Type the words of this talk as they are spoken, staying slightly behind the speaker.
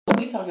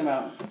we talking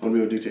about? I'm going to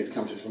be able to dictate the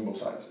conversation from both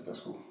sides, if that's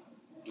cool.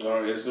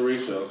 Alright, it's the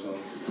reshow, so.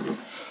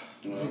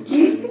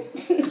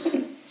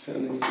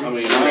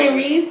 Alright,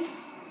 Reese.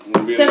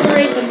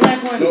 Separate the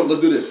black one. No,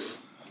 let's do this.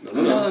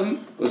 No.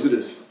 Let's do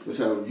this. Let's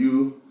have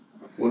you,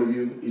 one of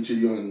you, each of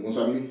you on one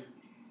side of me.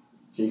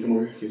 Can you come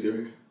over here? Can you see over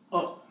here?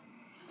 Oh.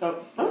 You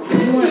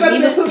got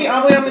to put me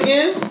all the way on the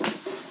end?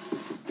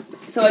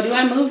 So do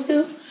I move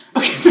still?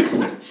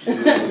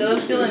 I'm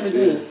still in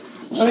between.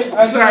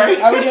 Sorry.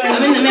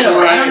 I'm in the middle.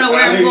 I don't know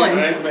where I'm going.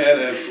 I ain't mad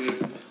at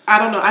you. I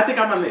don't know. I think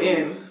I'm on the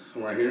end.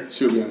 I'm right here.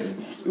 She'll be on the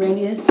end.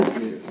 Randy is? Yeah.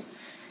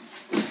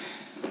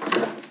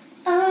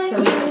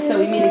 So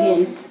we meet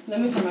again. Let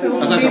me put my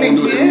That's actually how I'm going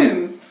to do it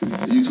every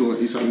week. You two on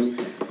each side of me. And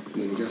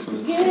then you got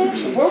something. Yeah.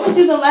 Where was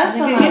you the last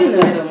time? Get in the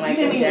middle, You Michael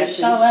didn't even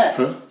Jackson. show up.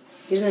 Huh?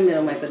 Get in the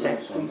middle, Michael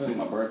Jackson.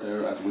 My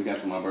birthday, after we got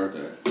to my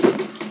birthday.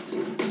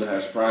 So I had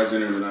a surprise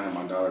dinner and then I had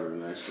my daughter the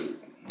next week.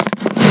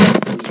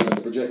 We just have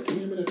to project. Can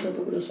you give me that cup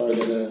over there? Sorry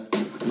that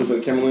it looks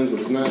like camera lens, but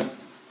it's not.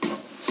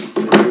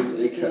 It is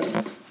a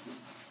cup.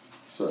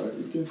 Sorry,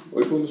 you can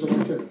wait for this on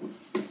the table.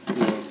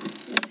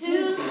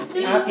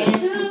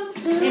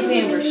 Ain't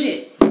paying for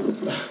shit.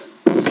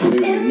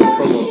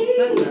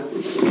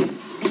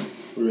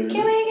 We ready?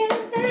 Can we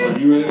get that? Are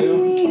you ready now?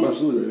 I'm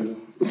absolutely ready.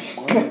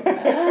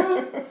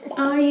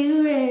 Are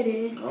you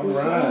ready?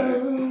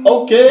 Alright.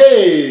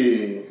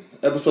 Okay.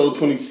 Episode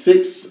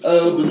 26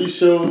 of the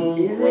Reshow.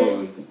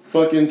 Rolling.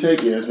 Fucking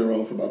take. Yeah, it's been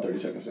rolling for about 30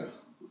 seconds now.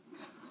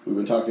 We've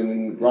been talking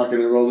and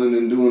rocking and rolling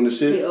and doing the He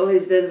shit.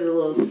 always does a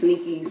little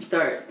sneaky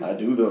start. I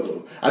do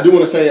though. I do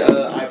want to say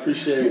I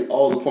appreciate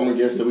all the former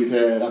guests that we've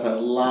had. I've had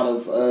a lot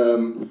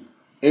of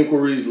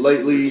inquiries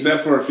lately.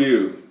 Except for a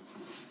few.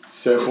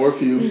 Except for a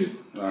few.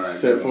 Alright.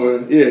 Except for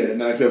a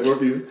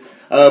few.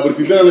 But if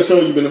you've been on the show,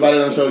 you've been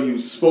invited on the show, you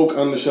spoke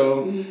on the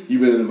show,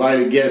 you've been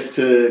invited guests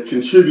to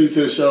contribute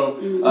to the show.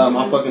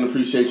 I fucking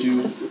appreciate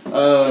you.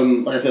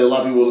 Like I said, a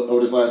lot of people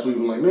over this last week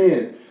were like,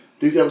 man,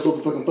 these episodes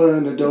are fucking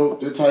fun, they're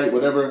dope, they're tight,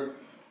 whatever.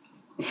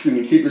 Excuse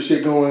me, keep your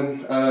shit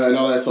going and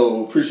all that.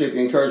 So appreciate the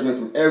encouragement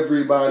from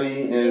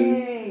everybody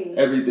and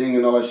everything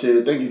and all that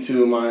shit. Thank you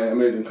to my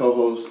amazing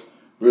co-host,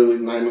 really,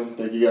 Naima.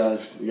 Thank you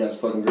guys. You guys are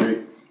fucking great.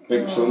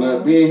 Thank you for showing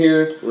up, being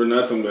here. We're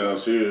nothing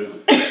without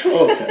you.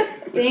 Okay.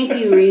 Thank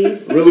you,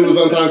 Reese. Really was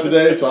on time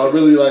today, so I'm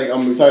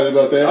excited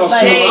about that. I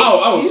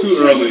was too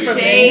early.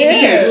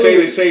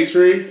 Shady. Shade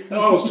tree.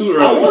 I was too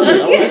early. I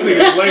wasn't. This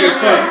nigga's late as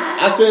fuck.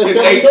 I said It's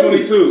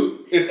 8:22.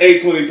 It's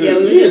 8:22. Yeah,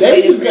 Yeah,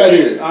 they just got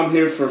here. I'm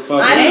here for fucking.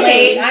 I'm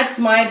late. That's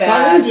my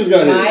bad. Colleen just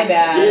got here. My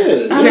bad. Yeah.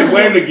 You can't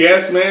blame the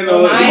guest, man.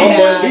 My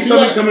bad. He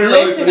told me to come here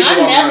early. Listen, so he can I'm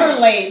walk never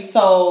around. late,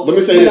 so Let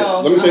me say this.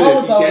 Let me say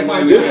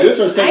this. This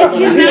our second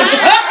time here.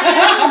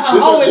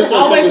 I'm always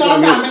our on second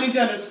time time. here. I need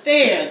to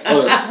understand.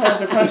 Hold on. How's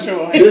the pressure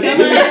on?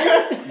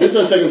 This is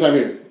our second time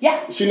here.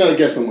 Yeah. She's not a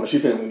guest no more. She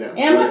family now.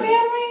 And my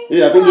family?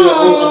 Yeah, I think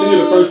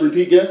you're the first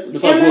repeat guest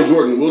besides Will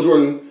Jordan. Will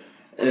Jordan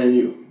and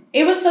you.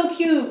 It was so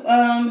cute.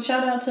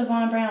 Shout out to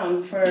Von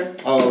Brown for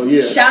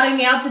shouting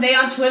me out today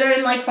on Twitter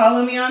and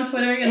following me on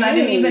Twitter, and I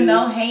didn't even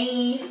know.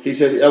 Hey, he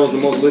said that was the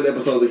most lit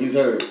episode that he's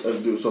heard us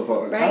do so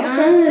far. Right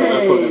on. So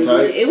that's fucking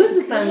tight. It was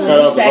a fun one. Shout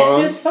out to sex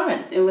Von. is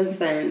fun. It was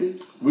fun.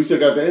 We still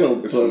got the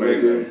anal It's plug right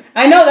amazing. there.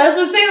 I know, that's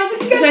what's saying. I was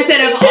like, you guys I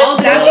said of all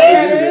that's the what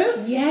it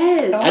is.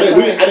 Yes. I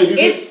didn't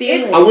use it.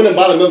 It's I went and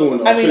bought another one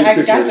though. I mean, I'll show you a I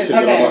picture got of the this. shit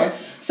that I Okay. bought.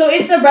 So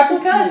it's a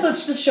replica, so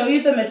it's to show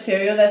you the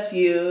material that's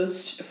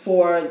used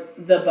for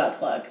the butt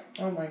plug.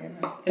 Oh my goodness.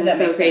 If That's that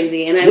so makes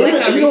crazy. sense. And I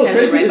like how You know Reese what's has it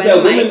crazy right is by that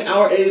the women mic.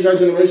 our age, our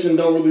generation,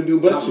 don't really do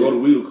butt Go shit. to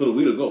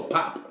Weedle, go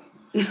pop.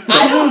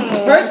 I don't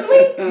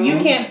personally. You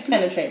can't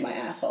penetrate my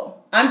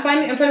asshole. I'm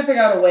trying to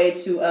figure out a way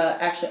to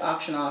actually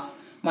auction off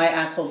my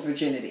asshole's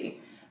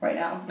virginity right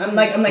now. I'm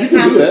like, You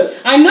can do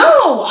that. I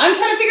know. I'm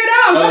trying to figure it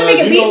out. I'm trying to make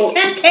at least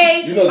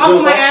 $10K off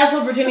of my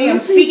asshole virginity. I'm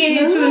speaking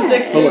into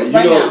existence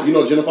right now. You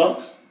know Jenna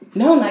Fox?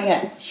 No, not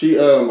yet. She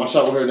I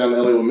shot with her down in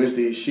LA with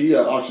Misty. She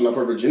auctioned off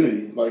her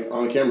virginity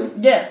on camera.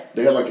 Yeah.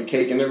 They had a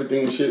cake and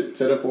everything and shit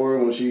set up for her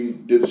when she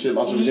did the shit,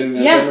 lost her virginity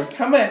on Yeah. camera.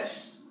 How much?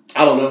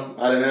 I don't know.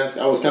 I didn't ask.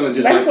 I was kind of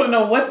just I just want to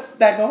know what's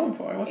that going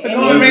for. What's the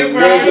going What rate for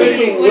is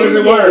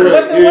it worth?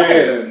 What's it Yeah.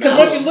 worth? Because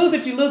once you lose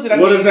it, you lose it. I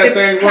What mean, is that it's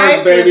thing worth,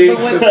 priceless, baby? but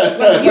what's You know,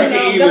 can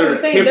that's either what I'm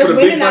saying. hit There's for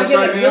the big women out here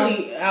bucks that right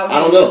really out I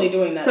here don't know. really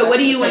doing that. So what That's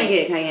do you the want to thing.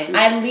 get, Cayenne? I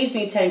at least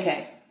need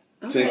 10K.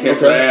 10K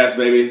for the ass,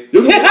 baby.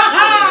 Can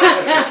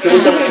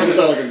we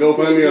start a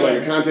GoFundMe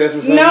or a contest or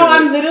something? No,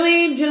 I'm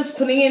literally just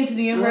putting it into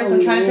the universe.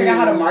 I'm trying to figure out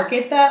how to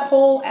market that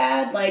whole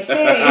ad. Like,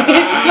 hey,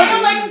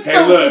 I'm like,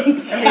 Hey, look,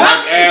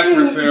 ass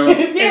for sale.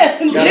 yeah,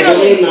 Got a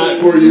literally, balloon knot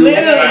for you.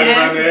 literally, Tied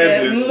around the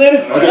edges.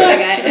 literally. I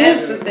got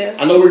ass.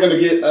 I know we're gonna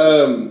get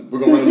we're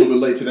gonna run a little bit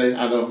late today.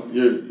 I know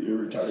you're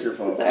retarded. It's your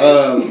fault.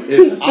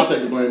 I'll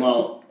take the blame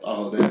all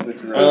day.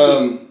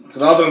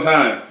 Because I was on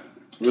time.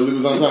 Really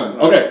was on time.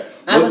 Okay,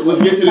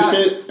 let's get to the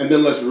shit and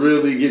then let's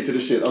really get to the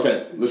shit.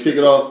 Okay, let's kick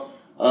it off.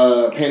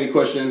 Panty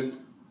question.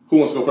 Who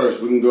wants to go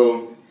first? We can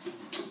go.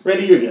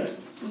 Randy, you're a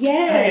guest.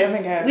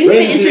 Yes. We didn't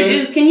Randy's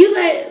introduce.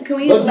 here. Can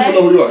we Let people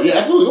know who you are. Yeah,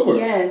 absolutely. Go for it.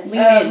 Yes.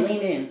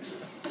 Lean in.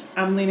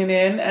 I'm leaning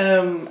in.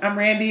 I'm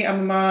Randy. I'm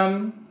a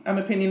mom. I'm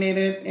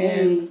opinionated,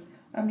 and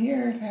I'm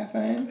here to have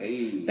fun.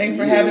 Hey. Thanks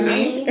for having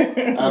me.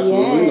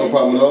 Absolutely, no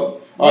problem at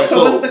all. All right,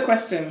 so what's the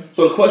question?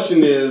 So the question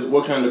is,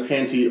 what kind of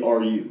panty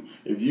are you?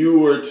 If you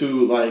were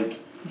to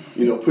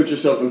put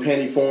yourself in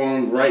panty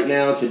form right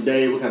now,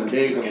 today, what kind of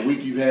day, what kind of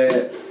week you've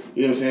had,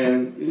 you know what I'm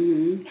saying?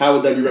 Mm-hmm. How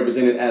would that be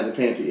represented as a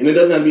panty? And it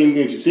doesn't have to be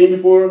anything that you've seen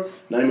before.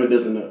 Naima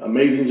does an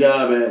amazing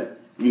job at,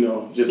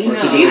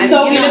 she's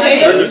so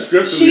innovative.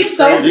 She's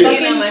so fucking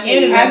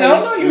innovative. I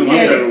don't know you. My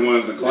favorite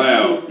one's the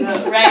cloud. Right.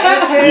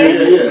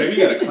 Yeah. Baby,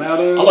 you got a cloud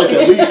on? I like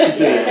that leaf, she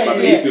said. I'm about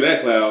to eat through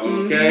that cloud,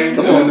 okay?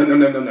 Come on.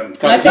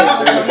 My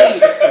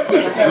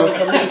hair was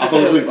a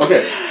leaf.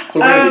 Okay, so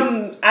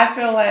Randy. I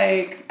feel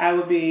like I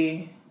would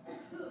be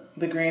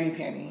the granny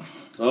panty.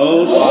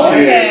 Oh,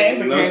 shit. Okay.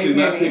 No, she's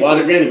not picking. Why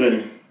the granny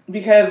panty?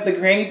 Because the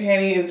granny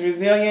panty is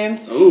resilient.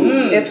 Ooh.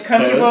 It's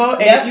comfortable.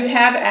 And if you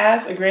have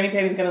ass, a granny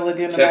panty is going to look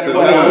good no matter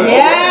what.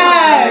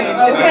 Yes.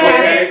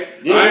 Okay.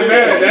 I ain't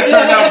mad. That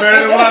turned out better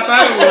than what I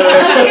thought it was.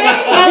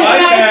 I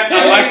like that. I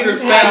like your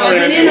style,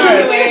 Randy.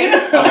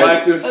 I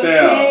like your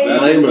style.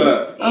 That's what's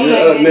up.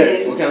 You're up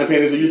next. What kind of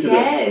panties are you today?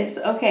 Yes.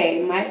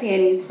 Okay. My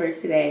panties for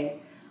today.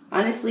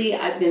 Honestly,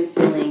 I've been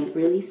feeling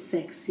really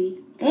sexy.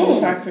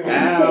 Talk to me.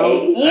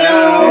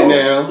 Hey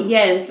now.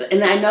 Yes,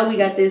 and I know we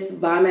got this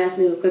bomb ass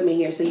new equipment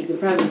here, so you can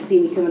probably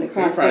see me coming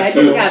across. But I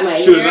just got my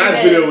hair done.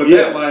 Video with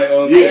that light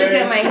on. I just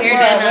got my hair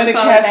done. I'm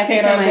falling back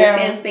into my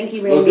stance. Thank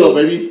you, Randy, Let's go,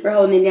 baby. for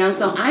holding it down.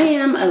 So I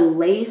am a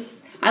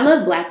lace. I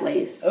love black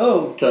lace.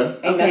 Oh, okay.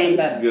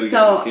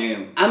 So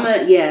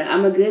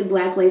I'm a good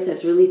black lace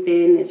that's really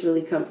thin. It's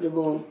really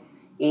comfortable.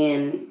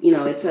 And,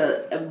 it's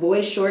a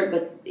boy short,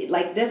 but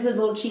there's a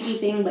little cheeky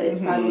thing, but it's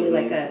probably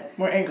like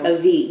more angle. A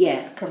V.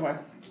 Yeah. Come on.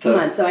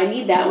 So I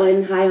need that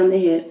one high on the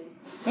hip.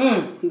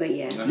 But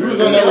yeah. You was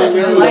on that last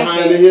one too, the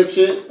high on the hip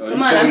shit?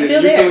 Come on, I'm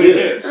still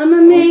there. I'm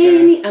a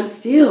maniac. I'm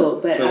still,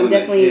 but I'm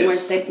definitely a more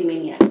sexy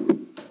maniac.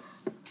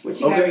 What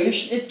you got? It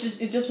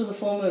just was a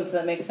full moon, so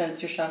that makes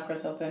sense. Your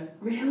chakra's open.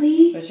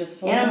 Really? It's just a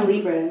full moon. And I'm a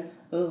Libra.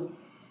 Ooh.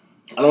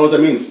 I don't know what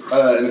that means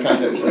in the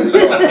context. But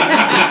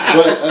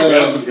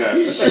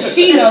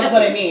she knows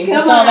what it means.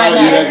 That's all that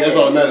matters. That's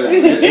all that matters.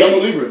 And I'm a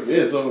Libra.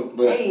 Yeah,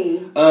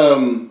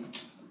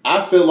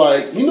 I feel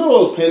like,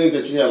 those panties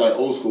that you have like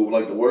old school,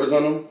 like the words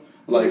on them,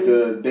 like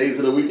the days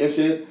of the week and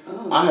shit.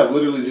 I have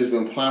literally just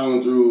been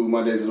plowing through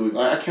my days of the week.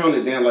 I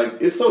counted down,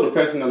 it's so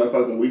depressing that our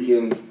fucking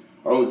weekends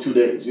are only 2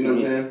 days. You know what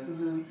I'm saying?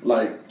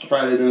 Like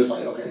Friday, then it's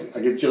like, okay, I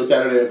get chill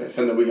Saturday, okay,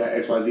 Sunday we got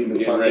XYZ in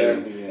the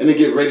podcast, and then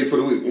get ready for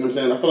the week. You know what I'm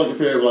saying? I feel like a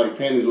pair of like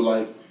panties with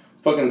like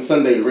fucking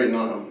Sunday written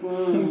on them.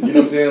 You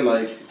know what I'm saying?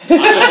 Like, you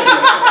know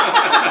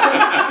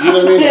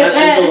what I mean?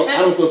 I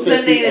don't feel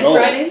sexy at all.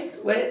 Sunday is Friday?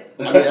 What?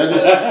 I mean,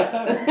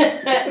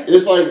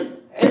 it's like,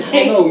 I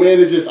don't know, man.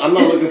 It's just, I'm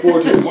not looking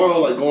forward to tomorrow,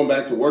 like going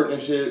back to work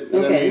and shit. You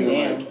know what I mean?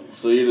 And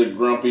so you're the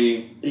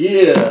grumpy,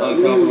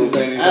 uncomfortable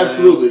panties.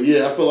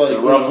 Absolutely, I feel like the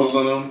ruffles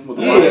on them. With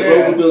the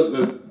but with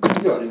the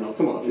you already know.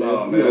 Come on, man.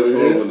 Oh, man,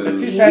 that's the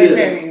two-sided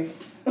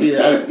panties. I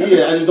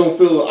just don't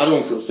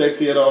feel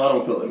sexy at all. I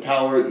don't feel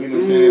empowered. You know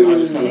what I'm saying? I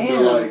just kind of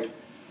feel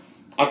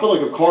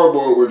like a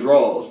cardboard with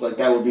drawers. Like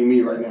that would be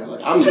me right now.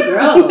 Like I'm the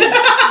bro.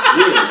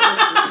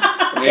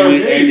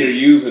 And you're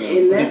using them.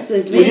 And that's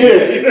the thing.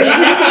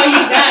 That's all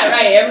you got,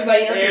 right?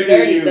 Everybody else is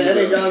dirty. The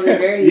other drawers are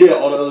dirty. Yeah,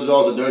 all the other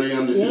drawers are dirty.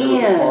 I'm just sitting there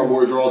with some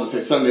cardboard drawers that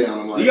say Sunday on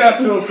them. Like, you gotta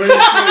feel pretty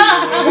shitty,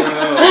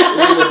 man.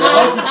 I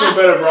hope you feel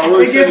better, bro.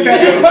 We're sitting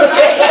here.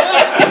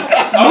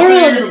 Moral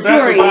of the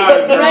story. Moral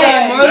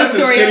of the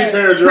story.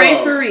 Pray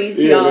for Reese,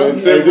 y'all.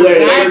 Send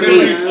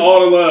Reese all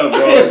the love,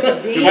 bro.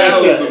 Because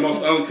that was the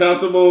most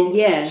uncomfortable,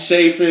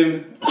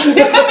 chafing,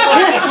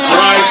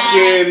 dry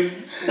skin,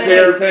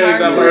 hair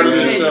panties I've heard of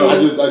this show. I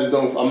just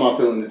don't. I'm not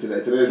feeling it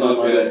today. Today's not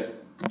my day.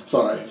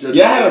 Sorry.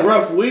 I had a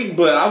rough week,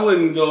 but I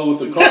wouldn't go with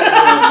the cardboard.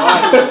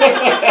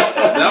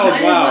 That was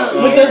wild.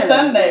 With the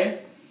Sunday.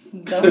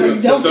 Don't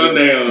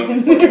Sunday on them.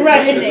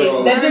 Right.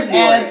 That just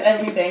adds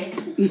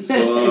everything.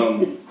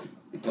 So,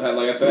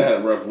 like I said, I had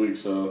a rough week,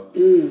 so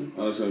I'm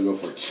just gonna go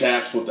for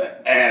chaps with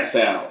the ass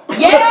out.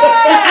 Yes!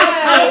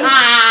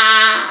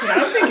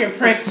 I'm thinking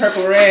Prince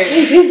Purple Rain.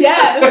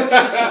 Yes!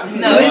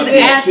 No, his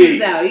ass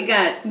is out. You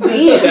got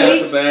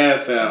chaps with the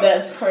ass out.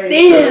 That's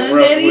crazy. Damn,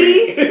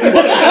 Eddie.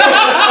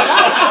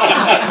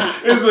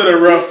 It's been a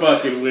rough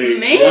fucking week.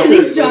 Man,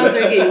 these jaws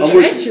are getting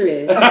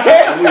treacherous.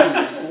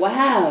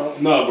 Wow.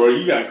 No, bro,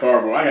 you got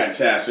cardboard. I got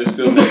chaps. They're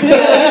still my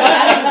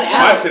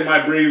shit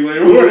might breathe way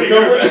more than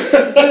yours.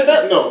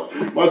 No,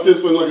 my shit's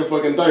feeling like a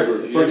fucking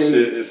diaper. Your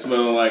shit is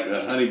smelling like a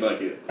honey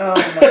bucket. Oh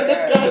my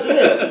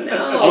god. No.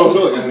 I don't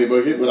feel like a honey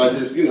bucket, but I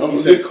just, You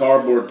said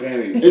cardboard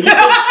panties. You know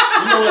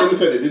what? Let me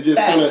say this. It just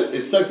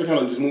it sucks to kind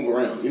of just move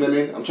around. You know what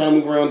I mean? I'm trying to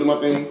move around, do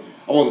my thing.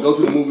 I want to go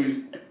to the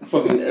movies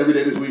fucking every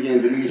day this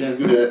weekend. Didn't get a chance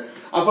to do that.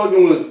 I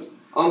fucking was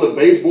on the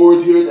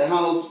baseboards here at the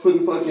house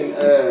putting fucking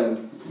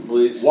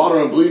bleach. Water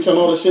and bleach on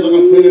all the shit like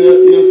I'm cleaning up.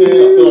 You know what I'm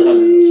saying? I feel like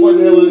I'm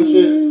sweating hella and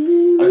shit.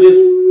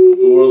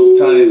 The world's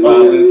tiniest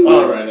violin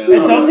spot right now.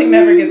 Adulting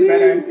never gets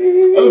better.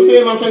 I'm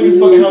saying I'm trying to get this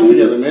fucking house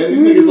together, man.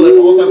 These niggas like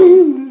all type of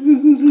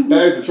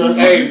Bags of trash.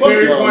 Hey,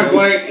 very point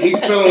blank, he's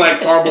feeling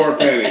like cardboard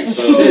panties.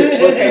 So,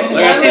 shit,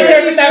 like I said,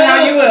 interpret that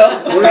how you will.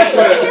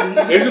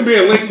 It's gonna be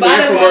a link to the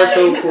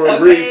infomercial for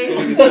Reese, so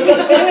we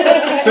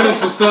can send him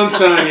some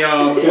sunshine,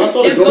 y'all.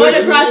 It's going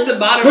across the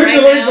bottom Click right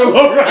the link now.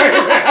 below right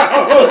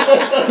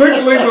now. Click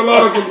the link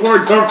below to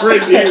support our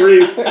friend D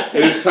Reese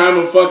in his time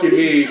of fucking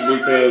need,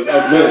 because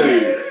I'm telling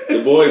you, the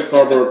boys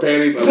cardboard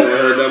panties. I've never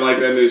heard nothing like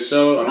that in this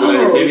show. I've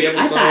never heard any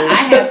episodes. I thought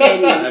I had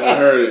panties. I haven't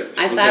heard it.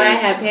 I thought I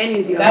had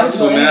panties, y'all. That was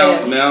So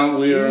now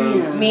we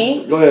are.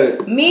 Me? Go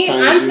ahead. Me,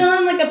 I'm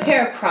feeling like a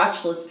pair of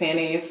crotchless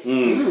panties.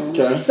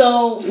 Okay.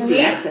 So for Easy me,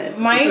 access.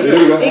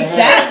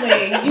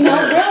 exactly. You know,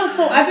 real.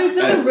 So I've been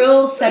feeling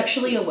real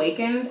sexually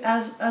awakened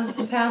as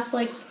the past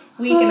like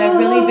week, and I've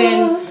really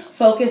been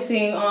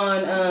focusing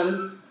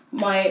on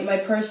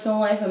my personal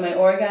life and my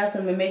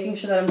orgasm and making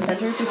sure that I'm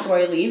centered before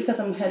I leave because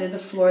I'm headed to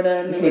Florida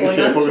and This then nigga going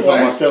said on focus tour.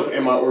 on myself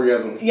and my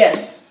orgasm.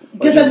 Yes.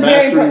 Because Like that's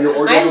very mastering your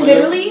important. I orgasm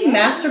literally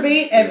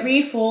masturbate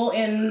every full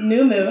and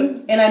new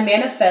moon, and I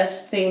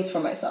manifest things for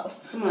myself.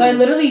 So I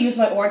literally use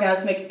my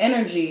orgasmic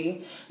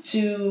energy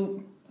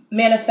to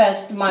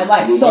manifest my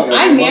life. Ooh, So my God,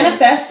 I you're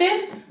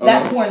manifested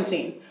that porn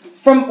scene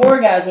from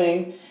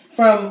orgasming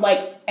from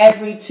like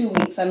every 2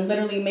 weeks. I'm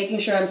literally making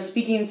sure I'm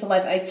speaking into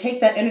life. I take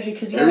that energy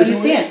because you gotta Every 2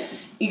 understand. weeks?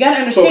 You gotta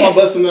So understand. if I'm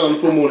busting down on the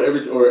full moon or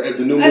at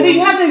the new moon, I mean,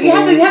 you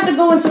have to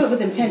go into it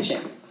with intention.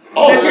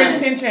 Set your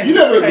intention. You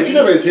never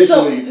intentionally.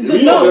 So, you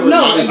no, never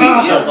no,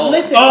 non-intentionally turned on.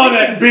 listen. All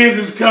that biz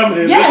is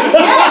coming. Yes,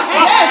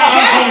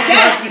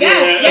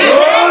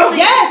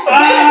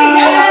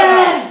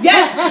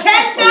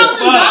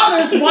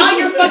 $10,000 while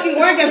you're fucking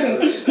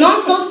orgasming. No, I'm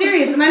so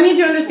serious, and I need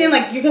you to understand,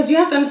 like, because you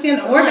have to understand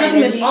that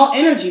orgasm is all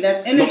energy.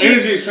 That's energy. No,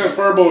 energy is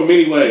transferable in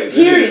many ways.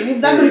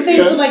 Period. That's what I'm saying.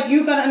 Okay. So, like,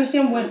 you gotta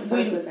understand when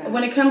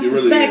it comes It to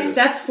really sex, is.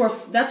 that's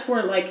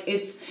for like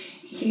it's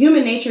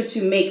human nature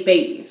to make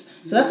babies.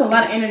 So that's a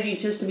lot of energy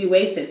just to be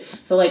wasted.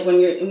 So like when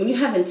you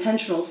have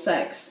intentional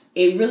sex,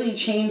 it really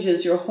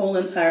changes your whole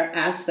entire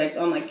aspect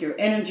on like your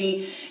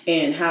energy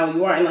and how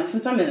you are. And like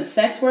since I'm in the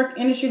sex work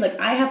industry, like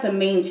I have to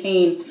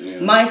maintain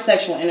my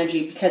sexual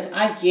energy because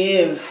I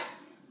give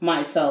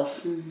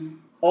myself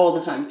all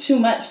the time. Too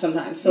much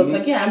sometimes. So it's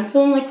like, I'm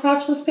feeling like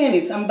crotchless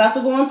panties. I'm about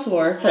to go on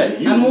tour.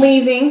 Hey, I'm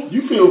leaving.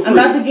 You feel free. I'm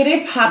about to get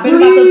it popping.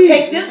 I'm about to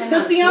take this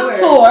pussy on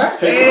tour.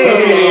 Take the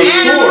pussy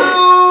on tour.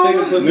 Take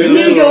a pussy New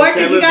on tour. York.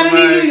 Okay, If you got listen,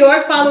 any man. New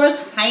York followers,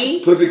 hi.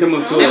 Pussy come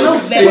on tour. Hello,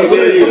 See,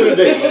 baby. What are the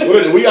dates? What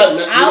are the, we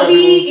got I'll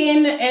be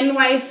in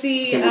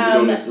NYC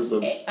this is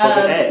a fucking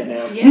ad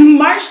now.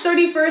 March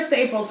 31st to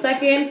April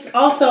 2nd.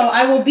 Also,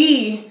 I will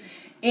be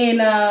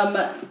in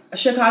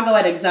Chicago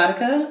at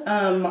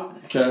Exotica.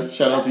 Okay,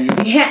 shout out to you.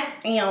 Yeah,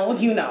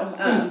 you know,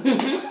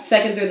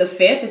 2nd through the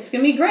 5th. It's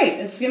gonna be great.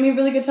 It's gonna be a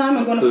really good time.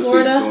 I'm going to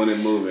Florida. Pussy's going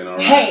and moving, all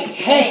right?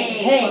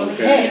 Hey.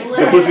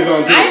 The pussy's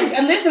on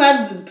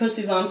tour. The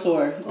pussy's on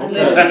tour.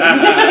 Okay.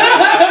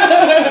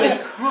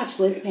 With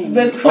crotchless panties.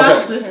 With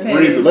crotchless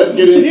panties. Let's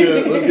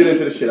get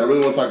into the shit. I really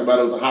want to talk about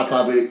it. It was a hot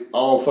topic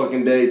all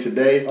fucking day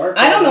today.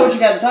 I don't know what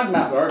you guys are talking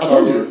about. I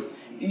told you.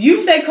 You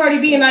said Cardi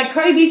B, and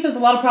Cardi B says a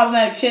lot of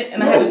problematic shit,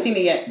 and I haven't seen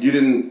it yet. You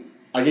didn't.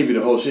 I gave you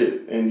the whole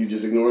shit, and you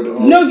just ignored the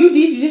whole. No, you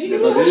did. Did you give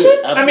Yes, me the I whole did.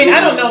 shit? I mean,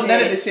 I don't know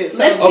none of this shit. So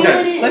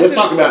Let's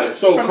talk about it.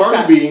 So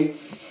Cardi B,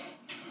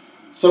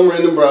 some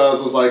random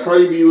bros was like,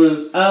 Cardi B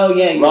was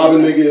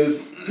robbing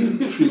niggas,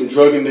 shooting,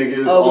 drugging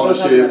niggas, all the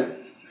shit.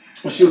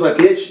 And she was like,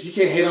 bitch, you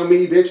can't hate on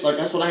me, bitch. Like,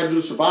 that's what I had to do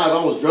to survive.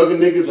 I was drugging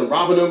niggas and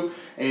robbing them,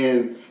 and, you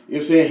know what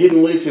I'm saying,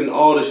 hitting licks and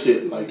all the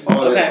shit. Like,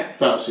 all that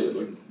foul shit.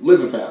 Like,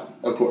 living foul,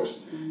 of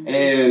course.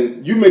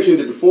 And you mentioned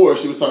it before.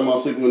 She was talking about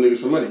sleeping with niggas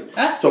for money.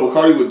 So what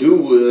Cardi would do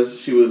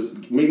was she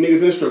was meet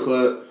niggas in a strip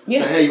club. Say,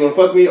 hey, you want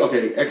to fuck me?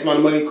 Okay, X amount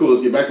of money. Cool.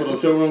 Let's get back to the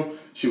hotel room.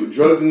 She would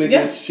drug the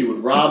niggas. She would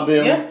rob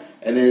them.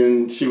 And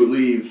then she would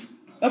leave.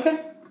 Okay.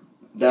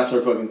 That's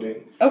her fucking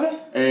thing. Okay.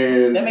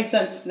 And that makes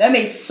sense. That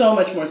makes so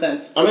much more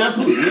sense. I mean,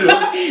 absolutely. You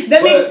know,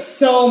 that makes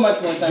so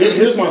much more sense.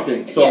 Here's my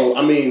thing. So,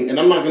 I mean, and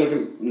I'm not going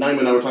to... Naima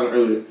and I were talking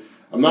earlier.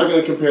 I'm not going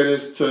to compare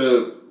this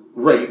to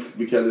rape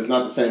because it's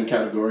not the same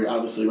category,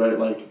 obviously, right?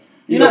 Like...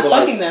 You're not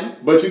fucking them.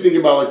 But you think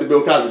about like the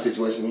Bill Cosby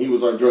situation. He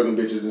was like drugging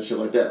bitches and shit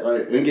like that,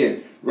 right? And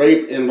again,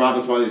 rape and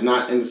robbing somebody is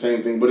not in the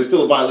same thing, but it's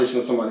still a violation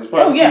of somebody's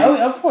privacy.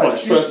 Of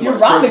course. You're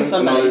robbing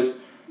somebody.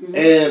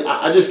 And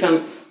I just kind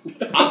of,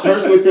 I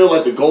personally feel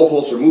like the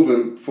goalposts are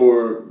moving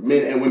for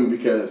men and women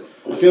because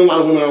I've seen a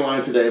lot of women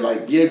online today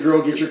like, yeah,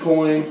 girl, get your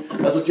coin.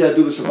 That's what you had to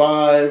do to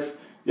survive.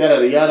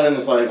 Yada yada, and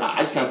it's like I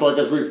just kind of feel like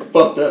that's really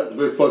fucked up. It's a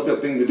very fucked up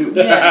thing to do.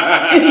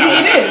 Yeah, it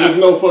is. There's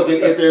no fucking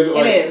ifs, ands,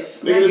 like, it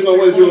is. Nigga, there's no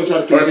way you're gonna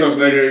try to. First off,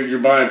 nigga, you're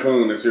buying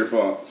poon. It's your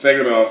fault.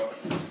 Second off,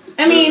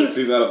 I mean,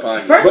 she's out of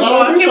pocket. First of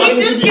all,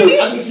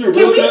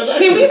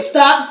 can we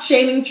stop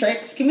shaming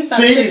tricks? Can we stop?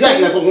 See,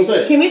 exactly. That's what I'm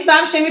saying. Can we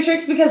stop shaming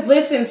tricks? Because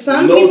listen,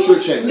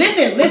 trick shaming.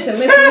 Listen.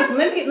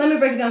 Let me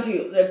break it down to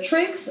you. The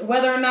tricks,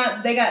 whether or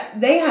not they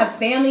have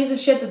families and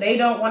shit that they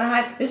don't want to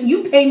hide. Listen,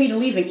 you pay me to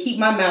leave and keep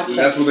my mouth shut.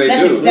 That's what they do.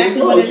 That's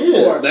exactly what it's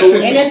for.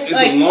 It's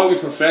the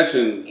longest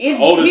profession,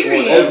 oldest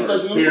one ever.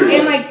 Period.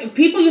 And like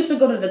people used to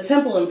go to the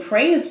temple and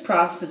pray as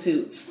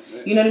prostitutes.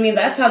 You know what I mean?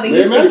 That's how they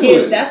used to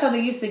give. That's how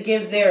they used to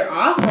give their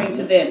offering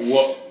to them.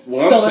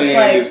 What I'm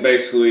saying is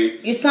basically,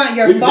 it's not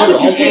your fault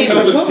if you can't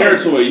come to the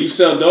territory. You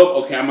sell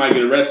dope, okay? I might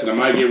get arrested. I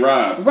might get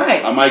robbed.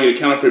 Right. I might get a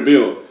counterfeit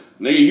bill.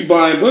 Nigga, you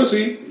buying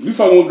pussy? You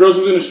fucking with girls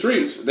who's in the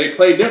streets. They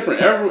play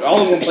different.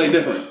 All of them play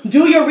different.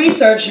 Do your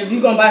research if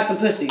you gonna buy some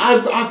pussy.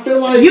 I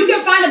feel like you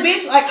can find a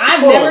bitch. Like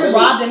I've never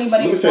robbed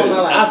anybody before in my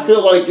life. I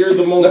feel like you're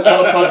the most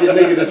out of pocket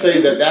nigga to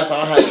say that's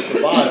how I had to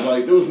survive.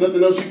 Like there was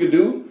nothing else you could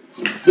do.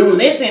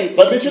 Listen,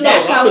 but bitch, you're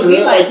not Robin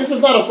Hood. Like this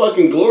is not a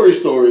fucking glory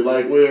story.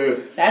 Like where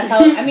that's how.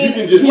 I mean, you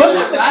can just what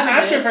was the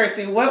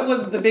controversy? What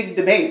was the big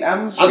debate?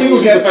 I think it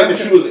was just the fact that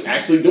she was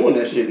actually doing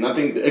that shit, and I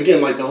think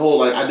again, like the whole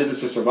like I did this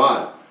to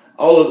survive.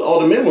 All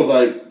the men was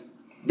like,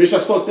 bitch,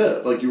 that's fucked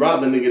up. Like you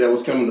robbed the nigga that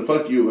was coming to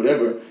fuck you or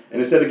whatever, and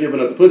instead of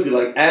giving up the pussy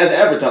like as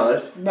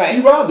advertised,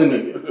 you robbed the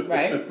nigga.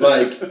 Right.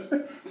 Like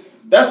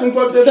that's some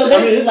fucked up. So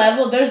shit.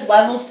 There's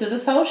levels to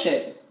this whole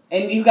shit,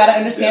 and you got to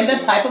understand the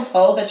type of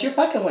hoe that you're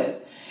fucking with.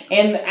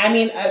 And I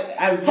mean,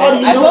 I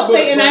will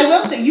say,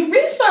 you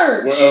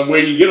research. Where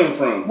you get them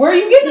from? Where are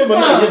you getting them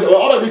from?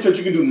 All that research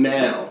you can do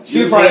now.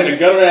 She's probably in a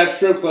gutter ass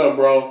strip club,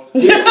 bro.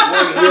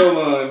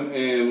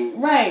 and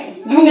right,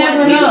 you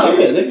never know.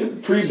 Yeah, they can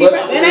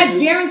and I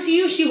guarantee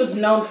you, she was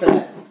known for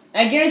that.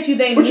 I guarantee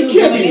they. But you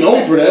can't be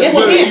known for that. Yes,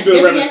 you can. You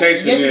build a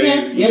reputation. Yes, you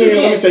can.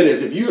 Let me say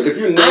this: if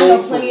you're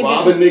known for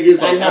robbing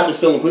niggas like after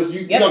selling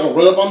pussy, you're not gonna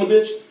run up on the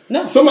bitch.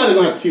 No. Somebody's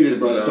gonna have to see this,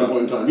 bro, at some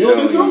point in time. You don't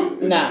think so?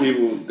 Nah.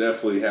 People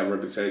definitely have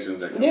reputations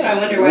that can I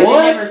wonder why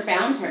they never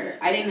found her.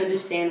 I didn't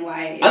understand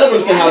why. I never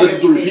understand how this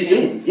is a repeat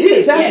thing. Yeah,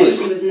 exactly. Yeah,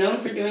 she was known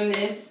for doing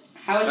this.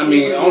 How is she? I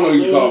mean, I don't know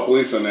if you call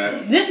police on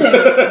that. Listen,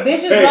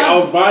 bitches. Hey, I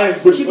was buying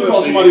some. But you can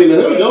call somebody in the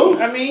hood, though.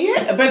 I mean,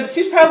 yeah, but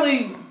she was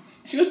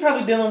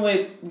probably dealing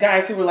with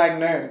guys who were like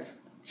nerds.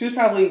 She was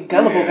probably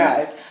gullible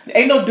guys.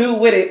 Ain't no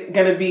dude with it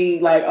gonna be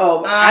like,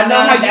 oh, I know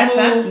how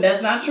you move.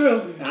 That's not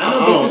true. I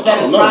know bitches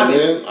that is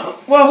robbing.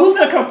 Well, who's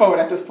gonna come forward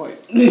at this point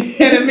and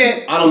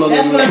admit? I don't know.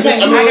 That's what I'm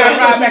saying. I got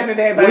robbed back in the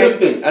day. But here's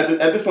the thing.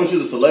 At this point,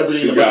 she's a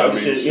celebrity and a bunch of other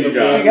shit. You know what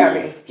I'm saying? She got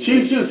me.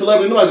 She's a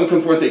celebrity. Nobody's gonna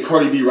come forward and say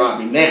Cardi B robbed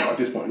me now. At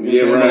this point, you know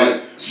what I'm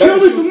saying? Right. Show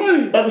me some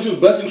money. Back when she was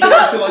busting shit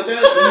and shit like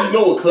that, and you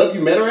know what club you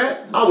met her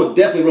at, I would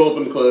definitely roll up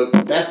in the club.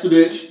 That's the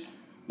bitch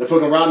that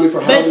fucking robbed me for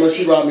however much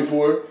she robbed me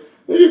for.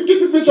 Get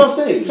this bitch off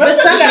stage. But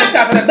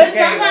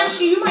sometimes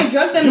you might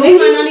drug them. They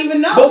might not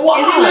even know. But why?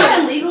 Is it not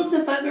illegal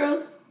to fuck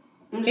girls?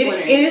 I'm just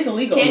wondering. It is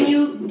illegal. Can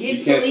you get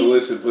you can't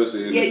police? solicit pussy.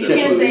 Yeah, you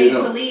can't say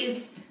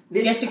police.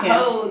 This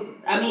code.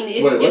 I mean,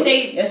 if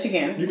they... Yes, you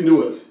can. You can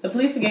do it. The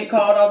police get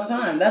called all the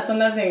time. That's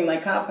another thing,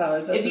 like cop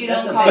collars. If you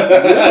don't call...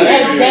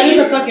 That is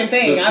a fucking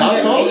thing.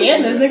 Yeah,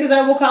 there's niggas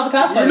that will call the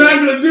cops. You're not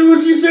going to do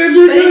what you said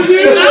you're going to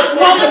do. I'm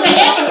calling the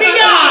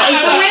FBI.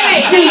 So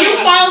wait. Do you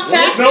file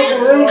taxes?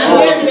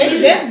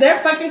 They're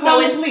fucking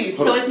calling the police.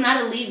 So it's not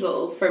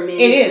illegal for men.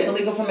 It is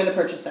illegal for men to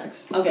purchase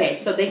sex. Okay,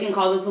 so they can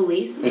call the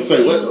police. And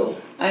say what though?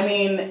 I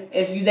mean,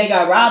 if they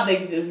got robbed,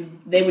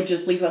 they would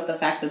just leave out the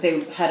fact that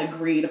they had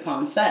agreed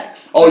upon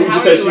sex. Oh, you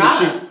just said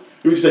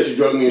you just said she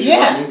drugged me and she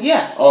robbed me?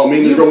 Yeah. Oh, me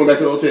and this girl went back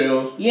to the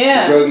hotel.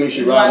 Yeah. She drugged me,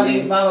 she robbed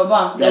me. Blah, blah,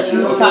 blah. Got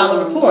you. Okay. File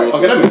a report.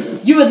 Okay, that makes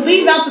sense. You would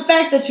leave out the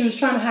fact that she was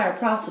trying to hire a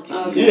prostitute.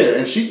 Okay. Yeah,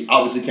 and she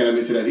obviously can't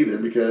admit to that either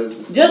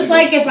because... Just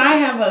like if I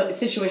have a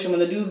situation when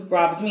the dude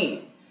robs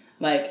me,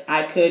 like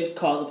I could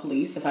call the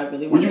police if I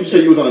really wanted to. Well, you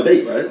said you was on a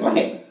date, right?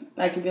 Right.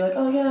 I could be like,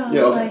 oh yeah.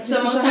 Yeah, okay. Like,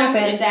 so most times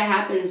if that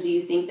happens, do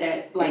you think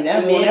that like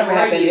that will never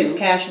happen? It's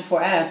cash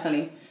before ass,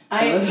 honey.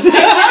 I get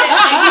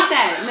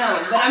that. No,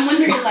 but I'm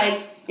wondering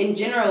like in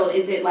general,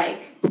 is it like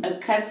a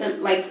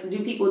custom? Like,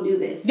 do people do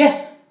this?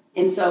 Yes.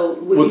 And so,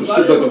 would you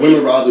go to the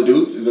women rob the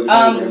dudes? Is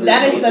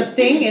that is the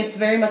thing. It's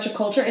very much a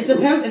culture. It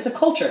depends. It's a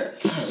culture.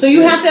 So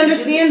you have to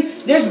understand.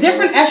 There's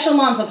different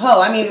echelons of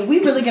hoe. I mean, we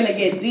really gonna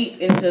get deep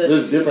into.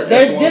 There's different.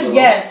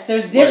 Echelons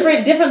there's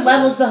different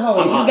levels to hoe.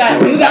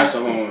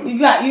 You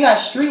got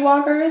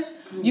streetwalkers.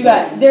 You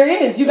got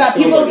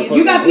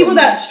people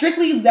that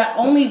strictly that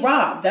only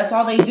rob. That's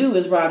all they do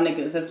is rob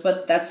niggas.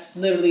 That's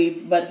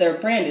literally what their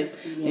brand is.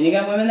 Yeah. And you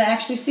got women that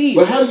actually see.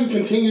 But how do you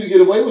continue to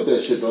get away with that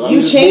shit though?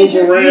 You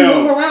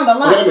move around a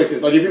lot. Okay, that makes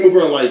sense. Like if you move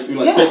around like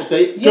state to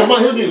state. Because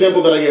here's the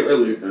example that I gave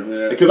earlier.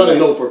 Because I didn't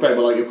know for a fact,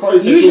 but like if Cardi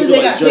said she went to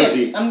like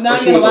Jersey, or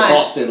she went to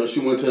Boston, or she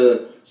went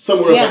to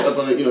somewhere else like up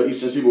on the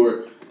Eastern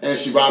Seaboard. And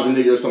she robbed a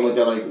nigga or something like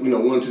that, like, 1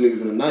 or 2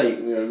 niggas in the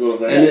night. Yeah, go to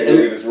Vegas, go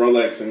get this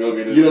Rolex and go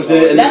get this. You know what I'm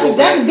saying? That's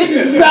exactly,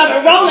 bitches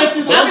robbing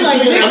Rolexes. I be like,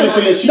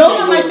 those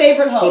are my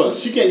favorite hoes. Hold on,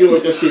 she can't get away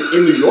with that shit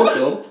in New York,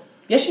 though.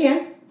 Yes, she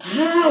can.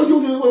 How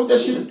you get away with that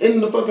shit in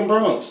the fucking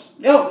Bronx?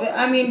 Yo,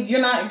 I mean,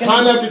 you're not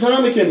time after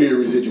time. It can be a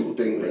residual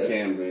thing, right? It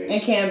can be.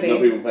 It can be. No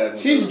people passing.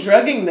 She's through.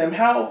 drugging them.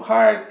 How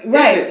hard?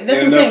 Right. Is it?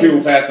 That's and what I'm enough saying.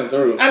 people passing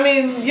through. I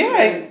mean,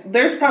 yeah.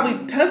 There's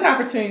probably tons of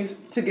opportunities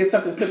to get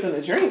something slipped in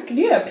the drink.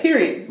 Yeah.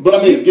 Period. But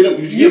I mean, you get back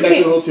to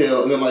can't- the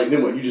hotel, and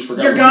then what? You just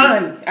forgot. You're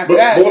gone after But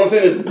that. what I'm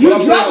saying is, You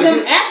what I'm dropped saying,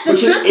 them at the but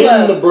strip you're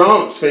club. in the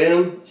Bronx,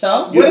 fam.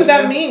 So You What does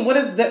that understand? mean? What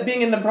does that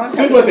being in the Bronx?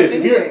 Think have about to do this.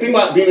 with Think anything?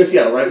 about being in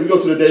Seattle, right? We go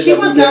to the Deja she Vu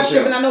was not downtown.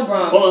 stripping. I know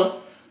Bronx. Hold on.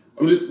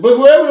 But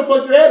wherever the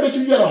fuck you're at, bitch,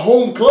 you got a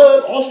home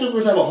club. All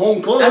strippers have a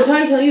home club. I'm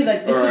trying to tell you,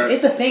 like, this Alright.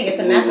 it's a thing. It's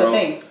a natural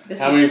thing.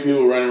 How many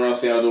people running around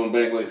Seattle doing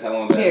bank legs? How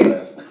long did that Period.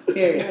 last?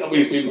 Period. How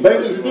many people? Bank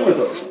legs is different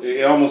though.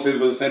 It almost is,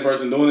 but the same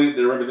person doing it,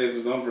 their reputation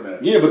is done for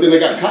that. Yeah, but then they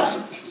got caught.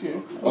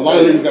 A lot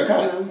of niggas got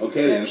caught.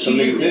 Okay, then some She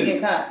niggas just didn't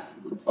didn't. get caught.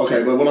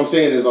 Okay, but what I'm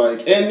saying is like,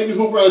 and niggas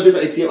move around a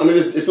different ATM. I mean,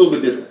 it's a little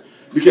bit different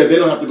because they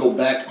don't have to go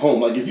back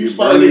home. Like if you You're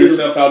spot a burning nigga,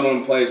 yourself out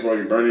on a place, bro.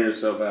 You're burning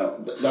yourself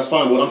out. that's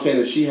fine. What I'm saying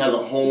is she has a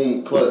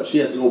home club. She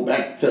has to go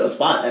back to a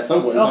spot at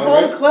some point in A time,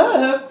 whole right?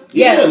 club.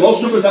 Yeah, Yes. most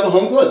strippers have a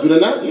home club. Do they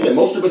not? Yeah,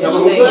 most strippers have a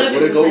home Yes, club.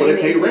 Where they go, where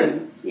they pay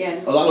rent. Yeah.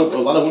 A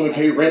lot of women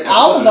pay rent. At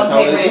All of clubs. them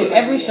That's how pay they do rent. it.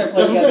 Every strip club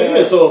That's what I'm got saying. pay Yeah,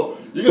 rent. so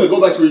you're gonna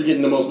go back to where you're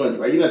getting the most money,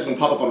 right? You're not just gonna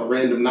pop up on a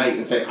random night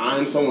and say,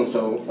 "I'm so and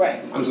so." Right.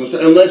 I'm so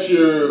unless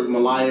you're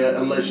Malaya,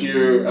 unless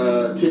you're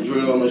Tip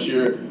Drill, unless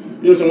you're you know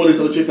what I'm saying, one of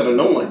these other chicks that are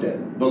known like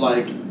that. But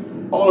like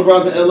all the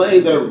bras in LA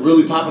that are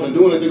really popping and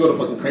doing it, they go to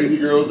fucking Crazy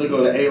Girls, they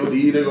go to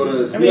AOD, they go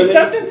to. I mean,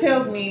 something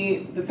tells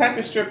me the type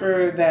of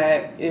stripper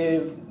that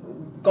is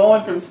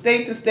going from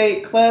state to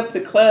state, club to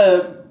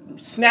club,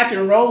 snatching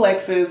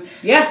Rolexes.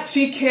 Yeah.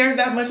 She cares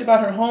that much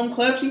about her home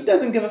club. She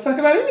doesn't give a fuck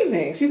about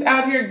anything. She's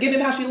out here getting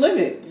how she live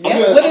it.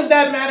 Yeah. What does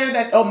that matter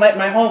that,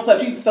 my home club,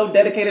 she's so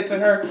dedicated to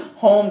her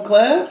home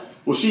club?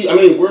 Well,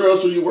 where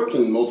else are you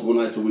working multiple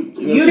nights a week?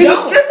 You know what I'm She's saying? a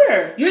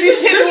stripper. You're She's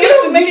just hitting stripping.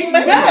 licks and making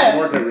money. Yeah.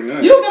 Work every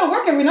night. You don't gotta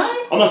work every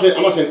night. I'm not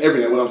saying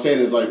every night. What I'm saying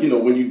is like,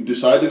 when you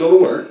decide to go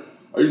to work,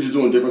 are you just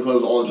doing different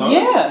clubs all the time?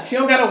 Yeah. She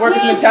don't got to work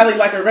his What? mentality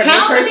like a regular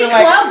How many person.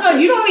 clubs are?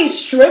 You know how many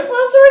strip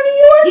clubs are in New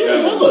York?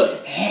 Yeah, hella.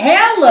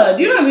 Hella.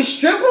 Do you know how many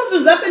strip clubs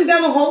is up and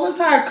down the whole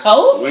entire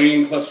coast?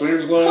 Swinger clubs.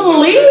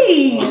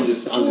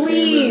 Please, I'm just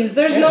please. saying,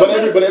 There's no.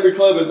 But every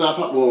club is not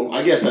pop. Well,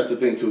 I guess that's the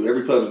thing too.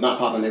 Every club is not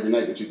popping every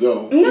night that you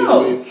go. You know No,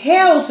 what I mean?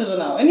 hell to the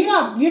no. And you're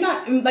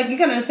not like you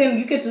gotta understand.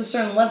 You get to a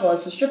certain level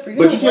as a stripper.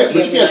 But you can't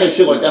say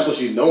shit like that's what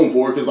she's known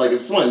for. Because like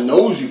if somebody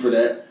knows you for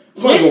that,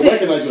 somebody's gonna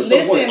recognize you at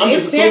some point. I'm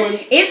just assuming.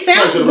 It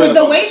sounds somebody with should've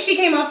the ran way up she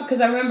came off.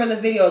 Because I remember the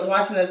video I was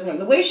watching this one.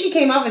 The way she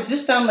came off, it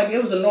just sounded like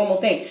it was a normal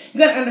thing. You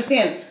gotta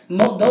understand.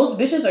 Those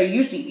bitches are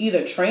usually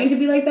either trained to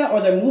be like that or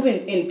they're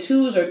moving in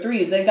 2s or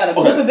 3s. They got a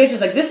group of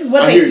bitches like this is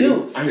what I they hear do.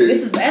 you. I hear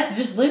you. That's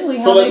just literally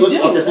So how they do.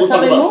 let's That's how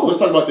they move. let's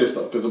talk about this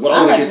though, because what I I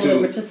want like to get women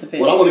to,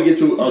 participants. what I want to get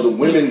to are the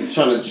women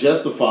trying to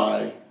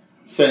justify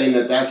saying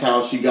that that's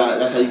how you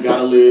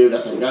gotta live,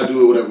 that's how you gotta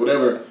do it,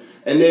 whatever.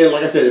 And then,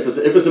 like I said, if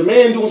it's a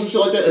man doing some shit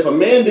like that, if a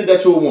man did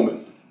that to a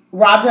woman,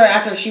 Robbed her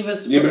after she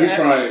was. Yeah, but he's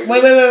trying.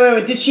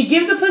 Wait. Did she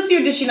give the pussy or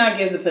did she not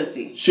give the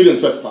pussy? she didn't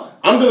specify.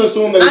 I'm gonna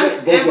assume that it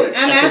went both ways.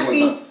 I'm at some point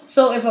in asking. time.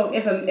 So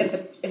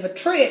if a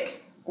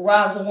trick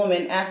robs a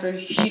woman after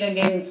she done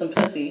gave him some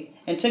pussy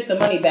and took the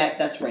money back,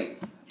 that's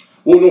rape.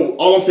 Well, no.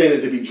 All I'm saying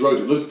is if he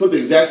drugged her, let's put the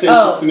exact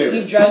same scenario.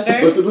 He drugged her.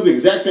 Let's put the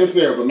exact same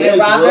scenario. If a man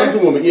robbed drugs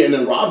her? a woman, and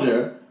then robbed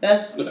her.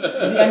 That's. Left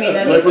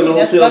her in the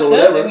That's hotel or fucked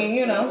whatever. up. I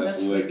mean,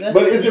 that's lick.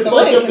 But is it it's a fucked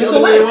lick. up the It's a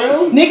other way lick.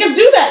 around? Niggas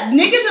do that.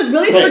 Niggas is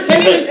really Hey,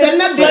 pretending hey, and setting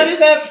up but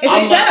bitches. It's I'm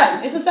a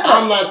setup. It's a setup.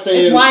 I'm not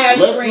saying. It's why I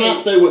let's scream. not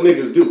say what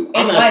niggas do.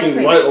 I'm It's why I asking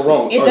scream. right or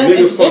wrong. It Are does, niggas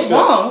it's fucked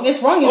up? wrong.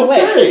 It's wrong either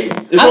way. Okay.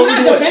 It's I'm wrong not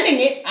either way. defending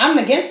it. I'm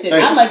against it.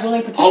 Hey, I like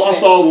willing participants. All I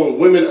saw were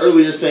women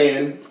earlier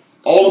saying,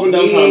 all up and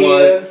down the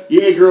timeline,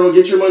 yeah, girl,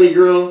 get your money,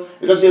 girl.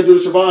 And that's what you have to do to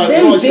survive.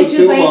 Them Like she was bitches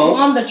single ain't mom.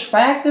 on the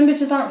track. Them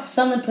bitches aren't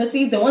selling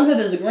pussy. The ones that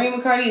is agreeing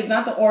with Cardi is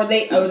not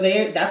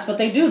the that's what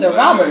they do. They're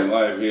robbers.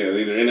 Life, yeah,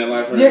 either in that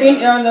life or They're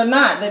in not. or they're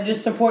not. They're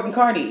just supporting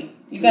Cardi.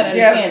 You gotta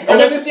understand. Or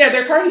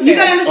they're Cardi fans. You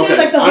gotta understand,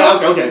 Okay. like the Okay.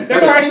 whole. They're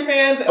Cardi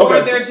fans, or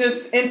Okay. they're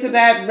just into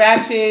that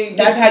ratchet.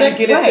 That's That's how you what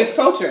get they- us right. this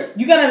culture.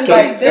 You gotta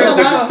understand. There's a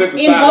They're lot just of set in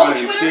aside whole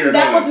money, Twitter share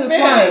that money. wasn't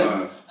Yeah.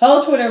 flying.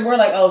 Whole Twitter, we're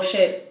like, oh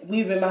shit,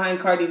 we've been behind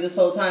Cardi this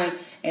whole time,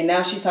 and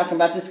now she's talking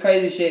about this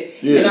crazy shit.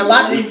 Yeah. And a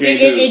lot of You can't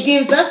it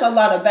gives us a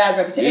lot of bad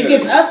reputation. Yeah. It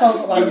gives us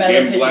hosts a lot of bad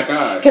Give reputation. black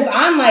eye. Because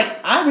I'm like,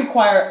 I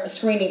require a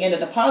screening and a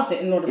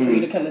deposit in order for you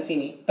to come and see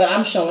me, but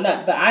I'm showing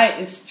up. But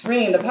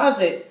screening and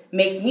deposit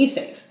makes me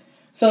safe.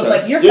 So it's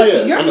like you're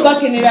I know.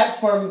 fucking it up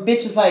for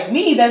bitches like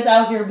me that's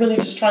out here really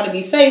just trying to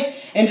be safe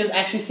and just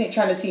actually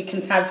trying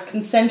to have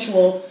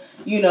consensual,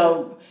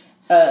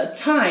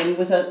 time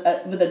with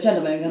a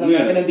gentleman because I'm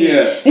not gonna be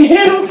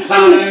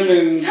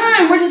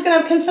time. We're just gonna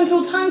have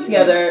consensual time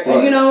together, Right.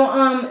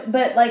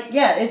 But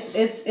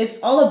it's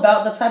all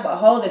about the type of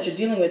hoe that you're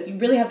dealing with. You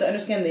really have to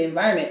understand the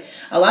environment.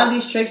 A lot of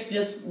these tricks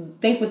just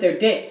think with their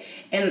dick,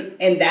 and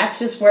that's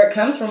just where it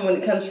comes from when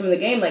it comes from the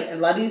game. Like a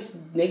lot of these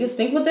niggas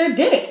think with their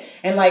dick,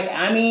 and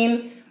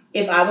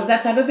if I was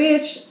that type of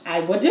bitch, I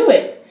would do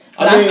it.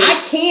 But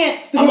I can't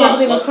because I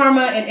believe in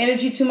karma and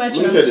energy too much,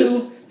 and I'm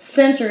too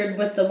centered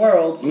with the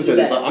world. Let me say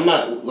this. I'm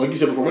not, like you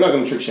said before, we're not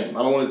going to trick shame.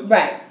 I don't want to.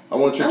 Right. I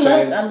want to trick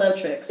shame. I love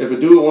tricks. If a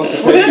dude wants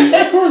to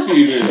pay, of course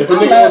you do. if a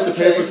nigga wants to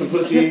pay for some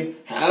pussy,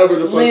 however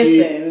the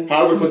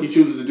fuck he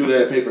chooses to do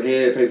that, pay for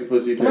head, pay for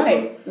pussy,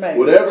 pay for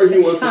whatever he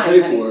wants to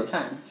pay for. It's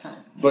time.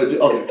 But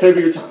okay, pay for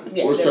your time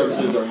or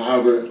services or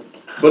however.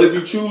 But if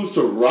you choose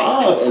to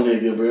rob a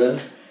nigga, bruh.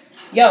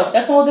 Yo,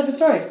 that's a whole different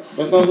story.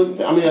 That's not.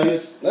 I mean, I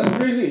guess that's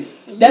crazy.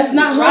 That's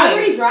not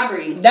robbery's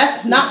robbery.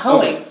 That's not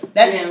hoeing.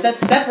 Okay. That's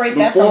separate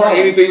that from before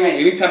anything,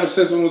 any type of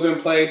system was in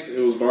place,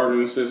 it was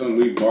bargaining system.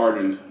 We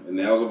bargained, and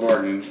that was a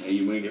bargain, and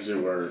you went against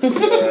your word.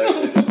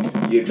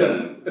 Right? You're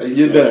done.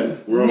 You're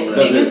done. We're over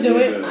niggas do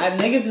it.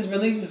 Niggas is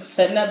really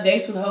setting up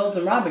dates with hoes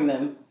and robbing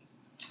them.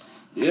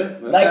 Yeah,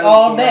 like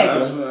all day.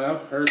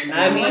 I've heard.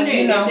 I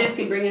mean, if this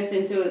could bring us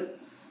into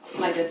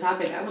like a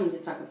topic I wanted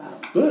to talk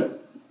about. Good.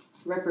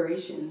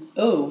 Reparations.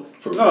 Ooh.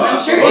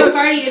 I'm sure if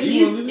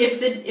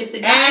the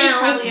guy is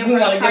probably in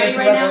first party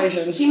right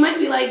now, she might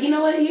be like, you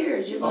know what,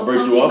 here's your little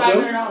funky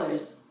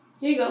 $500.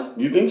 Here you go.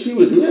 You think she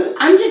would do that?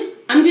 I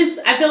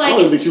feel like I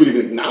don't think she would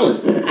even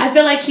acknowledge that. I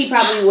feel like she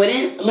probably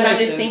wouldn't, but I'm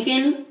just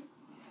thinking,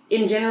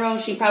 in general,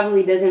 she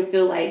probably doesn't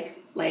feel like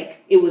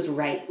it was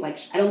right. Like,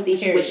 I don't think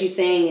what she's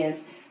saying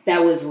is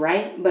that was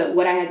right, but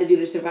what I had to do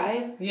to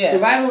survive. Yeah.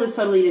 Survival is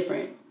totally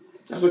different.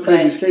 That's a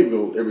crazy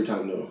scapegoat every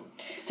time, though.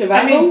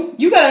 Survival? I mean,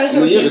 you gotta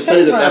understand what she's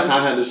saying. That's how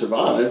I had to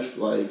survive.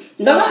 Like,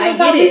 sometimes that's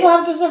how people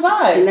have to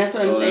survive. And that's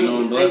what I'm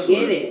saying. I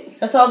get it.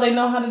 That's all they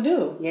know how to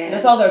do. Yeah.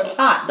 That's all they're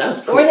taught.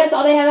 That's cool. Or that's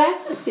all they have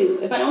access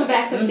to. If I don't have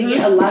access to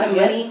get a lot of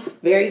money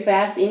very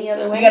fast any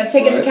other way, you gotta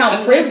take into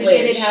account privilege. I'm going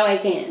to get it how I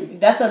can.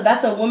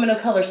 That's a woman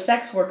of color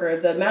sex worker.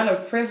 The amount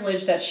of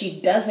privilege that she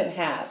doesn't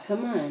have.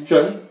 Come on.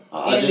 Okay.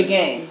 The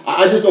game.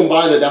 I just don't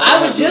buy that. That's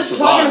I was just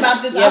talking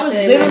about this. I was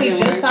literally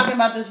just talking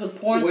about this with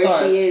porn stars.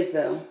 Where she is,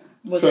 though.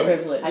 Was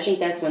privilege. I think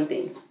that's one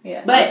thing.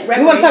 Yeah. But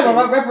we want to talk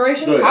about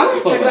reparations? I want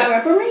to talk about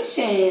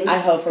reparations. I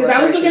hope for because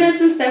I was looking at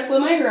some stuff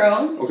with my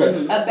girl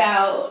okay.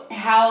 about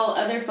how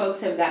other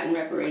folks have gotten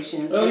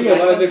reparations. Oh, yeah,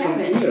 a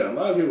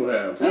lot of people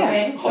have.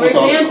 Okay. For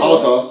example,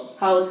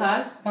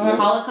 Holocaust.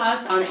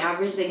 Holocaust, on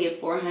average, they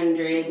get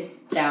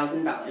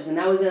 $400,000. And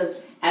that was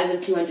as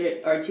of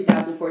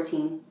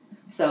 2014.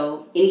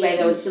 So anybody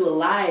that was still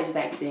alive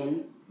back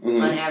then,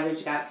 on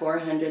average, got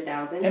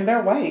 $400,000. And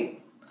they're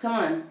white. Come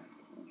on.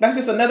 That's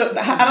just another.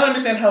 I don't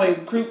understand how a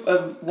group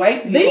of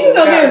white people. Then you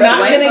know they're not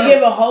going to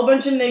give a whole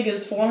bunch of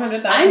niggas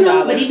 $400,000. I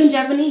know, but even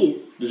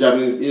Japanese. The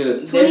Japanese, yeah.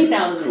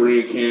 $20,000.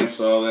 Korean camps,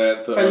 all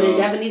that. From the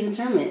Japanese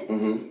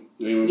internments.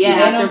 Mm-hmm. Yeah,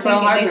 after Pearl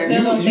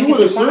Harbor. You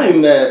would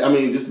assume that, I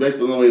mean, just based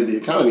on the way the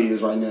economy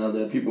is right now,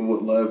 that people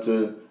would love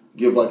to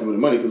give black people the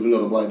money because we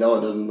know the black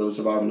dollar doesn't really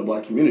survive in the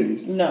black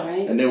communities. No.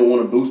 Right. And they would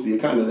want to boost the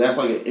economy. That's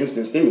like an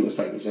instant stimulus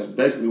package. That's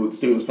basically what the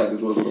stimulus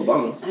package was with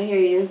Obama. I hear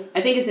you.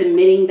 I think it's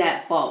admitting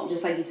that fault,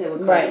 just like you said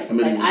with Cardi. Right.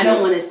 Like, I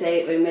don't want to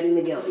say admitting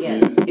the guilt. Yeah.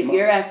 If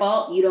you're at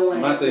fault, you don't want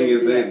to. My thing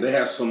is they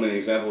have so many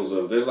examples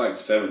of, there's like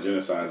 7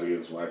 genocides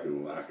against black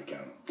people I could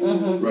count.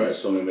 Mm-hmm. Right. There's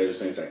so many major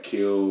things that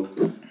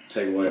killed,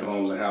 take away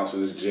homes and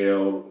houses,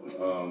 jailed,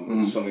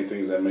 so many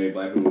things that made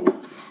black people,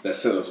 that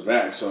set us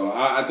back. So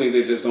I think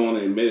they just don't want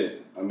to admit it.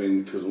 I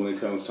mean, because when it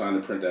comes time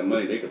to print that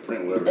money, they can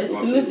print whatever they want to.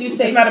 As soon as you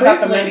say it's not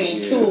about the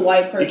money to a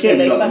white person,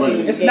 they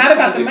fucking... It's not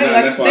about the money.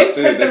 Like, they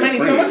print the money.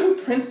 Print Someone who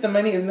prints the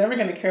money is never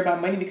going to care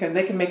about money because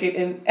they can make it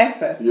in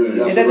excess. It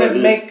doesn't right,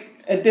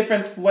 make a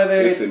difference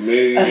whether it's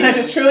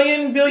 100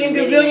 trillion, billion,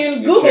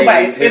 gazillion, Google Google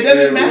bytes. It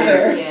doesn't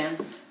matter. Yeah.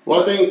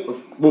 Well, I think,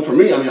 for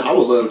me, I mean, I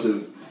would love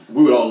to,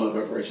 we would all love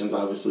reparations,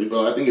 obviously,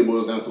 but I think it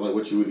boils down to, like,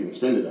 what you would even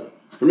spend it on.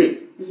 For me,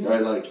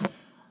 right? Like,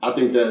 I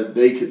think that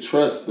they could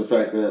trust the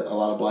fact that a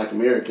lot of black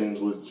Americans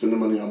would spend their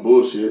money on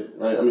bullshit,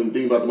 right? I mean,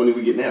 think about the money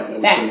we get now that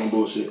we spend on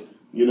bullshit,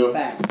 you know?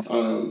 Facts.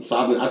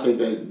 So I think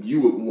that you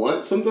would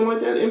want something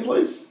like that in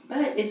place.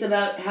 But it's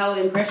about how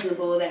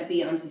impressionable will that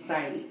be on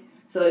society.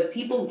 So if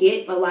people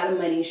get a lot of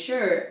money,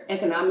 sure,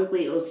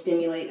 economically it will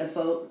stimulate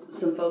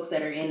some folks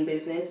that are in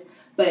business,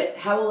 but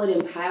how will it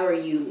empower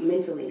you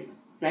mentally?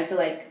 And I feel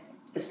like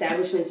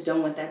establishments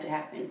don't want that to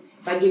happen.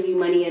 If I give you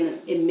money and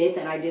admit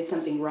that I did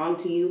something wrong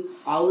to you,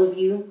 all of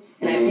you,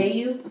 and I pay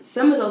you,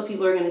 some of those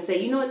people are going to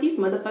say, you know what, these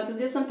motherfuckers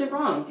did something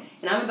wrong.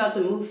 And I'm about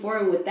to move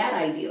forward with that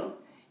ideal.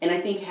 And I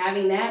think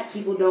having that,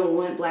 people don't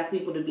want black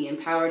people to be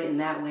empowered in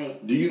that way.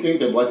 Do you think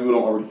that black people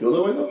don't already feel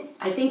that way, though?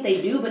 I think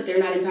they do, but they're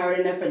not empowered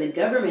enough for the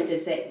government to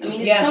say. I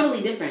mean, it's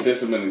totally different.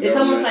 System in the it's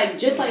government. almost like,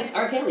 just like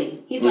R.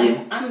 Kelly. He's like,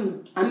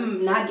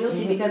 I'm not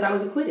guilty because I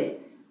was acquitted.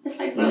 It's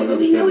like, no,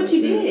 we know what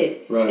you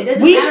did. Right. It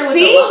doesn't matter what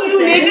the law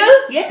says. Nigga.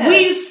 Yeah.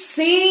 We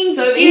seen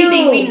So if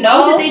anything, we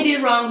know that they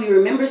did wrong. We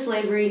remember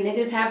slavery.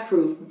 Niggas have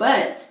proof.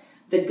 But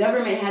the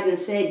government hasn't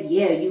said, we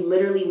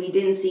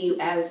didn't see you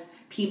as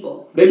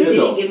people. They did,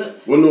 though.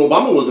 When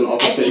Obama was in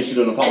office, they issued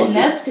an apology.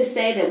 Enough to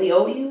say that we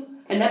owe you.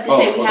 Enough to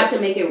say we have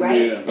to make it right.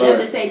 Yeah. Enough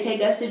to say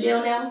take us to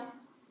jail now.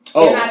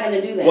 They're not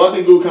going to do that. Well, I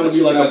think it would kind of be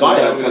like a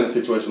buyout kind of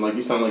situation. Like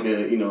you sound like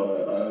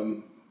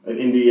an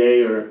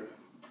NDA or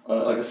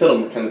like a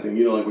settlement kind of thing.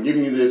 You know, like we're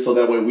giving you this so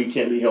that way we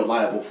can't be held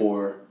liable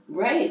for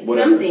Right,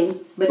 whatever. something.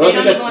 But they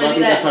don't even want to do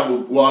that.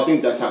 I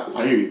think that's how.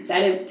 I hear you.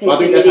 That I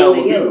think that's how it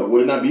would be, though.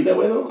 Would it not be that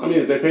way, though? I mean,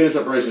 if they paid us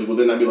reparations, would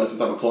there not be like some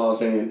type of clause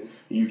saying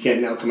you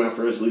can't now come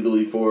after us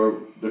legally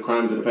for the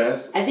crimes of the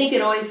past? I think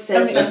it always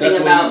says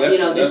something about,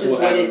 this is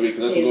what it because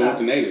that's pays what off.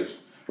 with the natives.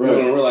 Right. We're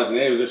going to realize the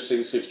natives, there's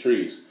 66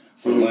 trees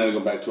for the land to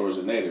go back towards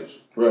the natives.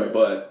 Right.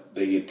 But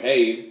they get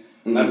paid,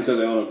 not because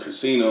they own a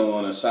casino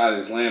on the side of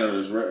this land or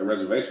this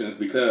reservation, it's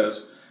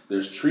because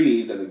there's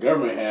treaties that the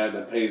government have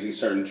that pays these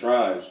certain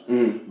tribes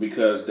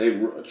because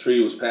a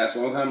treaty was passed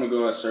a long time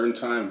ago at a certain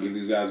time, give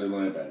these guys their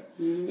land back.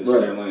 This is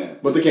their land.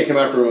 But they can't come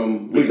after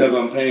them because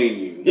I'm paying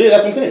you. Yeah,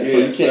 that's what I'm saying. Yeah, so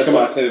you can't that's come why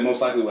I out. said it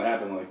most likely would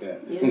happen like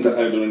that. Yeah. That's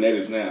how they do the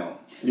natives now.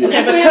 Yeah.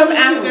 Okay, but come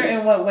after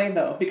in what way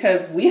though?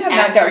 Because we have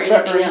Ask not for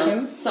got anything reparations.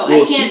 else. So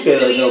Well, I can't she said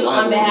sue you no,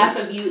 I on behalf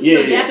of you. Yeah,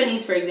 so yeah.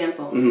 Japanese, for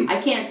example,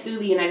 I can't sue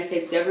the United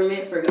States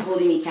government for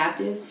holding me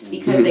captive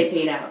because they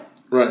paid out.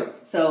 Right.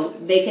 So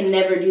they can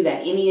never do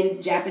that. Any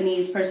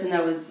Japanese person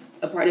that was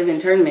a part of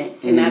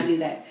internment cannot do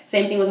that.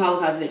 Same thing with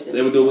Holocaust victims.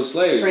 They would do it with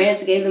slaves.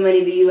 France gave the money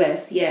to the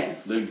U.S. Yeah.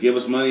 They give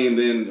us money and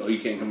then you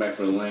can't come back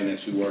for the land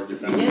that you worked, your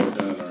family worked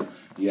on, or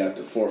you have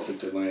to forfeit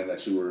the land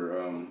that you were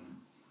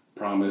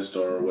promised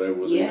or whatever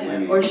was in the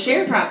land. Or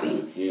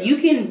sharecropping. Yeah. You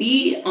can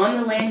be on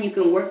the land, you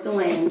can work the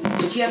land,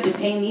 but you have to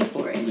pay me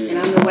for it. Yeah. And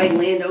I'm the white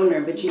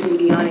landowner, but you can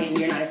be on it and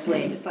you're not a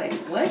slave. It's like,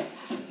 what?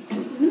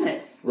 This is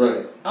nuts.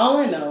 Right. All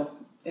I know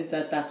is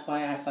that that's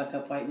why I fuck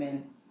up white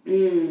men.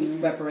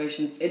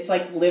 Reparations. It's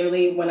like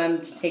literally when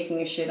I'm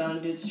taking a shit on a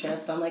dude's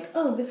chest, I'm like,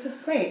 oh, this is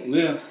great.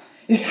 Yeah.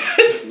 When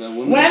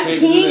I'm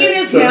peeing in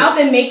his mouth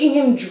and making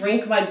him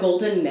drink my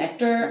golden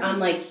nectar, I'm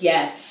like,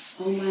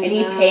 yes. Oh my and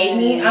he God. paid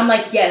me. I'm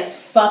like,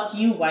 yes, fuck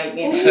you, white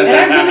man. And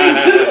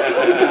I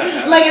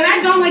really, like, and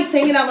I don't like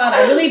saying it out loud.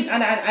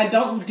 I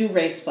don't do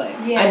race play.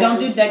 Yeah. I don't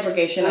do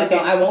degradation. Okay.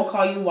 I won't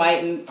call you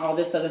white and all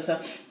this other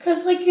stuff.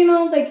 Because, like,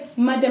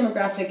 my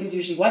demographic is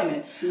usually white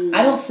men.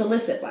 I don't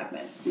solicit black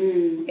men.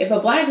 If a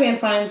black man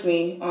finds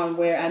me on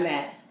where I'm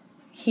at,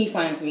 he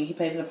finds me, he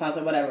pays a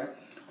deposit, whatever.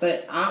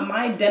 But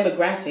my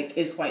demographic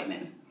is white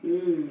men.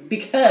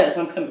 Because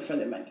I'm coming for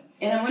their money.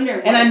 And I wonder...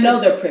 And I know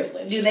they're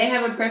privileged. Do they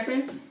have a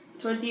preference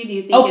towards you? Do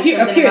you think Oh, it's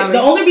something period. about The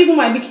race? only reason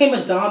why I became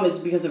a dom is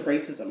because of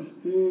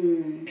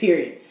racism.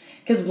 Period.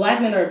 Because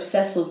black men are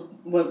obsessed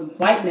with...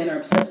 White men are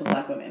obsessed with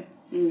black women.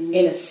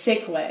 In a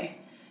sick way.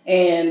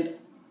 And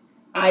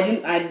I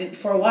did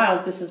for a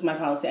while, this is my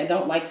policy. I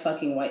don't like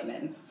fucking white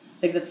men.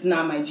 Like, that's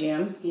not my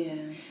jam. Yeah.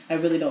 I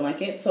really don't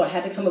like it. So I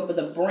had to come up with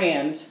a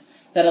brand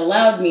that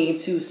allowed me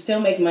to still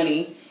make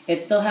money and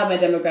still have my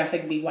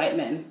demographic be white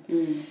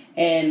men.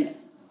 And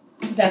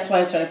that's why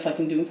I started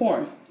fucking doing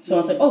porn. So I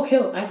was like, oh,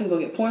 cool, I can go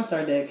get porn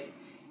star dick,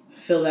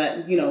 fill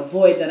that,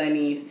 void that I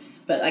need.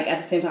 But, like,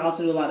 at the same time, I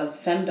also do a lot of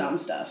femdom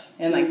stuff.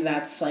 And, like,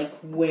 that's, like,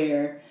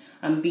 where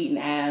I'm beating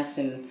ass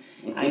and,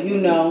 I'm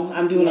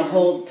doing a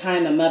whole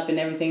tying them up and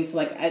everything. So,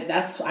 like,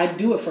 I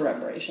do it for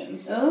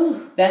reparations.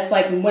 Oh. That's,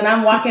 like, when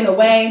I'm walking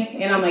away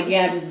and I'm like,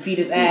 yeah, I just beat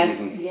his ass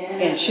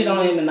and shit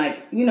on him and,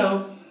 like,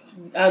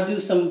 I'll do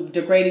some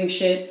degrading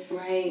shit.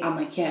 Right. I'm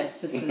like, yes,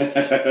 this is... Oh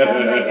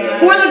my God.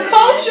 For the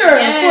culture!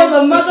 Yes. For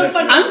the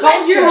motherfucking I'm glad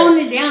culture. you're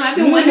holding it down. I've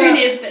been wondering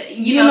if,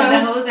 the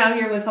know, hoes out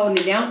here was holding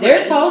it down for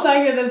There's us. hoes out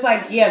here that's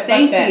like, yeah, fuck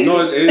Thank that. you.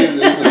 No, it is.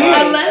 It's a lot.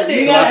 I love it.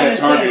 It's You a lot gotta that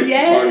target.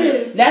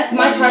 Yes. That's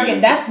my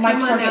target. That's my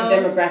Come on target now.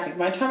 demographic.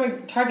 My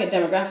target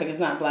demographic is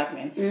not black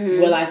men.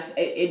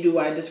 Will do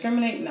I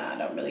discriminate? Nah, I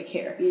don't really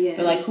care. Yeah.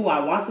 But, like, who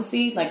I want to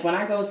see, like, when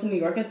I go to New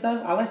York and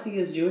stuff, all I see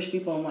is Jewish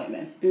people and white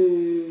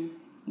men.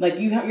 Like,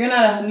 you're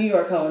not a New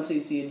York hoe until you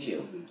see a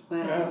Jew.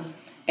 Wow.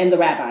 And the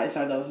rabbis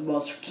are the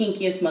most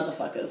kinkiest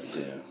motherfuckers.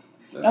 Yeah.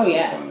 That's Oh, really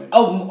yeah. funny.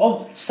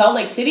 Oh, Salt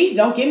Lake City?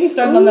 Don't get me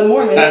started on the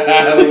Mormons.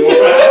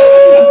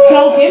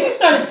 Don't get me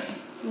started.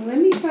 Let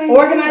me find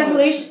Organized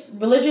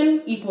out.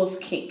 religion equals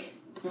kink.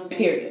 Okay.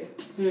 Period.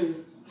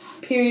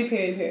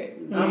 Period.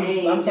 I'm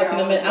Dang, fucking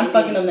them. I'm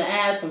fucking them the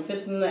ass. I'm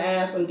fisting them the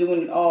ass. I'm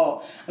doing it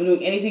all. I'm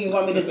doing anything you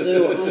want me to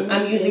do.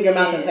 I'm using your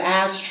mouth as an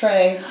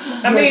ashtray.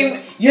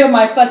 You're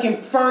my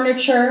fucking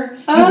furniture.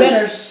 You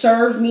better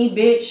serve me,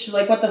 bitch.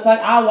 Like, what the fuck?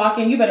 I'll walk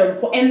in. You better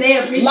And they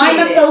appreciate line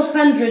up it. those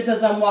hundreds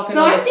as I'm walking.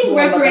 So on I the think floor,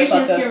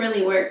 reparations motherfucker. can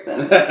really work though,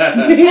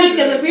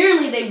 because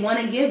apparently they want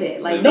to give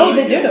it. Like No,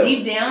 they do.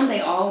 Deep down,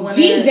 they all want.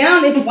 Deep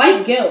down, it's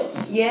white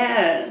guilt.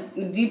 Yeah.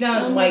 Deep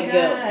down, it's Oh white my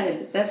guilt.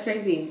 God. That's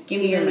crazy. Give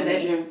me Even your in the money.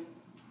 bedroom.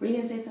 Were you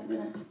gonna say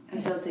something?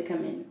 I felt it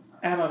come in.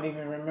 I don't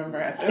even remember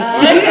at this point.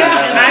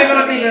 I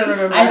don't even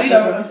remember.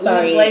 I'm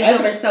sorry. We glazed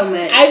over so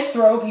much. I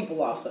throw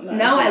people off sometimes.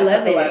 No, I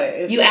love it.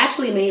 It's, You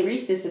actually made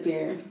Reese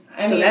disappear.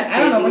 I So mean, that's I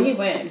don't know crazy.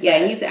 where he went. Yeah,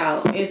 but he's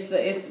out.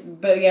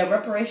 But yeah,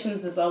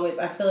 reparations is always.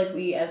 I feel like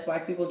we as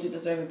black people do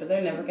deserve it, but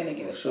they're never gonna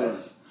give it Sure. to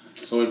us.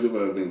 So many people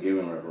have been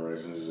given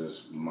reparations. It's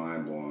just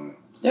mind blowing.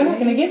 They're not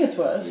gonna give it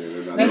to us. Yeah,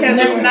 they're not. Because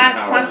Never it's not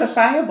powerless.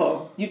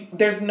 quantifiable.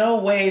 There's no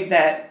way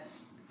that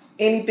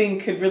anything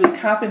could really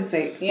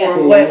compensate for Yeah. For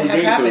what what has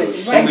we happened. do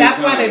so Right. many That's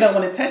why they times.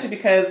 don't want to touch it,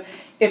 because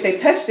if they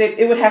touched it,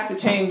 it would have to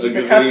change the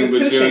Gazillion,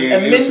 Constitution.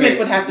 bajillion, Amendments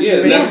would have to be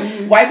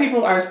yeah, White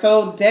people are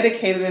so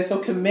dedicated and so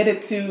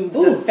committed to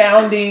the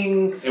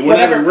founding, and we're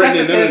whatever not written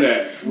in none of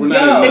that. We're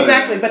not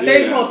exactly, but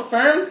they hold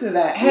firm to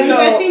that. Have you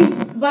guys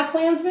seen Black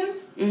Klansman?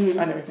 I've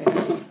never seen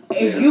it.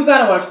 Yeah. You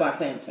gotta watch Black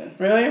Klansman.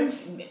 Really?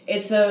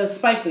 It's a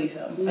Spike Lee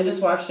film. I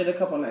just watched it a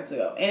couple nights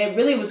ago, and it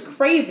really was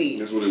crazy.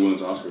 That's what he won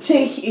his Oscar.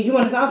 He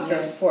won his Oscar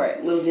for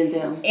it. Little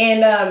Denzel.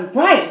 And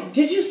right,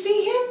 did you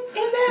see him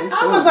in that?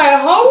 I was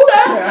like, hold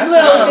up,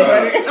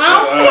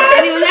 okay.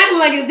 And he was acting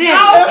like his dad.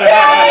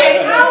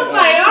 Okay, I was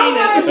like, all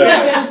right,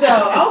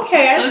 Denzel.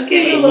 Okay, I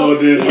see you. Little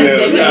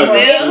Denzel.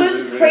 It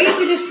was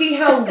crazy to see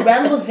how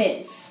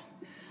relevant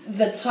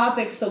the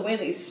topics, the way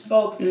they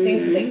spoke, the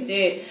things that they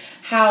did,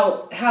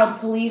 how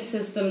police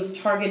systems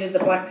targeted the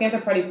Black Panther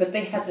Party, but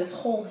they had this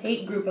whole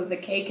hate group of the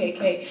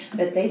KKK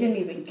that they didn't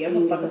even give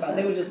a fuck about.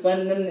 They were just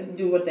letting them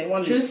do what they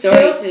wanted. True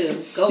story too.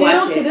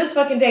 Still to this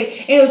fucking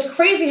day. And it was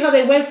crazy how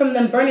they went from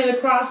them burning the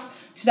cross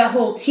to that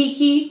whole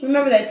Tiki.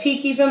 Remember that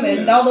Tiki film?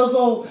 And all those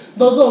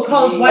little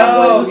college white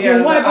boys was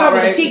doing white power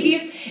with the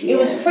Tikis. It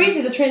was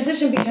crazy, the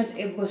transition, because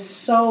it was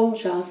so...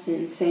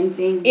 Charleston, same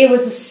thing. It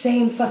was the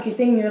same fucking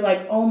thing. You're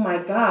like, oh my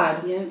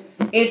God. Yep.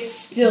 It's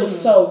still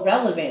so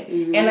relevant.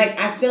 And like,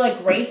 I feel like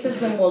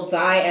racism will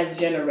die as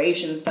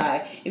generations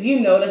die. If you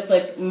notice,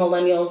 like,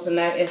 millennials and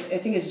that, I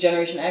think it's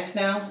Generation X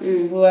now,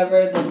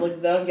 whoever,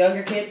 the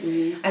younger kids,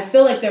 I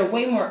feel like they're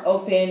way more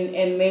open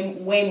and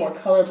way more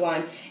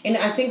colorblind. And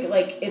I think,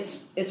 like,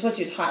 it's what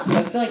you're taught. So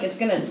I feel like it's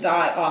going to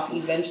die off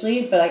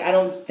eventually, but like, I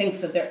don't think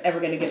that they're ever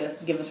going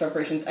to give us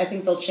reparations. I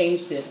think they'll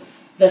change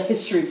the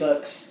history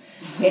books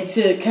and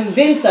to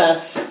convince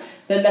us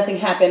that nothing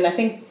happened. I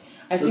think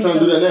they're trying to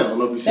do that now. I don't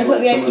know if you see that's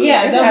what they'll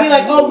be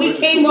like, oh, we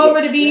came over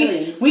to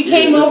be, we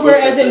came over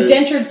as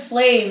indentured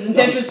slaves,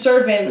 indentured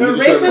servants for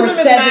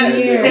 7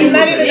 years. It's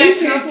not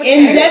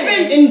even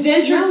that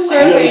indentured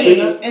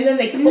servants, and then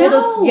they called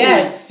us.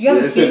 Yes, you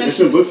haven't seen that. It's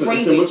in books.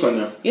 It's in books right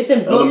now. It's in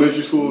books.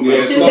 Elementary school.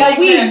 That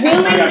we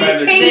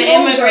willingly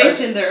came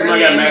over.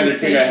 Somebody got mad. Their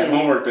kid had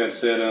homework that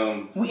said,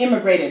 we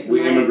immigrated.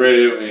 We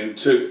immigrated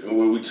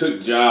and we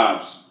took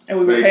jobs, and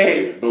we were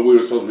paid, but we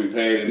were supposed to be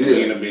paid, and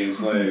we ended up being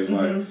slaves.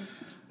 Like.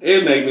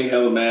 It make me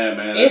hella mad,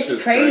 man. That's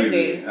just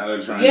crazy how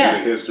they're trying to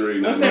do history.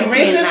 Listen,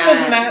 racism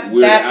was not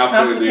that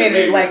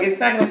complicated. Like,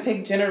 it's not going to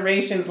take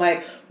generations.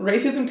 Like,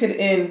 racism could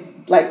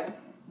end, like,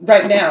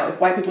 right now if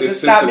white people just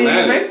stop being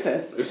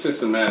racist. It's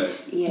systematic.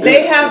 Yeah.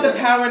 They have the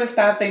power to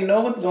stop. They know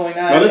what's going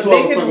on. They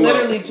can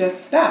literally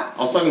just stop.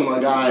 I was talking to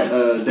my guy,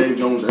 Dave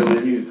Jones, earlier.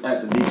 He's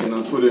at the Deacon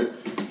on Twitter.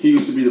 He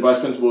used to be the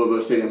vice principal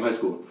of Stadium High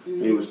School.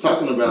 And he was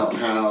talking about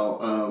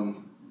how...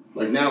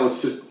 like now it's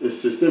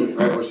systemic,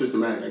 right? Or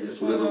systematic, I guess,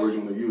 whatever word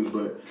you want to use.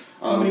 But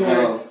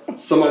how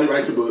somebody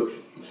writes a book,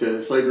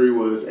 says slavery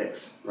was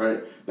X,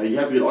 right? Now you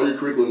have to get all your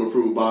curriculum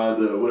approved by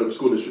the whatever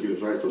school district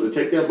is, right? So they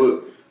take that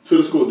book to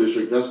the school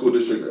district. That school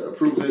district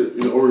approves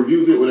it, or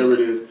reviews it, whatever it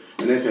is,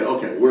 and they say,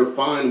 okay, we're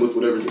fine with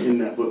whatever's in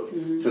that book.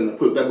 So they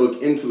put that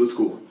book into the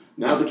school.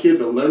 Now the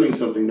kids are learning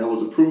something that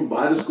was approved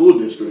by the school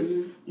district,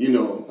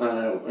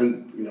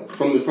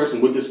 from this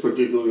person with this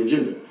particular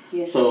agenda.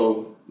 Yeah.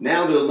 So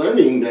now they're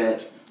learning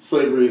that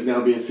slavery is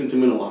now being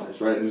sentimentalized,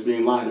 right? And it's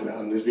being lied about,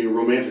 and it's being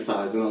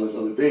romanticized, and all these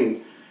other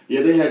things.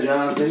 Yeah, they had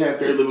jobs, they had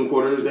fair living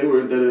quarters, they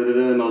were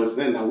da-da-da-da, and all this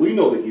and that. Now, we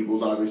know the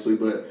evils, obviously,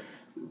 but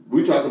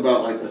we talk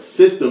about, like, a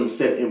system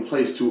set in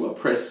place to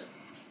oppress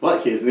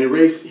black kids and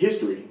erase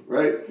history,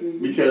 right?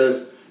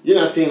 Because you're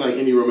not seeing, like,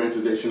 any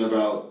romanticization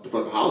about the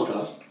fucking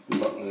Holocaust.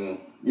 You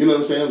know what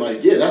I'm saying?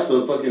 Like, yeah, that's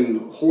a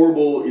fucking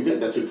horrible event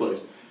that took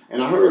place.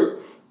 And I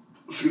heard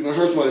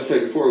somebody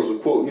say before, it was a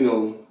quote,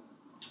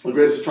 the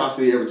greatest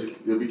atrocity ever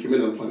to be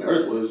committed on planet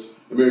Earth was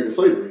American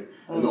slavery.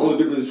 And the only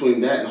difference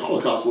between that and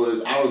Holocaust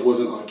was ours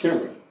wasn't on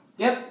camera.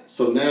 Yep.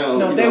 So now...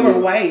 No, they were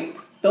white.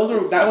 That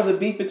was a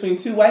beef between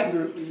two white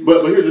groups.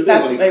 But here's the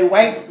thing. That's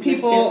white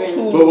people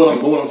who... But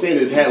what I'm saying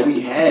is, had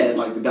we had,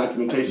 like, the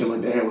documentation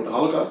like they had with the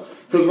Holocaust,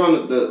 because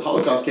around the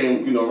Holocaust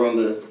came, around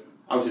the...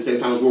 Obviously,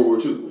 same time as World War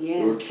II. Yeah.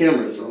 There were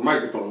cameras or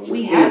microphones.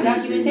 We have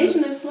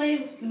documentation of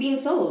slaves being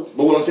sold.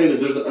 But what I'm saying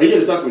is,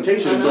 there's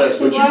documentation, but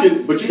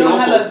you can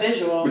also have a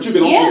visual. But you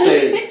can also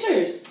say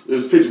pictures.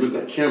 There's pictures, but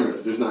there's not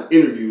cameras. There's not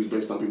interviews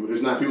based on people.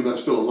 There's not people that are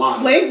still alive.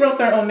 Slaves wrote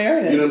their own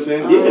narratives. You know what I'm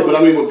saying? Yeah, but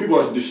I mean, people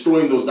are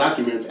destroying those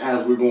documents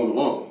as we're going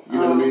along. You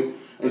know what I mean?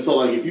 And so,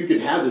 like, if you could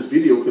have this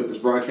video clip that's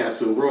broadcast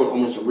to the world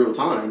almost in real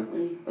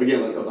time,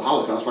 again, like of the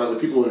Holocaust, right? Like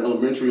people in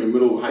elementary and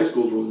middle high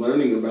schools were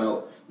learning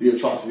about the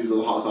atrocities of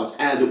the Holocaust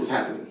as it was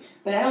happening.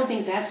 But I don't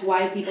think that's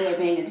why people are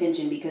paying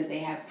attention, because they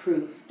have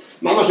proof.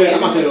 No, I'm not saying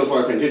that's why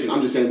they're paying attention.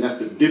 I'm just saying that's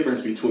the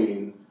difference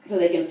between... So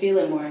they can feel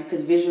it more,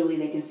 because visually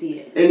they can see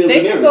it.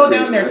 They can go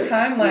down their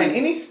timeline.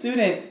 Any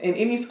student in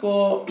any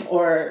school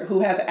or who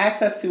has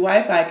access to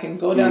Wi-Fi can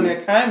go down their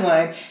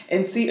timeline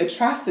and see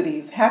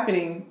atrocities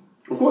happening.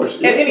 Of course,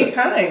 at any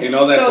time. And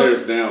all that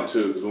shares down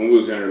too, because when we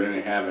was younger, they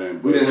didn't have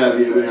it. We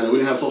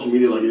didn't have social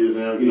media like it is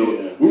now.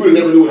 We would have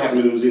never knew what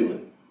happened in New Zealand.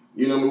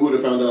 We would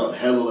have found out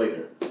hella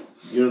later.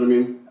 You know what I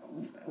mean?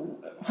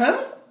 Huh?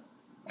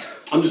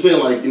 I'm just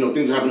saying, like, you know,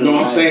 things are happening. No,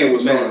 I'm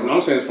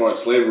saying as far as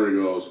slavery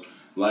goes.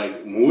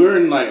 Like, when we were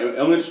in, like,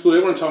 elementary school, they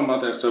weren't talking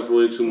about that stuff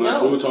really too much.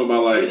 No, we were talking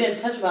about, like... We didn't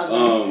touch about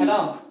that at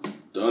all.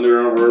 The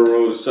Underground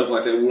Railroad and stuff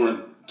like that. We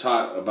weren't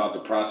taught about the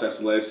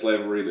process of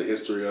slavery, the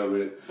history of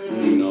it.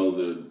 Mm-hmm. You know,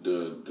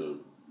 the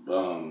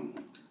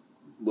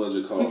what is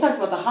it called? We talked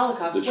about the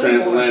Holocaust. The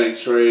transatlantic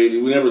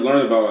trade. We never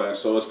learned about that,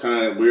 so it's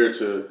kind of weird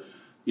to,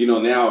 you know,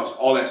 now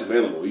all that's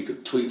available. You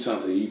could tweet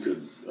something, you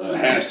could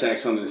hashtag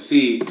something to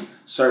see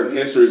certain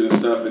histories and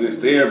stuff, and it's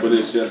there, but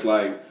it's just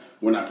like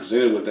we're not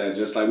presented with that.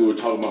 Just like we were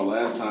talking about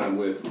last time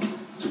with,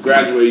 to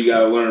graduate, you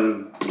got to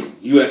learn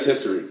U.S.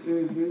 history.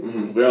 Mm-hmm.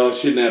 Mm-hmm. But all the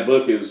shit in that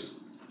book is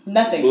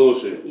nothing.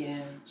 Bullshit. Yeah.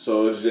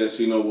 So it's just,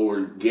 you know, what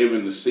we're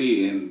given to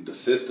see in the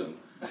system.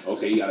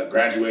 Okay, you gotta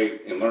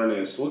graduate and learn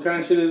this. What kind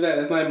of shit is that?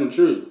 That's not even the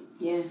truth.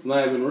 Yeah. It's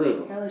not even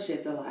real. Hella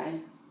shit's a lie.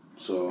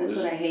 So that's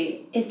what I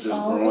hate. It's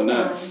just growing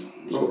up.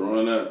 Just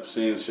growing up,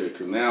 seeing shit.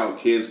 Because now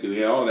kids can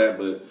get all that,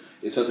 but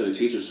it's up to the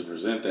teachers to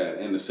present that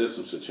and the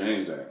systems to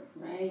change that.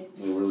 Right.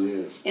 It really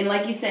is. And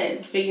like you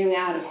said, figuring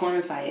out how to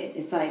quantify it.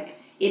 It's like,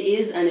 it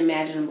is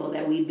unimaginable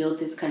that we built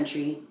this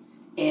country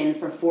and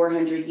for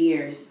 400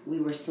 years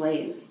we were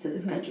slaves to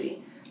this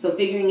country. So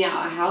figuring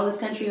out how this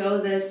country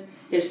owes us,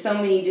 there's so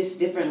many just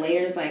different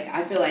layers. Like,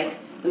 I feel like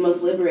the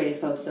most liberated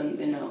folks don't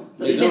even know.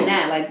 So they even don't.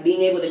 That, like,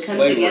 being able to come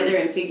together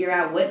and figure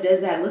out what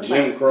does that look like.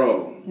 Jim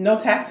Crow. No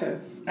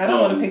taxes. I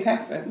don't want to pay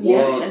taxes.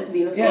 Yeah, that's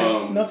beautiful.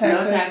 Yeah, no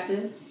taxes. No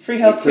taxes. Free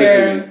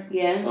healthcare.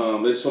 Yeah.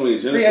 There's so many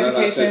genocides.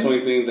 I said so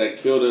many things that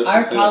killed us.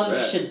 Our college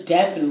should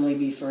definitely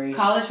be free.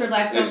 College for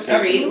black folks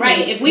free.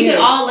 Right. If we could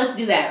all, let's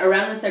do that.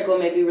 Around the circle,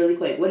 maybe really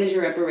quick. What is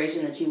your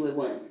reparation that you would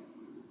want?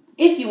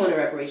 If you want a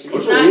reparation.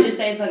 It's not just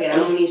saying, fuck it, I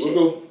don't need shit.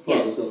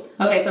 Let's go.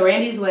 Okay, so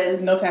Randy's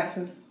was... No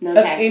taxes. No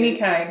taxes. Of any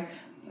kind.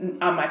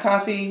 On my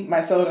coffee,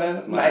 my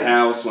soda, my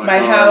house, my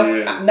house.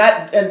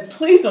 Yeah. And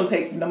please don't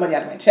take no money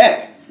out of my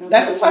check. Okay.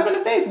 That's a slap in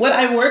the face. What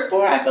I work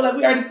for, I feel like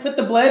we already put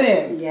the blood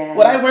in. Yeah.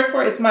 What I work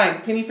for, it's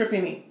mine, penny for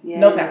penny. Yeah.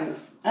 No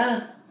taxes.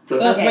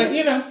 Okay. But,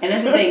 you know. And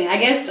that's the thing. I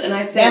guess, and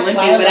I'd say one thing,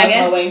 but I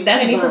guess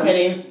that's penny for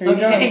penny.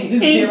 Okay.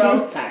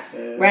 0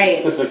 taxes.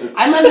 Right.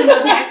 I love the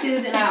no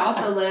taxes, and I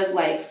also love,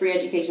 like, free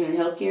education and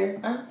healthcare.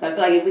 So I feel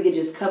like if we could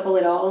just couple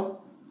it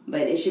all,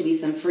 but it should be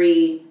some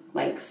free,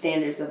 like,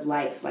 standards of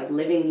life. Like,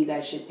 living, you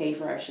guys should pay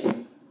for our shit.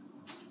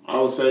 I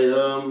would say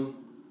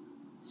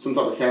some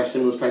type of cash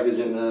stimulus package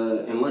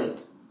and land.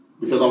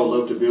 Because I would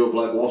love to build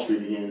Black Wall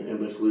Street again and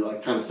basically,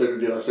 like, kind of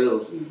segregate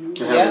ourselves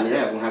to have what we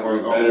have and have our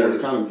own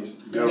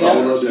economies. So I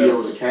would love to be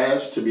able to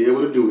cash to be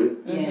able to do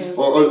it,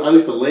 or at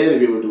least the land to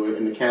be able to do it,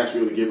 and the cash to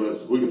be able to give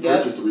us. We can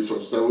purchase the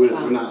resources, so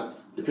we're not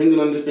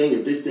dependent on this thing.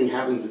 If this thing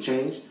happens to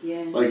change,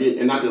 like,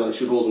 and not to, like,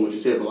 shoot holes in what you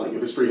said, but, like,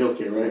 if it's free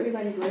healthcare,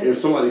 right? If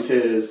somebody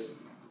says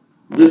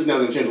this is now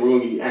going to change, we're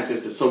going to get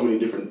access to so many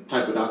different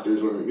type of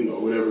doctors, or, you know,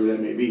 whatever that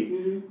may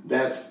be.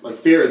 That's, like,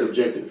 fair is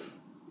objective.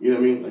 You know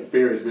what I mean? Like,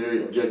 fair is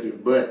very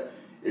objective, but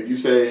if you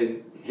say,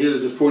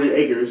 here's just 40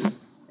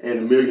 acres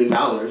and $1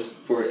 million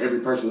for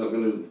every person that's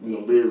going to, you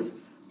know, live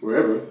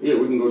wherever, we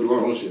can go do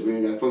our own shit. We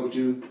ain't got to fuck with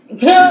you.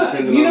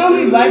 You know how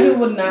many black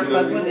people would not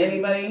fuck with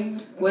anybody?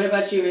 What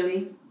about you,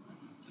 really?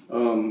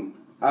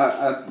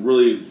 I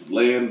really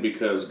land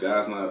because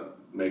God's not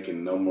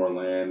making no more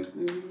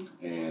land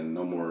and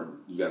no more,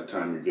 you got the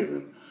time you're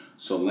given.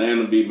 So land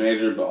would be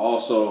major, but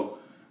also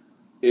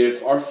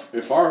if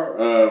our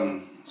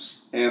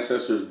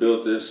ancestors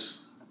built this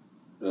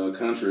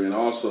country and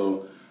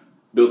also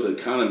built the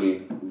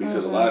economy,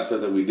 because a lot of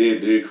stuff that we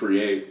did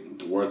create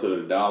the worth of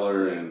the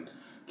dollar and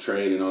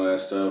trade and all that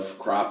stuff,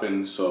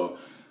 cropping. So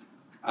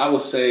I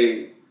would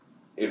say,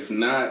 if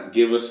not,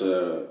 give us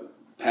a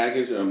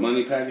package or a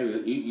money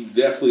package. You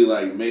definitely,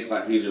 like, make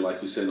life easier.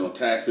 Like you said, no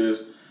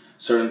taxes.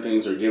 Certain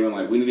things are given.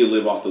 Like, we need to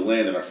live off the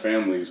land that our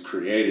families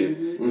created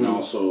and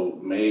also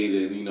made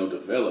and, you know,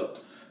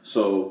 developed.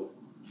 So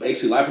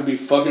basically, life would be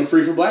fucking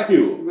free for black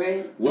people.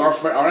 Right.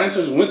 Our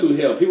ancestors went through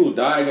hell. People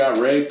died, got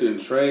raped, and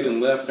traded and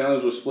left.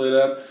 Families were split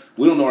up.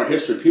 We don't know our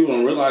history. People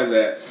don't realize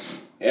that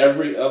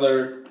every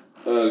other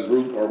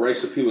group or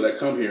race of people that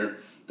come here,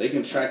 they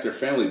can track their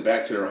family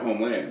back to their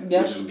homeland,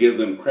 which is give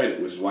them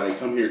credit, which is why they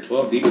come here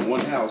 12 deep in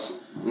one house,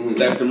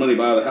 stack their money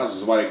by other houses.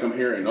 This is why they come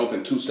here and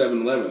open 2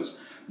 7-Elevens.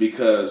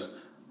 Because,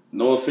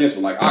 no offense,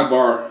 but like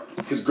Akbar,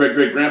 his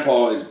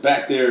great-great-grandpa is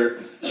back there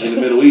in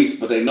the Middle East,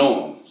 but they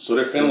know him. So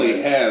their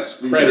family has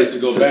credit to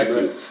go back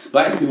to.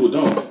 Black people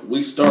don't.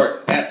 We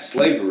start at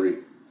slavery,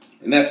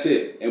 and that's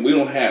it. And we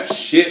don't have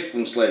shit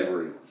from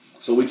slavery.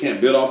 So we can't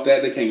build off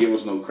that. They can't give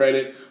us no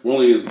credit. We're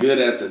only as good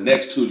as the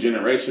next 2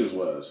 generations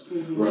was.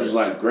 Which is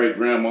like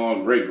great-grandma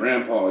and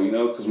great-grandpa, you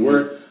know? Because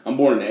I'm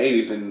born in the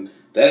 80s, and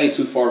that ain't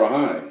too far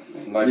behind.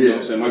 Like, you know what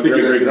I'm saying? My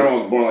great-great-grandma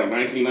was born like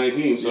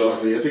 1919. So,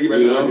 take you back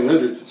to the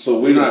 1900s. So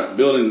we're not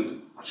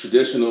building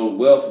traditional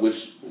wealth,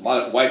 which a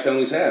lot of white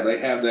families have. They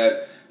have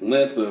that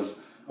length of,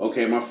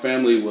 okay, my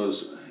family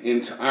was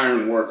into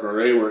ironwork,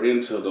 or they were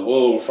into the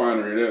oil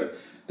refinery.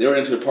 They were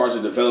into the parts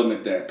of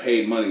development that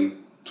paid money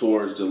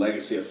towards the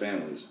legacy of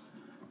families.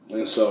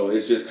 And so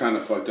it's just kind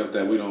of fucked up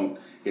that we don't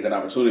get that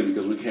opportunity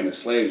because we came as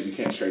slaves. You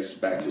can't trace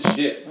back to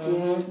shit,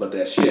 but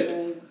that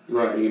shit.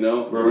 Right. You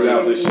know? Right. We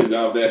got this shit,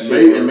 got that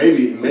shit.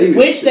 Maybe.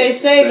 Which they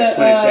say that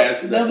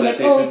they'll be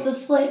like, oh, it's the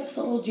slave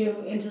sold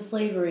you into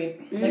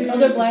slavery. Like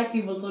other black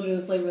people sold you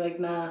into slavery. Like,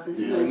 nah. This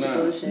is such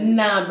bullshit.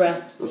 Nah,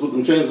 bruh. That's what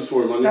them chains is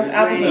for, my nigga. That's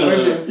apples and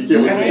oranges.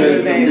 You can't make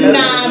them chains.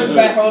 Nah,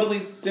 bruh.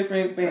 Totally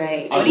different things.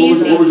 Right. What do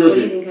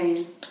you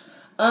think?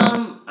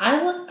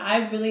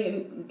 I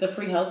really the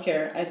free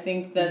healthcare. I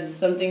think that's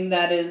something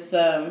that is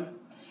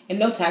and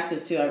no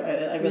taxes too.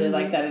 I really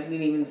like that. I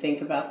didn't even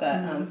think about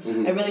that.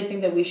 I really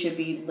think that we should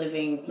be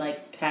living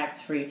like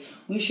tax free.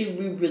 We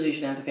really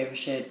shouldn't have to pay for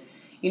shit.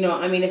 You know,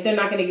 I mean, if they're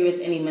not going to give us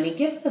any money,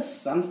 give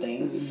us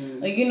something.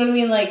 Like, you know what I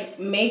mean? Like,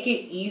 make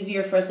it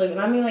easier for us to live.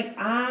 And I mean, like,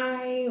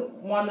 I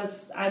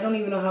don't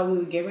even know how we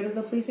would get rid of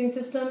the policing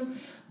system.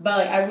 But,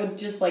 like, I would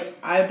just, like,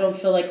 I don't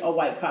feel like a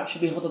white cop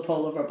should be able to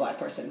pull over a black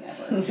person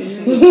ever. And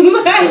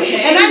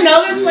I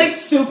know that's, like,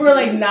 super,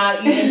 like,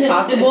 not even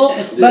possible.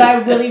 But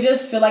I really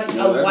just feel like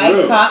a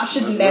white cop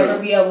should never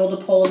be able to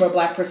pull over a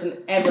black person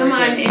ever Come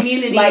on, again.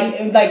 immunity.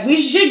 Like, we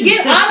should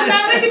get out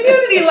of the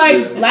community.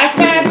 Like, black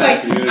cats,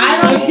 like,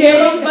 I don't give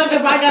a fuck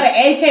if I got an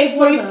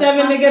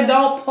AK-47, nigga,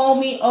 don't pull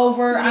me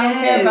over. I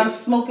don't care if I'm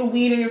smoking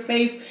weed in your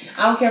face.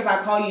 I don't care if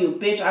I call you a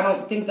bitch. I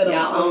don't think that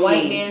a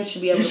white man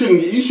should be able to.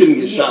 You shouldn't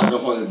get shot.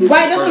 That's why.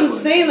 Right, that's what I'm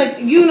saying. Like,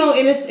 you know,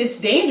 and it's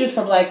dangerous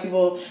for black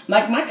people.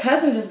 Like, my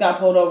cousin just got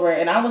pulled over,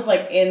 and I was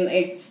like,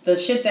 it's the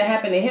shit that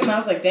happened to him. I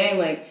was like, dang,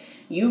 like,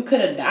 you could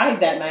have died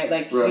that night.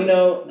 Like, you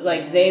know,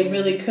 like, they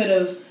really could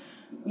have,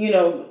 you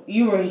know,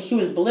 he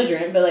was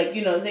belligerent, but, like,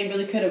 you know, they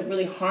really could have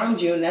really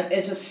harmed you. And that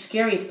it's a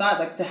scary thought,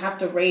 like, to have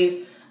to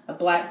raise a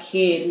black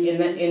kid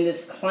in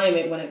this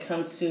climate when it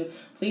comes to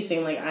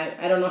policing. Like,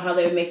 I don't know how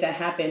they would make that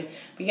happen.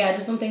 But yeah, I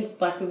just don't think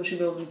black people should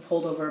be able to be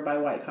pulled over by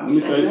white cops.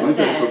 Let me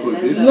say this real quick.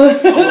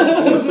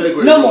 I want to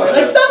segue. No more.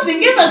 Like, something.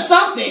 Give us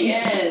something.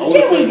 Yes. I want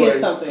to Can we get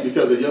something?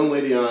 Because a young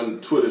lady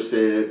on Twitter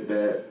said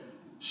that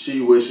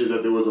she wishes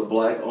that there was a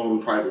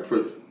black-owned private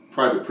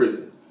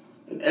prison.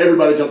 And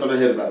everybody jumped on their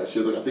head about it. She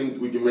was like, I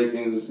think we can make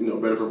things, you know,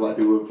 better for black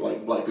people if,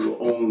 like, black people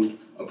own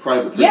a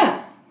private prison.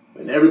 Yeah.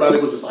 And everybody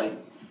was just like,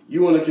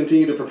 you want to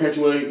continue to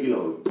perpetuate, you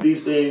know,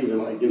 these things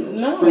and, like, you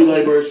know, free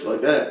labor, shit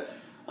like that.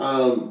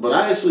 But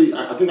I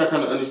think I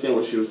kind of understand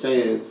what she was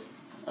saying.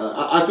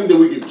 I think that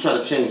we could try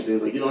to change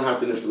things. Like, you don't have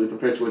to necessarily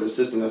perpetuate a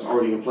system that's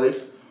already in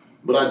place.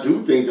 But I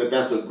do think that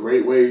that's a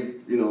great way,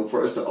 you know,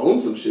 for us to own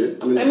some shit.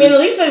 I mean, at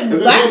least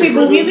black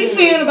people, at least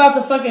we ain't about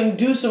to fucking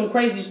do some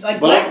crazy shit.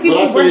 Like, black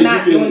people, we're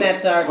not doing that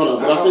to our... Hold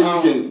on, but I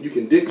say you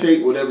can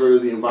dictate whatever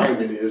the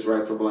environment is,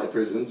 right, for black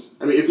prisons.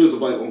 I mean, if it was a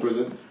black-owned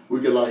prison,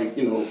 we could, like,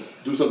 you know,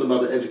 do something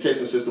about the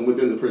education system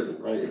within the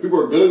prison, right? If people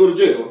are going to go to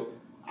jail,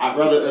 I'd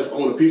rather us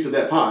own a piece of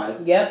that pie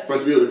for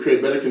us to be able to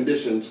create better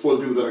conditions for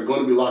the people that are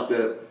going to be locked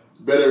up,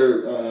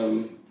 better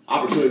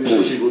opportunities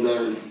for people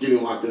that are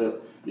getting locked up.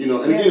 You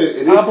know, and again, it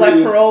is all black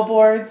parole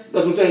boards.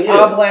 That's what I'm saying. Yeah,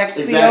 all black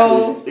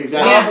COs.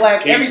 Exactly. All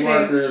black case everything.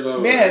 workers.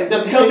 Yeah,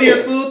 that's healthier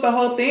food. The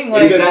whole thing.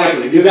 Like,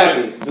 exactly. Just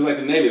like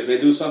the natives, they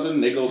do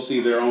something, they go see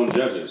their own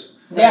judges.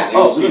 Yeah. They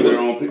go see their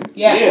own people.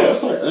 Yeah.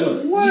 That's right. I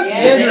know. What?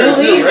 Yeah,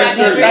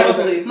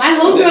 my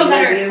homegirl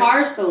got her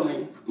car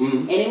stolen,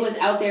 and it was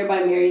out there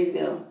by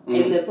Marysville,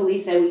 and the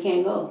police said we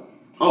can't go.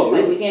 Oh, it's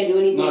really? like we can't do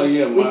anything. No,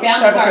 yeah, we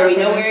found the car. We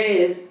know where it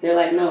is. They're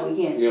like, no, we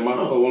can't. Yeah, one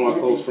of my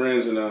close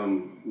friends,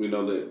 and you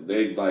know that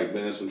they like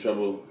been in some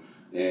trouble,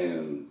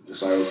 and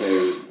it's like,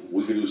 okay,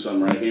 we could do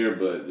something right here,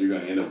 but you're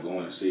gonna end up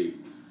going to see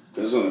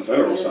because it's on the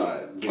federal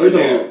side.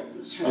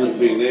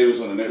 Being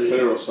natives on the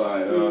federal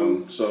side,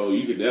 so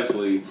you could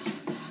definitely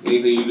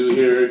anything you do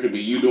here, it could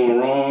be you doing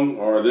wrong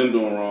or them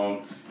doing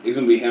wrong. It's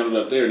gonna be handled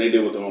up there, and they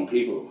deal with their own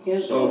people.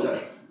 Yes. So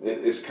okay.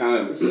 It's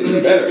kind of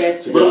better.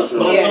 But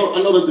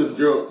I know that this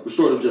girl,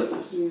 restorative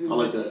justice, I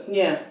like that.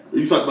 Yeah.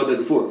 You talked about that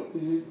before.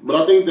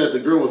 But I think that the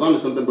girl was onto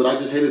something, but I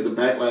just hated the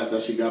backlash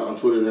that she got on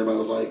Twitter, and everybody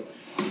was like,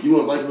 you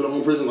want black people to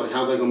own prisons? Like,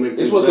 how's that going to make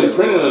things It's what's better?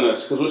 imprinted on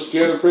us, because we're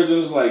scared of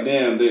prisons. Like,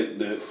 damn, you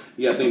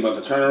got to think about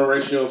the turnover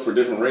ratio for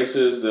different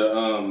races,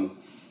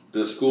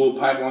 the school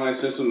pipeline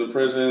system, the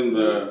prison,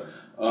 the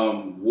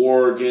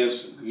war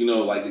against, you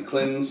know, like the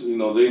Clintons, you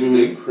know,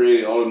 they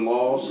created all them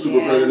laws. Super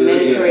predators.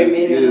 Mandatory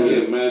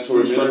minimums.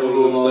 Mandatory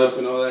minimums and stuff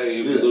and all that. And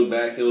if you look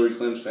back, Hillary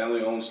Clinton's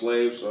family owned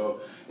slaves,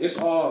 so it's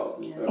all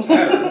a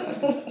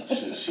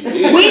pattern. She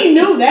did. We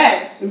knew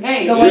that.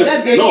 Right.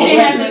 That bitch didn't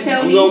have to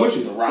tell me. I'm going with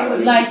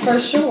you. Like, for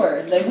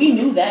sure. Like, we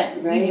knew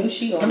that. Right. We knew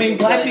she owned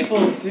black slaves.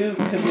 people do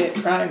commit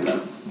crime,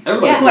 though.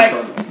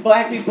 Everybody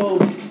black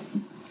people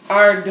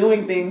are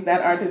doing things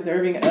that are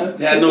deserving of.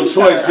 They had no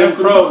choice. Jim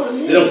Crow,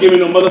 they don't give me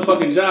no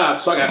motherfucking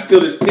job, so I got to steal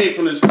this pig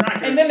from this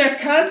cracker. And then there's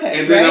context,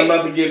 and then right? I'm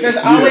about to get there's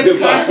always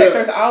context.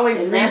 There's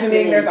always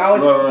reasoning. There's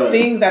always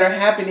things that are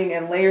happening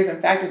and layers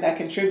and factors that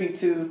contribute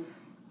to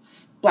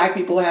black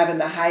people having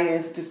the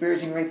highest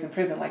disparaging rates in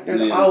prison. Like,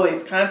 there's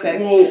always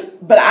context.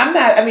 But I'm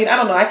not, I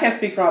don't know. I can't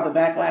speak for all the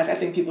backlash. I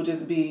think people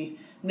just be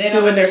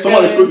doing their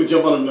Somebody's quick to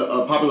jump on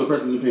a popular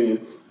person's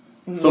opinion.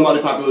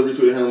 Somebody popular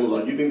retweeted him and was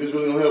like, you think this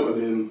really going to help?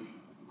 And then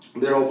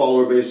their whole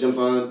follower base jumps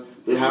on.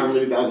 They have however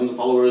many thousands of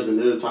followers, and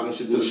they're talking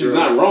shit to the She's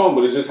not wrong,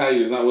 but it's just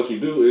it's not what you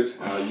do. It's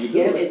how you do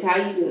it. Yeah, it's how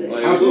you do it.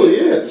 Like,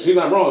 absolutely, yeah. She's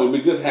not wrong. It'd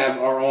be good to have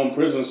our own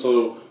prison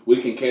so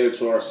we can cater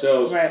to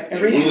ourselves and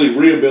really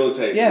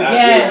rehabilitate. Yeah. Not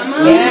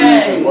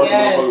yes. just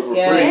motherfucker for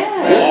free.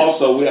 But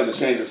also, we have to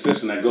change the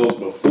system that goes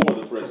before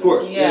the prison. Of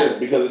course, yeah.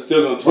 Because it's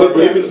still going to but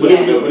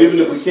even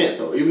if we can't,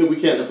 though, even if we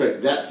can't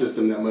affect that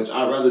system that much,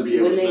 I'd rather be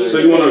able to say... So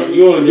you want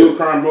to do a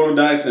crime roll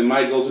dice and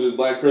might go to this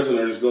black prison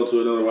or just go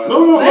to another white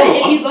No.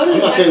 If you go to the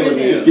black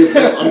prison... just give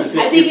them. I'm just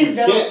saying, I think it's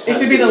dope. It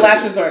should be the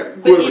last resort.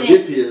 Whoever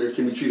gets here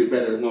can be treated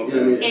better. You know what I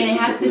mean? And it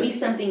has to be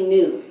something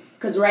new.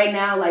 Because right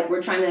now, like,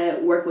 we're trying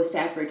to work with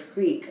Stafford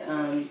Creek,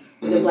 the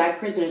Black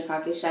Prisoners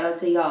Caucus. Shout out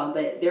to y'all.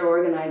 But they're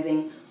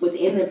organizing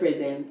within the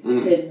prison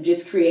to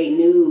just create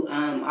new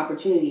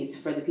opportunities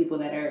for the people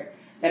that are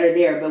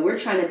there. But we're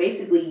trying to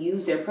basically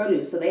use their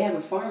produce. So they have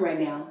a farm right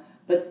now,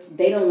 but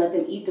they don't let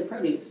them eat the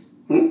produce.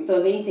 So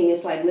if anything,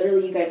 it's like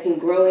literally you guys can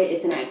grow it.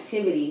 It's an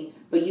activity,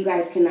 but you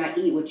guys cannot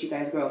eat what you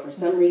guys grow. For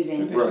some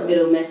reason,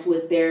 it'll mess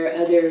with their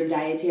other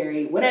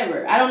dietary,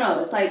 whatever. I don't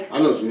know. It's like I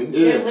know what you mean.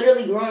 They're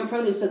literally growing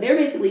produce. So they're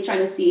basically trying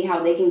to see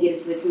how they can get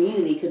it to the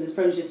community because this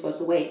produce just goes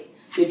to waste.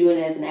 They're doing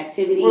it as an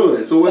activity.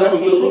 Really? So what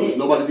happens to the produce?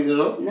 Nobody's eating it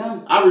up?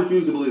 No. I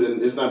refuse to believe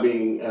that it's not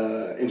being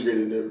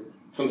integrated into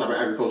some type of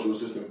agricultural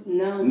system.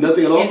 No.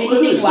 Nothing at all. If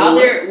anything,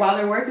 while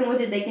they're working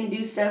with it, they can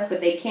do stuff, but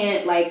they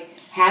can't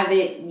have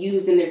it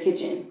used in their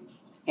kitchen.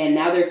 And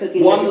now they're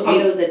cooking the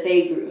potatoes that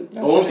they grew.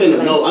 I'm saying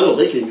that no, I know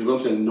they can't use it, but I'm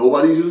saying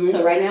nobody's using it.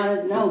 So right now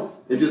it's no.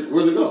 It just,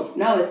 where's it go?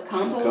 No, it's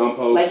compost.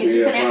 Like it's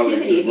just an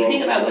activity. If you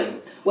think about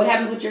what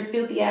happens with your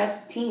filthy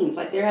ass teams,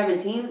 like they're having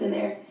teams in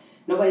there.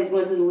 Nobody's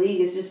going to the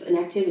league. It's just an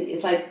activity.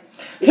 It's like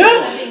something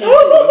to do.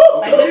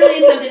 Like literally,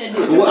 it's something to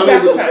do. Well, I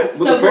mean,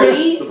 so for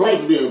me, the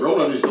produce is being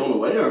grown. Are they just thrown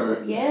away,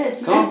 or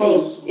it's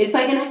compost. It's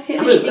like an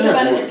activity. I mean, think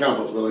about it.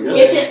 Compost, but like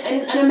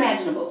it's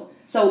unimaginable.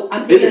 So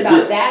I'm thinking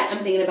about that.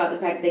 I'm thinking about the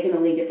fact that they can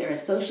only get their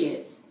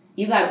associates.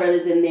 You got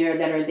brothers in there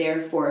that are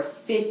there for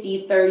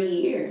 50, 30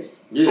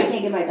 years. Yeah. I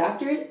can't get my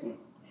doctorate. What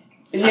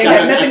is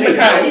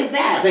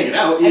that? I can't get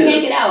out. I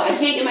can't get out. I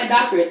can't get my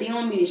doctorate. So you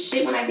don't want me to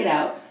shit when I get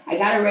out. I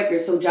got a record,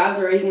 so jobs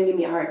are already going to give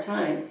me a hard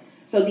time.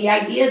 So the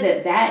idea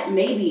that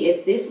maybe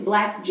if this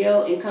black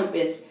jail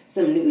encompassed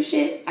some new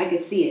shit, I could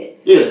see it.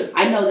 Yeah.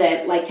 I know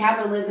that like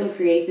capitalism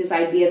creates this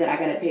idea that I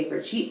got to pay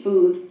for cheap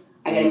food,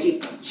 I got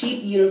to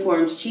cheap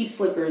uniforms, cheap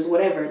slippers,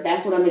 whatever.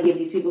 That's what I'm going to give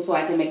these people so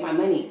I can make my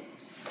money.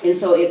 And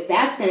so if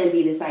that's going to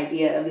be this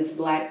idea of this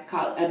black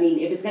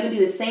if it's going to be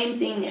the same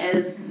thing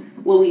as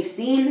what we've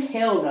seen,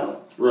 hell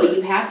no. Right. But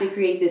you have to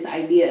create this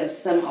idea of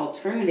some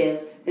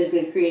alternative that's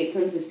going to create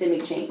some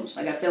systemic change.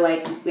 Like, I feel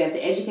like we have to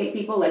educate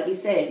people. Like you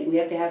said, we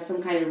have to have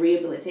some kind of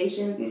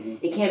rehabilitation.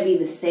 It can't be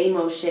the same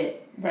old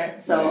shit.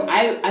 Right. So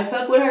I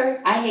fuck with her.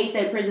 I hate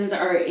that prisons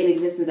are in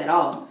existence at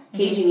all.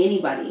 Caging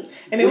anybody.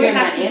 And we're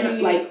not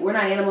we're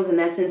not animals in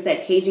that sense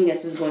that caging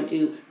us is going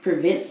to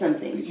prevent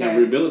something. You can't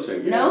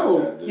rehabilitate.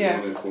 No.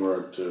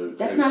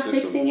 That's not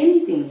fixing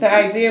anything. The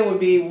idea would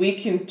be we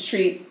can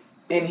treat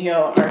and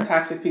heal our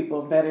toxic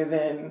people better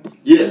than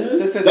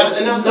the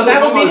system. So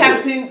that would be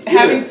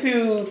having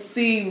to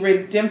see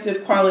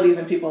redemptive qualities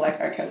in people like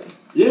R. Kelly.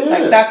 Yeah.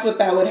 Like that's what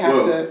that would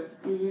have to.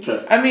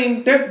 I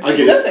mean, that's what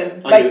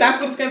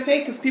it's gonna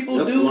take because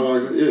people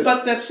do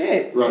fucked up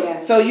shit. Right.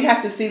 Yeah. So you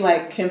have to see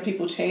can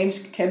people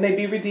change? Can they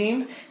be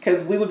redeemed?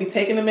 Because we would be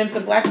taking them into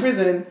black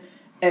prison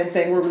and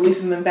saying we're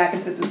releasing them back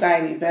into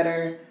society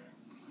better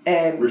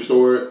and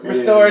restored,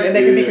 and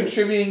they can be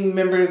contributing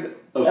members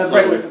of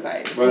regular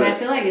society. Right. And I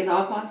feel like it's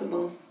all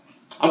possible.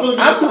 I feel like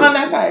I'm on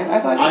that side.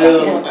 I feel like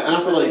and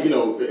I feel like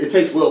it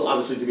takes wealth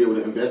obviously to be able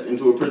to invest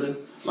into a prison.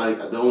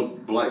 Like the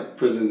old black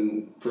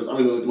prison. I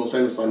mean, the most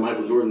famous like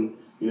Michael Jordan.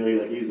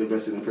 He's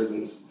invested in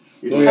prisons.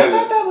 I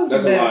thought that was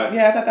that's a lie.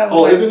 Yeah, I thought that was.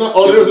 Oh, is it not?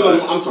 Oh, there's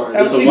another. I'm sorry.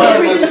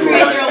 Prisons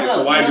create their own wealth. It's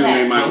a white dude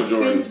named Michael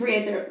Jordan. Prisons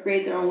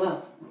create their own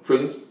wealth.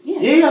 Prisons?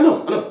 Yeah, I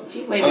know.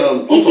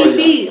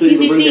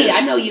 PCC, I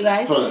know you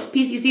guys.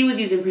 PCC was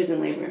using prison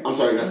labor. I'm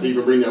sorry, guys, to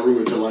even bring that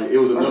rumor to light. It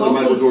was another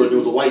Michael Jordan. It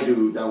was a white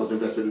dude that was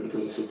invested in the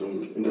prison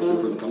system,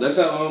 industrial prison company. That's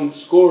how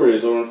SCORE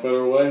is over in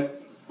Federal Way.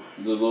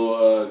 The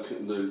little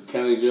the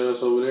county jail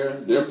that's over there.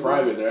 They're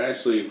private.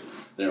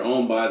 They're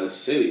owned by the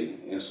city,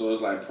 and so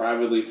it's like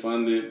privately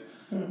funded.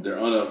 They're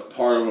on a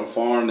part of a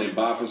farm they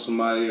bought from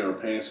somebody or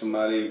paying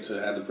somebody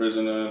to have the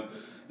prison on,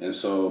 and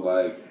so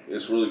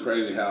it's really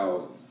crazy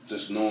how.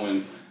 Just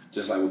knowing,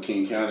 just like with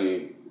King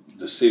County,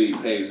 the city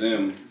pays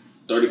them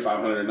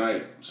 $3,500 a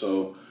night.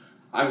 So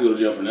I can go to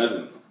jail for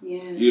nothing.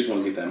 Yeah. You just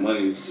want to get that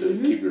money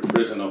to keep your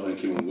prison open and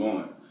keep them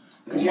going.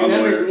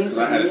 Because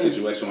I had a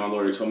situation where my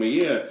lawyer told me,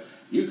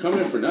 you come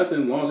in for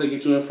nothing as long as they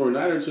get you in for a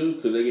night or two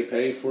because they get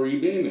paid for you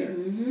being there.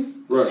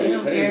 Right. They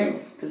don't care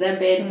because that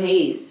bed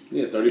pays.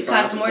 Yeah, $35. It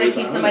costs more to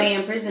keep somebody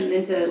in prison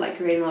than to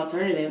create an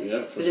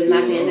alternative for them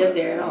not to end up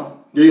there at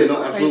all. Yeah,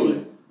 no,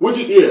 absolutely. Which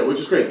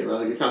is crazy, right?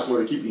 Like, it costs more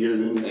to keep you here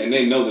than... And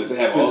they know this. They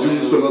have all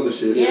do some other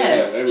shit.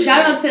 Yeah.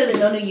 Shout out to the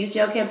No New Youth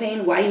Jail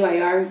campaign,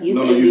 YUIR,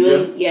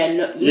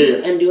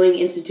 Youth Undoing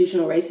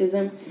Institutional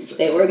Racism.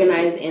 They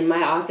organize in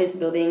my office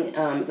building,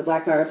 the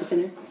Black Power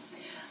Epicenter.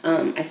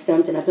 I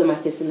stumped and I put my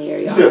fist in the air,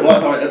 y'all. You said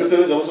Black Power Epicenter? Is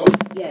that what's called?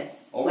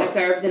 Yes. Oh, Black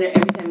Power Epicenter.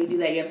 Every time you do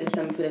that, you have to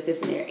stump and put a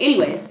fist in the air.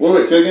 Anyways.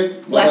 Wait, say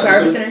again? Black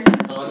Power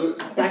Epicenter. How do I do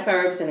it? Black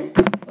Power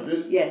Epicenter.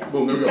 This? Yes.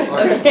 Boom, there we go.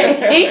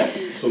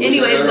 Okay. So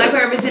anyways, Black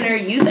Power Center,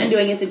 Youth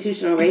Undoing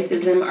Institutional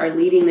Racism are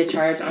leading the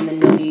charge on the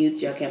No New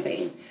Youth Jail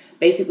campaign.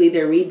 Basically,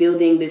 they're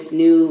rebuilding this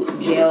new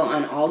jail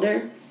on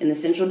Alder in the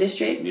Central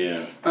District.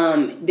 Yeah.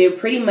 They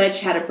pretty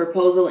much had a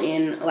proposal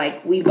in,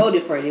 like, we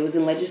voted for it. It was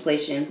in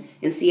legislation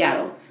in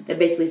Seattle that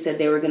basically said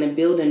they were going to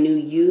build a new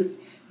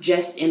youth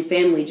and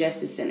family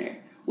justice center,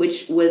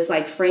 which was,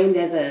 like, framed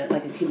as a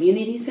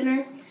community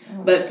center.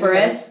 But for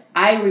us,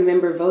 I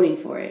remember voting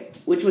for it,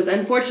 which was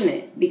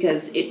unfortunate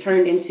because it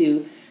turned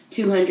into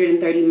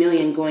 $230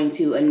 million going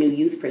to a new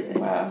youth prison.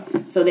 Wow.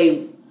 So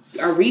they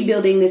are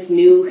rebuilding this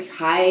new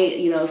high,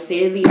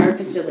 state-of-the-art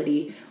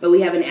facility, but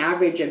we have an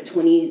average of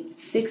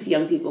 26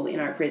 young people in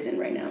our prison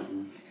right now.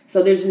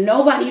 So there's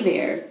nobody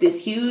there.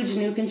 This huge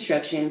new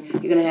construction.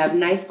 You're going to have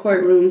nice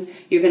courtrooms.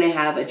 You're going to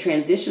have a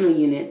transitional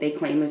unit they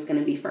claim is going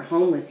to be for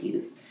homeless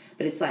youth.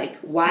 But it's like,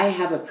 why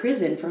have a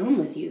prison for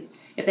homeless youth?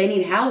 If they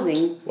need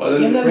housing,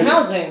 give them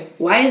housing.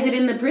 Why is it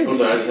in the prison?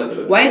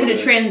 Why is it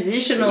a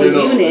transitional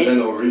unit? Is there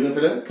no reason for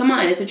that? Come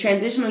on, it's a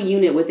transitional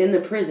unit within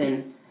the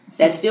prison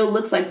that still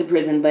looks like the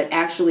prison, but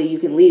actually you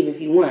can leave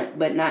if you want,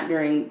 but not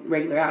during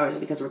regular hours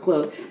because we're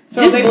closed.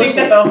 So they think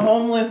that the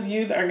homeless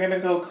youth are going to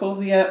go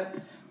cozy up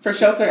for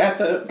shelter at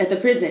the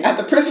prison. At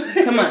the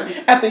prison. Come on.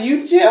 At the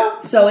youth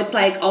jail? So it's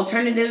like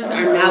alternatives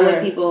are not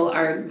what people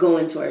are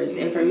going towards.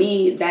 And for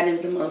me, that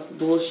is the most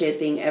bullshit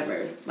thing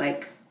ever.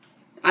 Like,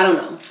 I don't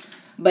know.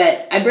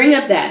 But I bring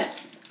up that,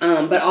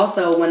 but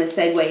also want to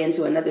segue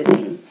into another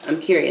thing.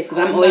 I'm curious, because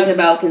I'm always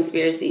about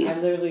conspiracies.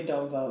 I literally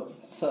don't vote.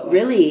 So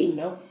Really?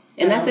 Nope.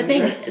 And that's the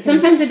thing.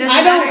 Sometimes it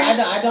doesn't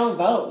matter. I don't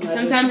vote.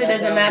 Sometimes it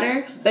doesn't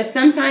matter. But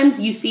sometimes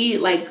you see,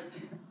 like,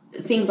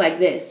 things like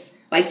this.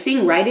 Like,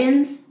 seeing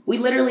write-ins, we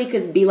literally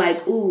could be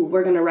like, ooh,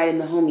 we're going to write in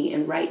the homie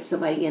and write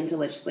somebody into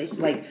legislation.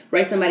 Like,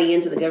 write somebody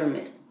into the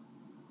government.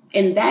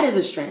 And that is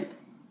a strength.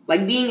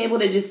 Like, being able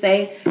to just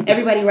say,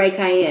 everybody write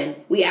Cayenne.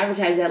 We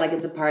advertise that like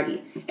it's a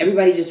party.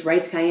 Everybody just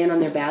writes Cayenne on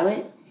their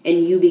ballot,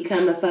 and you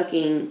become a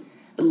fucking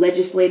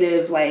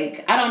legislative,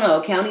 like, I don't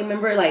know, county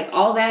member. Like,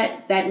 all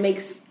that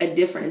makes a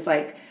difference.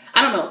 Like,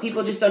 I don't know.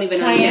 People just don't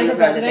even understand the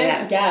power that they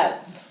have.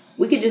 Yes.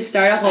 We could just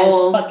start a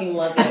whole... I fucking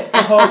love it.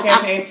 A whole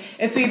campaign.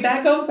 And see,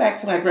 that goes back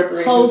to, like,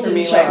 reparations for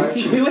me. Like,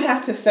 we would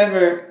have to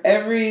sever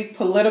every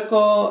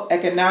political,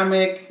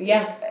 economic...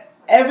 Yeah.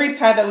 Every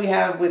tie that we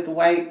have with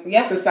white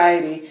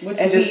society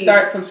and just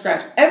start from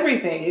scratch.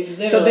 Everything.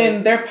 So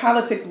then their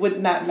politics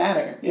would not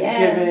matter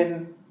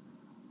given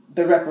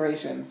the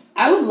reparations.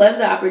 I would love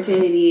the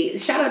opportunity.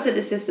 Shout out to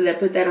the sister that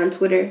put that on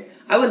Twitter.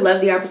 I would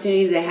love the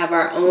opportunity to have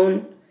our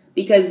own,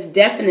 because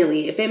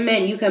definitely if it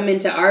meant you come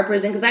into our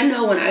prison, because I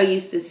know when I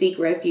used to seek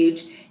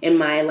refuge in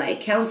my,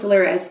 like,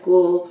 counselor at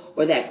school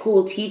or that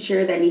cool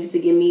teacher that needed to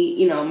give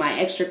me, my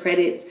extra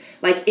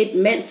credits, like, it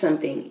meant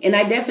something. And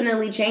I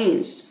definitely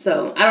changed.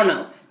 So, I don't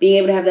know, being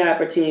able to have that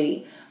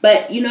opportunity.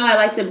 But, I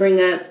like to bring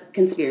up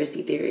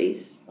conspiracy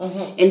theories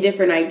and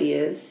different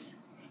ideas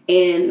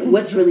and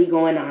what's really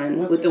going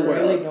on with the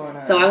world.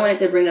 So, I wanted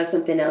to bring up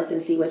something else and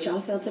see what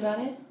y'all felt about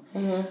it.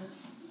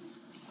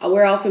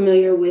 We're all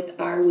familiar with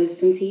our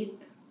wisdom teeth.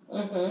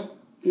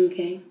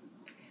 Okay.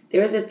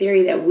 There is a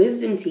theory that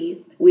wisdom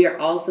teeth we are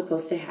all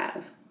supposed to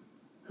have.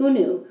 Who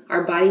knew?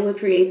 Our body would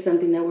create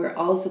something that we're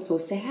all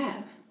supposed to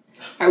have.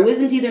 Our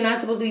wisdom teeth are not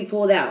supposed to be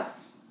pulled out.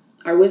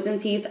 Our wisdom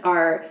teeth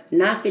are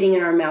not fitting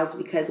in our mouths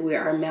because we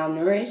are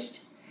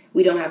malnourished.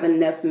 We don't have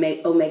enough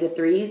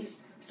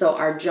omega-3s, so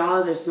our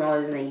jaws are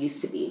smaller than they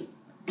used to be.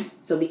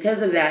 So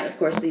because of that, of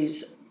course,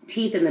 these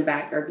teeth in the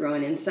back are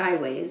growing in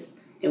sideways,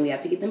 and we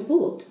have to get them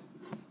pulled.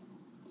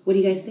 What do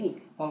you guys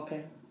think?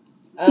 Okay.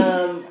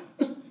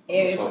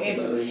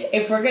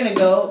 If we're gonna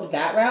go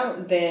that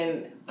route,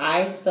 then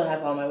I still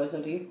have all my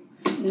wisdom teeth.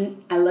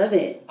 I love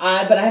it.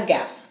 But I have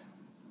gaps.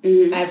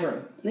 I have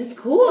room. That's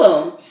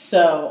cool.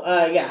 So,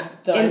 yeah.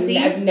 So and see,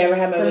 I've never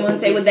had my wisdom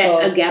teeth. Someone say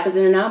that a gap is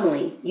an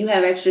anomaly. You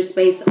have extra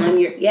space on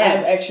your... Yeah. I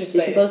have extra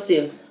space. You're supposed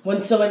to.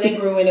 When they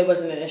grew in, it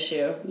wasn't an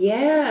issue.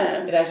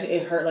 Yeah.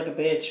 It hurt like a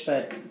bitch,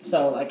 but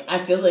so, like, I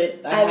feel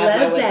it. I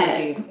have my wisdom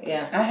teeth.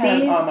 Yeah. I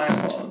have all my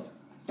clothes.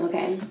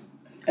 Okay.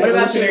 What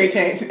about you?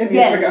 Change.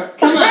 Yes.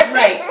 Come on,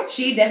 right.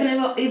 She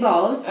definitely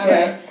evolved. All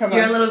right. Come on.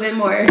 You're a little bit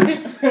more.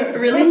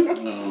 Really?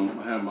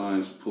 I had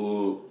mine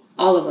pulled.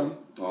 All of them.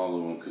 All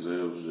of them, because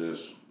it was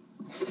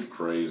just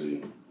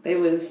crazy. It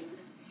was...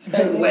 My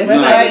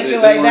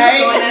teeth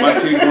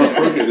weren't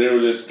crooked. They were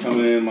just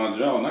coming in my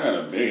jaw, and I got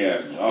a big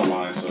ass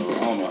jawline, so I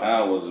don't know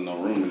how it wasn't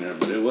no room in there,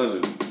 but it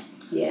wasn't.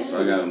 Yeah.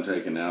 So I got them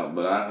taken out,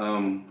 but I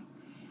don't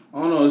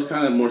know. It's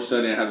kind of more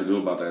studying how to do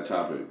about that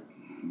topic.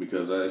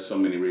 because there's so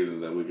many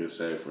reasons that we could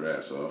say for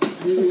that. So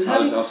Mm-hmm.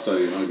 I'll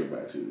study and I'll get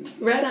back to you.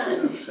 Right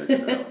on. Check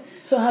it out.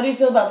 So how do you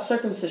feel about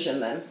circumcision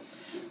then?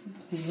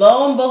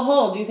 Lo and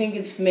behold, do you think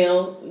it's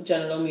male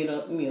genital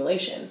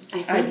mutilation?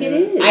 I think it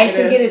is. I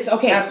think it is.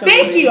 Okay,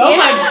 Absolutely. thank you. Oh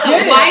my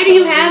goodness. Why do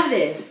you have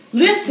this?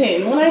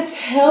 Listen, when I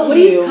tell What are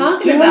you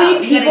talking do you know how about?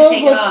 many You gotta people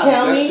take it will off.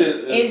 tell That me shit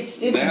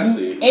is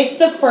nasty. it's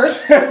the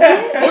first. Or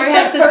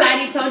has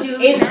society told you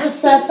it was It's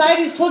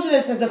society's told you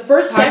this. It's the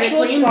first Hard to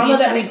sexual clean, trauma you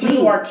that we gotta do to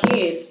clean. our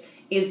kids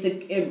is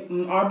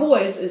our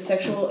boys is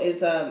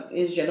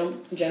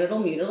genital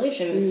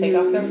mutilation is take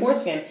off their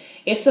foreskin.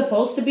 It's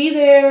supposed to be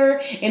there,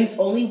 and it's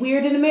only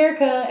weird in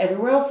America.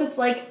 Everywhere else, it's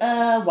like,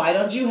 why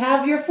don't you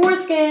have your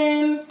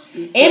foreskin?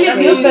 And it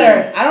feels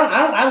better.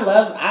 I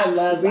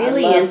love.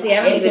 Really? And see,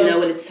 I don't even know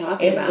what it's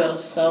talking about. It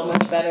feels so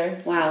much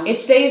better. Wow. It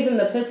stays in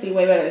the pussy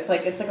way better. It's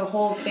like a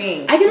whole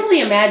thing. I can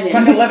only imagine. It's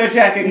like a leather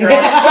jacket, girl.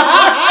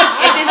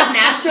 If it's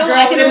natural, Girl,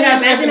 I can it only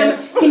has imagine.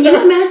 evidence. Can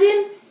you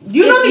imagine?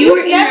 You know If that you you've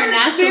were in never your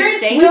natural experienced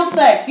state? real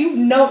sex.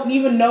 You don't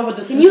even know what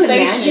the Can you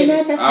sensation imagine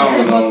that? That's I is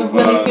don't supposed know,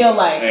 to really but, feel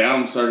like. Hey,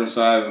 I'm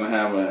circumcised and I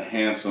have a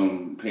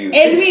handsome penis.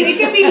 I mean, it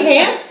can be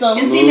handsome,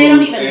 And see, they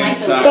don't even like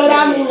the Inside. but look of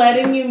I'm it.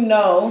 letting you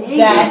know Dang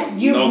that it.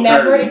 you've No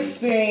never curtain.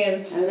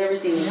 experienced I've never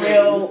seen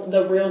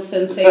the real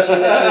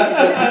sensation that you're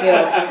supposed to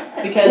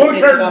feel because What they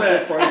took curtain off their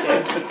that?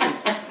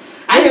 foreskin.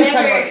 I've We're gonna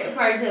talk never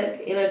partook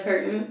in a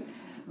curtain,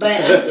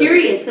 but I'm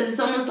curious because it's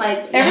almost like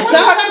Everyone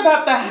Sometimes talks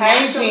about the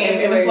hygiene.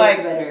 It was like,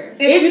 better.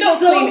 if you It's don't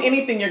so- clean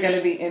anything, you're going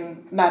to be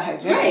in not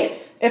hygienic.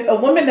 Right. If a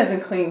woman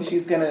doesn't clean,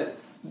 she's going to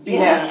be Yeah,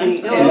 nasty I'm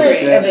still and over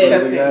it. and They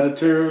disgusting. got a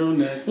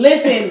turtleneck.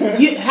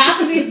 Listen,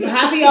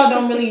 half of y'all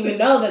don't really even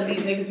know that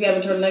these niggas be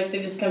having turtlenecks.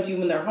 They just come to you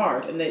when they're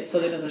hard, and so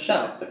they doesn't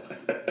show.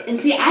 And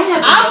see, I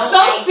have I'm no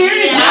so idea.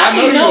 serious. I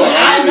know you know. are. I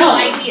have know. no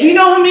idea. Do you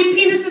know how many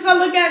penises I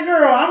look at,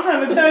 girl? I'm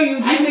trying to tell you,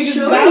 these I'm niggas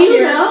sure out you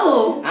here.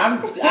 know.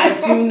 I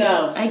do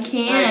know. I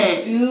can't.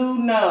 I do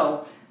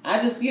know. I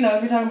just, if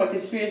you're talking about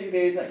conspiracy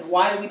theories, like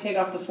why do we take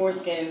off the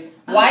foreskin?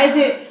 Why is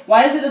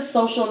it a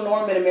social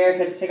norm in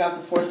America to take off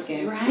the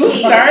foreskin? Right. Who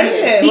started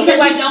it? Because Was it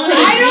like you don't some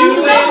I don't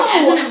Jewish know.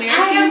 as an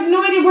American? I have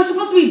no idea. We're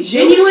supposed to be Jewish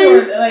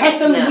Genuine? or like Heck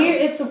some no.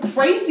 weird. It's so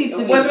crazy to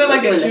me. Wasn't it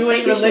like Doing a the Jewish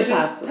fakest shit religious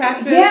possible.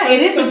 practice? Yeah, it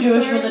is of a some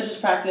Jewish sort? religious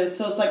practice,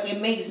 so it's like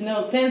it makes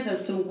no sense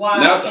as to why.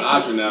 Now it's an a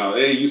option now.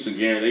 They used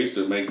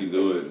to make you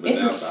do it. But It's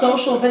now a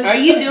social, option. but it's Are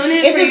you doing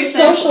it It's for a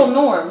yourself? social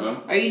norm. Huh?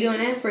 Are you doing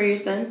it for your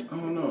son? I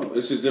don't know.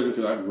 It's just different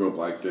because I grew up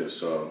like this.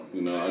 So, I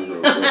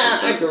grew up.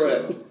 I grew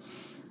up.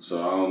 So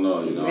I don't know.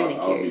 I'll be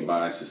Manicured.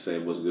 biased to say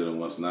what's good and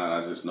what's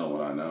not. I just know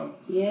what I know.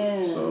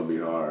 Yeah. So it'll be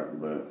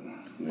hard, but.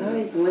 I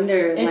always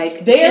wonder, It's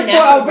like, there the for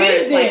natural a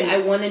birth, reason. like,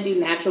 I want to do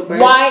natural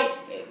birth. Why?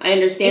 I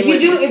understand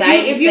If you what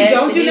society if you says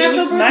don't to do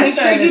natural birth, My make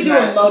sure son you is do a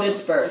not.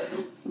 lotus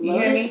birth. You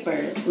hear me? Lotus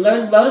birth.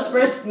 Lotus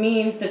birth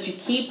means that you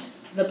keep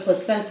the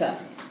placenta.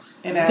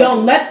 And I-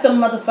 Don't let the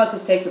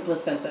motherfuckers take your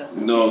placenta.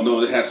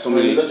 No, it has so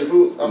many. Is that your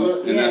food? I'm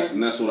sorry? And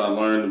that's what I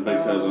learned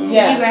because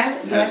Yeah. You grab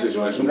I had a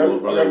situation with my little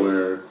brother Okay.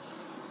 where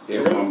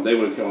if they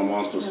would have kept my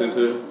mom's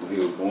placenta when he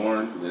was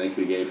born, then they could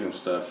have gave him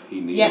stuff he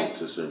needed Yeah.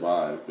 to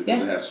survive because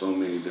Yeah. it has so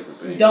many different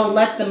things. Don't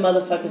let the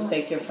motherfuckers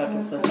take your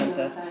fucking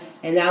placenta.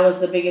 And that was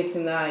the biggest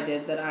thing that I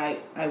did that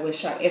I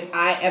wish if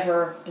I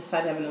ever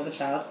decide to have another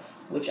child,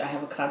 which I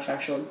have a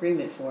contractual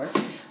agreement for,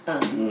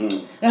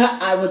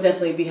 I will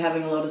definitely be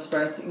having a lotus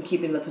birth and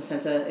keeping the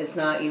placenta. It's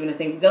not even a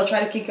thing. They'll try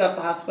to kick you out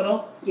the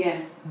hospital, Yeah.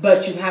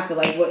 but you have to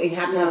you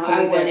have to No, have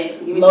somebody I want that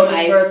it. Give me lotus some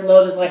ice. birth,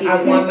 lotus like Keep I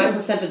it want nice. my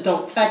placenta.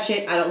 Don't touch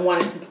it. I don't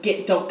want it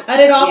to don't cut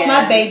it off Yeah.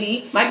 my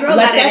baby. My girl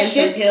Let got that it in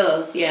some shit-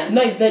 pills. Yeah.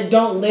 Like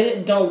don't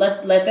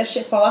let that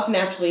shit fall off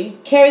naturally.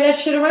 Carry that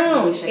shit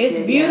around. wish I It's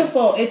could,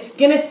 beautiful. Yeah. It's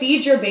gonna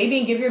feed your baby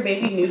and give your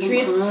baby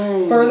nutrients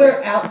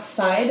further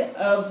outside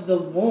of the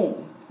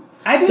womb.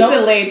 I did Don't-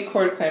 delayed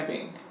cord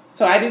clamping.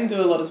 So I didn't do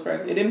a lotus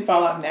birth. It didn't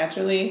fall out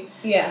naturally.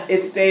 Yeah.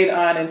 It stayed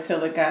on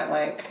until it got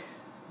I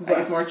guess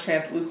Rough. more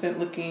translucent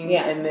looking.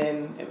 Yeah. And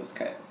then it was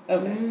cut.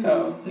 Okay.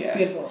 So It's yeah.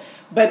 beautiful.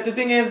 But the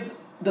thing is,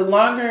 the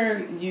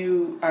longer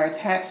you are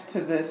attached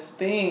to this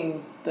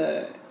thing,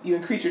 you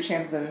increase your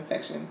chances of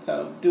infection.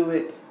 So do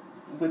it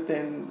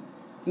within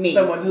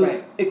someone who's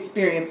right.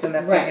 experienced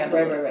enough to Right, handle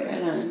right, it. right, right.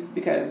 Right on.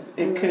 Because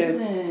I it love could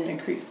it.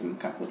 increase some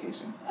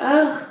complications.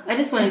 Ugh, I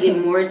just want to get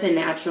more to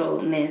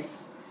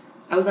naturalness.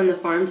 I was on the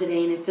farm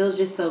today, and it feels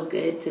just so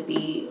good to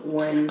be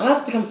one. I'm gonna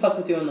have to come fuck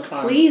with you on the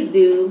farm. Please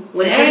do. It's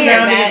Whenever a you're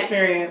grounding back,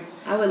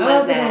 experience. I would I'll love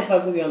have to come that.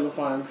 fuck with you on the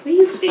farm.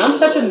 Please do. I'm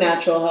such a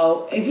natural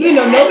hoe. You Yes,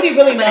 know, nobody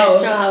really I'm a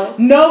knows. natural hoe.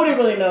 Nobody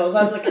really knows.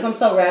 I'm like, cause I'm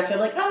so ratchet. I'm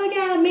like, oh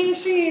yeah,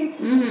 mainstream.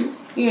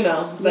 Mm-hmm. You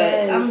know, but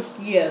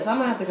Yes. I'm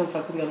gonna have to come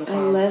fuck with you on the I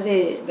farm. love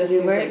it. That Did it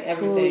seems work? like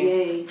Cool, everything.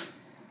 yay.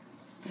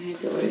 I had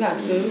to order You got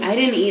something. food? I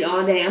didn't eat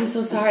all day. I'm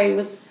so sorry. It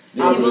was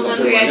Yeah, people was it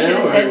hungry. I right should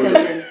have now, said or-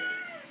 something.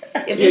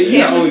 If Yeah, this you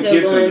got camera's only still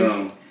kid going,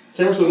 syndrome.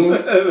 Camera still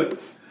going?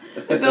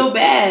 I feel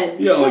bad.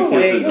 You got only kid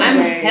wait. syndrome. I'm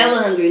Okay. hella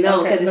hungry. No,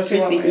 Okay, because it's so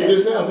you crispy want You stuff.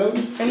 just now, fella?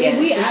 I mean, Yeah,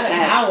 we there's at an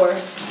that. hour.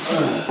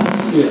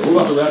 Yeah, we're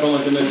about to wrap on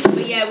like the next.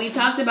 But yeah, we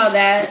talked about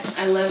that.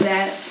 I love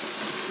that.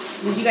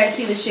 Did you guys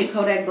see the shit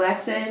Kodak Black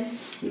said?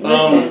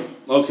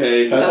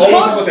 Okay.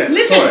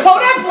 Listen,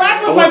 Kodak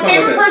Black was my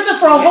favorite person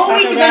for a whole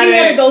week, and then he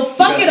had to go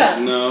fuck it up.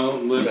 No,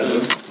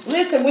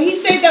 Listen, when he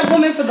saved that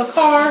woman for the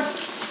car,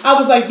 I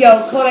was like,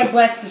 yo, Kodak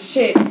Black's the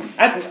shit.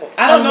 I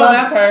don't know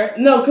that part.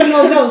 No,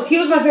 he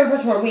was my favorite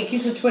person for a week.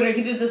 He's on Twitter.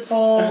 He did this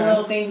whole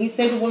little thing. He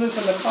saved a woman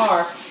from the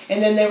car,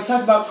 and then they were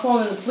talking about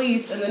calling the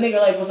police, and the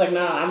nigga was like,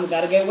 nah, I'm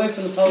gotta get away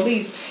from the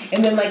police.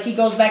 And then he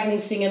goes back and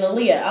he's singing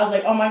Aaliyah. I was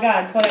like, oh my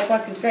god, Kodak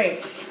Black is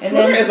great. And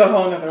Twitter is a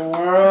whole nother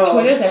world.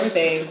 Twitter's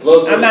everything.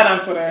 I'm not on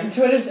Twitter.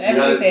 Twitter's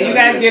everything. You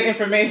guys get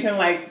information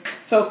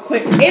so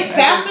quick. It's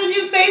faster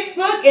than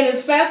Facebook, and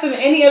it's faster than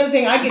any other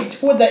thing. I get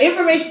the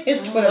information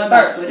is Twitter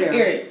first.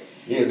 Period.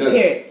 Yeah, it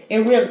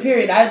does.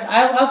 Period.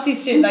 I'll see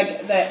shit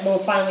like that will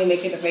finally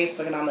make it to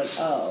Facebook, and I'm like,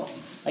 oh,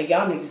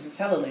 y'all niggas is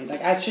hella late.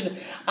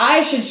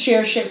 I should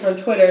share shit from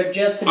Twitter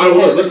just to.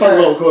 Let's talk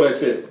about what Kodak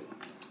said.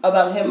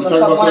 About him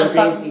wanting to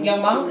fuck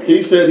young mom.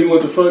 He said he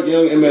wanted to fuck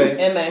young M.A.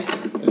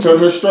 and turn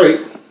her straight.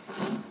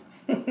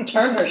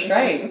 Turn her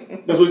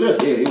straight. That's what he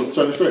said. Yeah, he wants to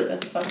turn her straight.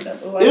 That's fucked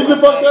up. Ooh, is it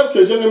fucked up?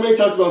 Because young M.A.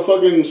 talks about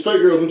fucking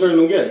straight girls and turning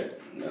them gay.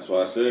 That's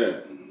what I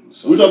said.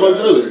 So we talked about this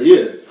earlier.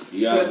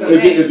 Yeah.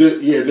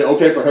 Is it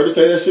okay for her to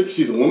say that shit? Because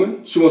she's a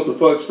woman. She wants to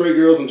fuck straight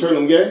girls and turn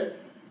them gay,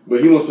 but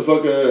he wants to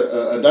fuck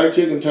a dyke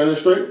chick and turn her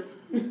straight.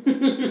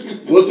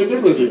 What's the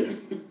difference here?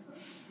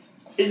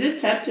 Is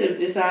this tough to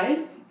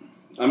decide?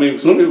 I mean, for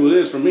some people it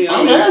is. For me,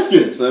 I'm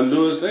asking. Let them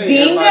do his thing.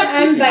 Being that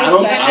I'm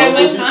bisexual, I have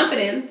much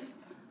confidence.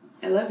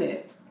 I love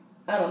it.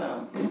 I don't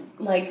know.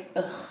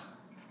 Ugh.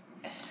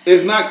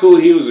 It's not cool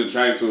he was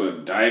attracted to a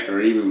dyke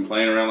or even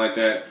playing around like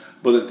that.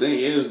 But the thing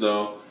is,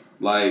 though,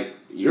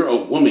 you're a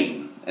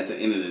woman at the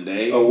end of the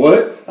day. A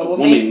what? A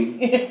woman.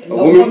 A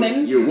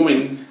woman? You're a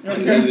woman at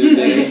the end of the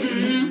day.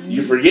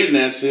 You're forgetting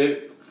that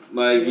shit.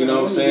 You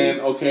know what I'm saying?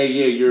 Okay,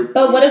 yeah, you're...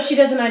 But what if she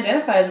doesn't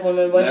identify as a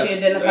woman? What if she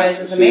identifies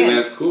as a man?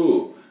 That's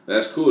cool.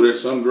 That's cool. There's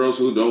some girls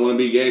who don't want to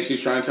be gay.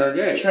 She's trying to turn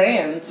gay.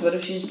 Trans. What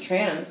if she's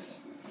trans?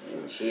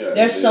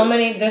 There's so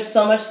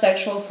much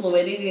sexual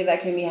fluidity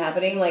that can be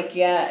happening. You're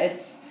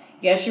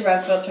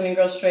right about turning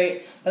girls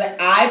straight. But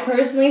I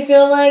personally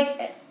feel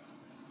like...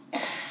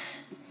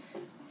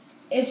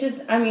 It's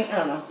just, I don't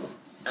know.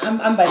 I'm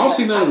bisexual. I don't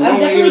see nothing wrong. I'm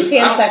definitely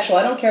pansexual.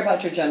 I don't care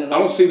about your genitals. I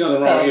don't see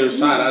nothing wrong on either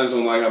side. I just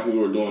don't like how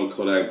people are doing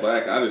Kodak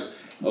Black.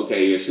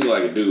 She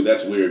like a dude.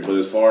 That's weird. But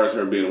as far as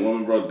her being a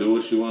woman, bro, do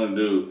what you want to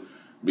do.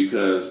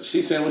 Because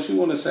she's saying what she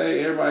want to say.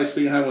 Everybody's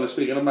speaking how they want to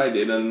speak. And nobody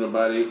did nothing to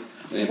nobody.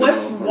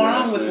 What's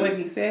wrong with what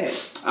he said?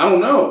 I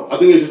don't know. I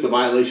think it's just a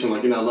violation.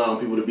 You're not allowing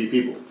people to be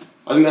people.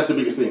 I think that's the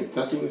biggest thing.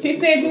 He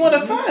said you want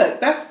to fuck.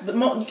 That's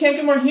you can't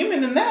get more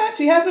human than that.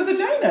 She has a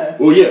vagina.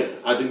 Well, yeah,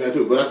 I think that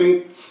too. But I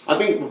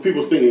think what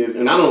people's thing is,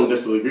 and I don't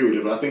necessarily agree with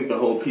it, but I think the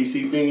whole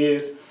PC thing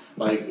is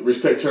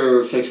respect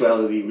her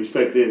sexuality,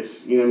 respect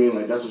this. You know what I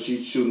mean? That's what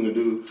she's choosing to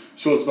do.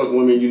 She wants to fuck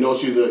women.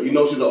 She's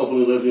an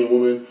openly lesbian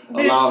woman.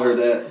 Bitch, allow her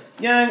that.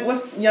 Young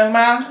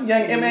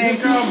M.A.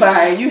 girl?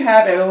 Bye. You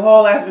have a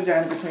whole ass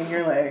vagina between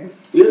your legs.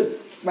 Yeah.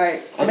 I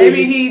think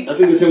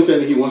it's him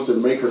saying that he wants to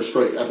make her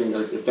straight. I think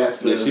if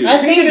that's the issue. I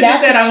think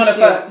that's said I want to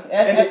fuck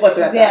and just left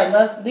it at that.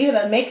 Yeah, leave it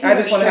at make her I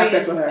just straight. Want to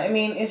have sex with her.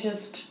 It's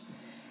just,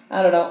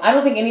 I don't know. I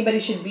don't think anybody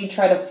should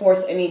try to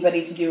force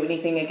anybody to do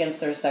anything against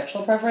their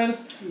sexual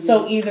preference. Mm-hmm.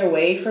 So either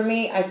way, for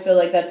me, I feel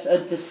like that's a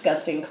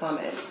disgusting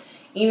comment.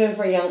 Even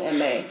for young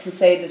M.A. to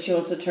say that she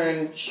wants to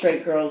turn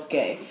straight girls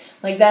gay.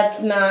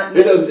 That's not.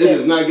 It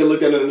does not get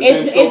looked at in the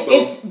same scope.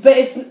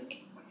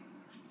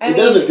 It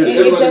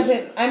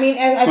doesn't.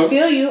 I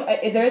feel you.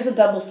 There's a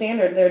double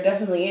standard. There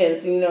definitely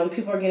is. And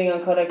people are getting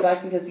on Kodak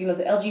Black because, the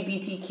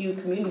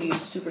LGBTQ community is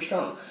super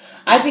strong.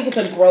 I think it's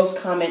a gross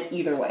comment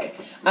either way.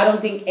 I don't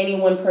think any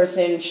one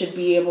person should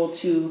be able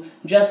to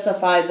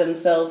justify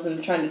themselves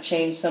in trying to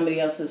change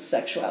somebody else's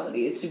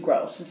sexuality. It's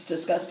gross. It's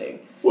disgusting.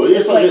 Well,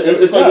 it's like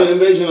an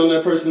invasion on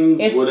that person's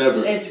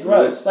whatever. It's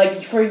gross.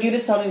 Right? For you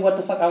to tell me what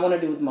the fuck I want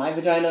to do with my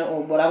vagina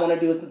or what I want to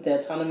do with the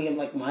autonomy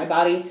of my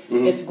body,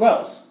 it's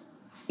gross.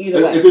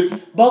 Either way.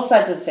 Both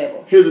sides of the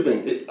table. Here's the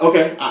thing.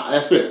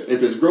 That's fair.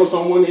 If it's gross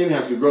on one end, it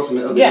has to be gross on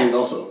the other end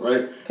also,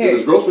 right? Period. If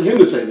it's gross for him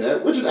to say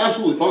that, which is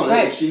absolutely fine.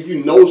 Right. If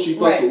you know she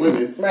fucks with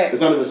women,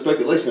 it's not even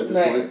speculation at this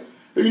point.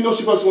 If you know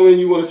she fucks with women,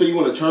 you want to say you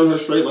want to turn her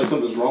straight, like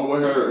something's wrong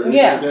with her or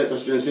anything like that,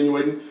 that's what you're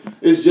insinuating.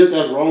 It's just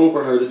as wrong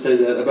for her to say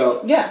that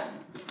about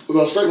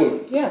straight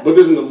women. Yeah. But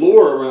there's an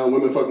allure around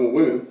women fucking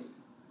with women.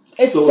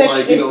 It's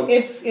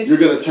you're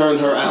gonna turn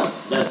her out.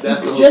 That's the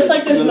whole just thing.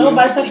 Like there's no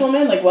bisexual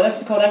men. What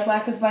if Kodak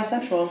Black is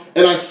bisexual?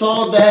 And I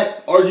saw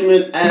that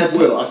argument as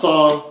well. I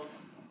saw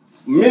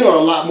men are a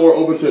lot more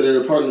open to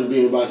their partner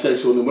being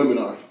bisexual than women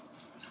are.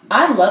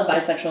 I love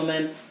bisexual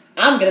men.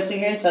 I'm gonna sit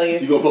here and tell you,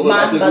 gonna fuck with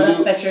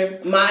bisexual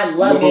motherfucker, my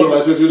love you. You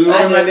gonna fuck with bisexual dude?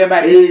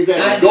 I do.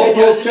 Exactly.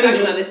 Goalposts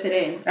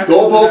changing.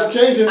 Goalposts are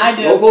changing. I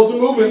do. Goalposts are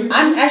moving.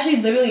 I'm actually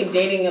literally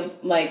dating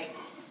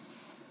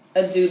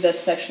a dude that's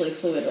sexually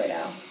fluid right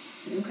now.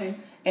 Okay.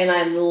 And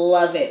I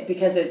love it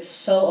because it's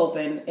so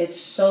open. It's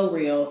so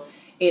real.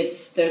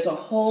 there's a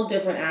whole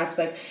different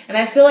aspect. And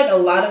I feel like a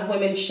lot of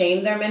women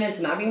shame their men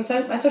into not being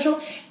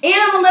bisexual. And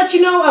I'm going to let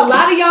you know, a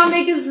lot of y'all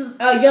niggas,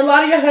 a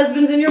lot of your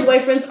husbands and your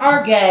boyfriends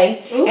are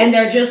gay. Ooh. And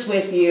they're just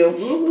with you.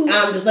 Ooh.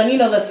 I'm just letting you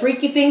know the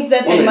freaky things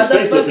that they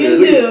motherfucking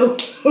do.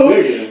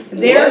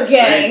 They're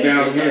gay.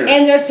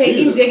 And they're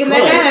taking dick in the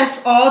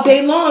ass all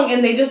day long.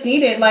 And they just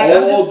need it. Like,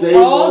 all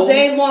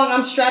day long,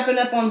 I'm strapping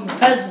up on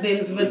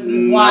husbands with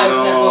wives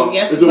at home.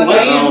 Yes, it's a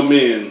white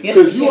men.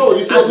 Because you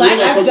already said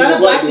I've done a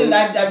black dude.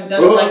 I've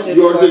done a black dude.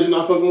 You already said you're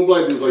not fucking with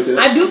black dudes like that.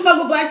 I do fuck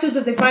with black dudes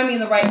if they find me in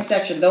the right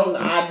section.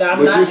 But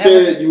you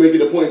said you make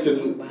it a point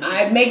to.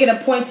 I make it a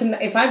point to,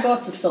 if I go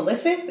to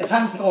solicit, if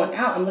I'm going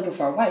out, I'm looking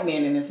for a white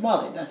man in his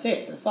wallet. That's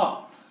it. That's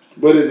all.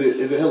 But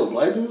is it hella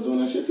black dudes doing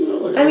that shit too?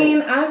 Like, I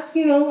mean,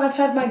 I've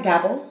had my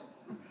dabble.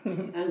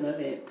 I love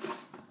it.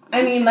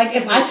 I mean, like,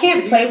 if I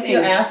can't play with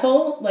your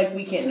asshole, like,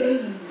 we can't do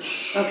it.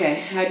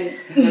 Okay, well,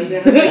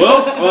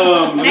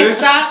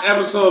 this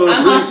episode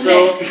of Reese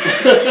Show,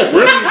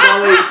 Brittany's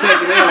already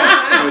checking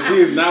out, because she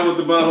is not with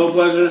the butthole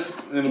pleasures.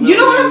 You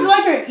don't have to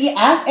like her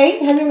ass ate?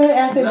 Have you ever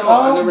had ass ate?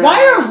 No, why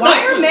are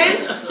men?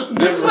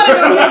 This is what I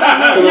don't know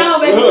about men. No,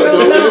 baby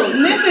girl, no.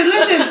 Listen.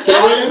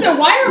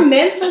 Why are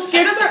men so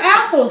scared of their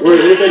assholes? Wait,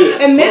 let me say this.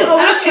 And men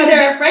always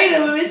they're afraid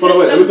of them. It's just I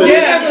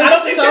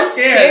don't think they're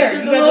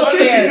scared. You guys are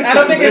scared. I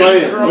don't think it's.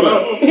 I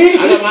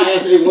got my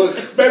ass ate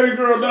once. Baby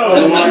girl, no.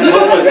 You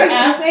don't have your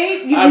ass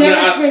ate? You've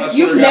never experienced.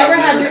 You've never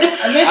had your.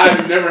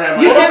 I've never had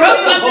my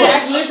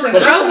ass ate.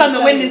 Bro's on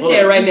the witness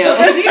stand right now.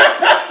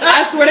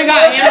 I swear to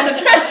God,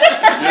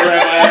 never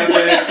had my ass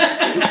ate.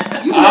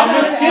 I'm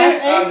a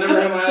scared. I've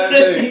never had my ass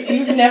ate.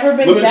 You've never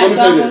been jacked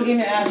off and getting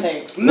your ass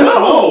ate?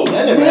 No,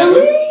 that never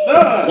happened.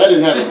 That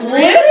didn't happen.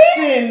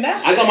 Listen,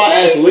 that's I got my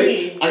ass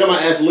licked. I got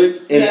my ass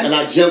licked, and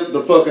I jumped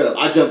the fuck up.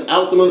 I jumped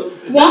out the mother.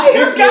 Why are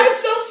you guys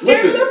so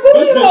scared of their booty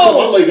This bitch put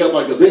my leg up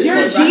like a bitch. You're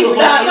like,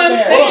 G-spot.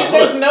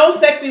 There's no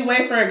sexy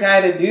way for a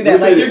guy to do that.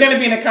 Like, you're going to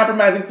be in a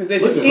compromising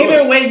position.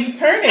 Either way you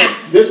turn it.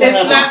 This what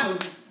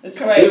happens. It's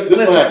right. This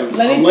what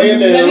happened. I'm laying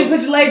down. Let me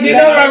put your legs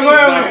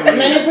back. Let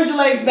me put your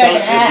legs back.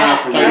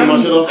 Can I get my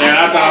shit off? And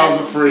I thought I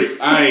was a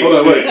freak. I ain't Hold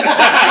on, wait. shit.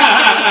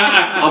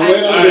 I'm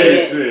laying on the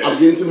bed. I'm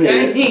getting some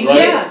head. Right?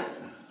 Yeah.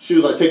 She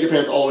was like, "Take your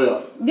pants all the way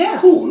off." Yeah.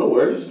 Cool. No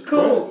worries.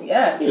 Cool. Right?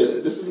 Yes. Yeah.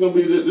 This is gonna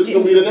be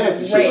the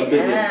nasty shit. I'm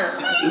thinking. Now.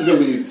 This is gonna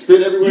be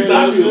spit everywhere. You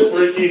thought she was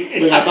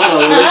freaky. I thought I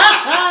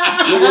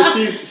was.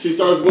 Nigga, she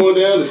starts going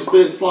down. There's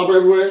spit, slobber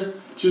everywhere.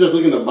 She starts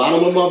looking at the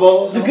bottom of my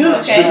balls. The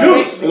gooch. The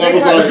gooch. And I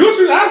was like, the gooch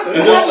is out there.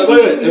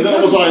 And then I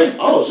was like,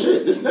 oh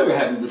shit, this never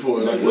happened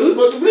before. Like, what the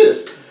fuck is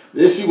this?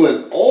 Then she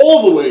went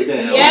all the way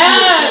down.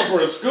 Yes. For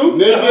a scoop?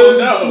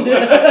 Niggas.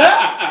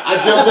 I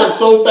jumped up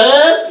so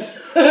fast.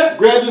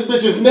 Grab this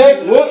bitch's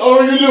neck. What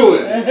are you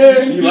doing?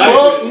 You like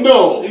fuck it?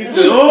 no. He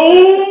said,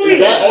 oh, yeah.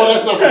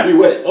 That's not supposed to be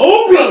wet.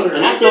 Oh, brother.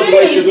 And I felt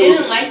like you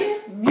didn't like it?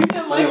 You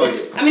didn't like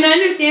it? I mean, I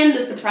understand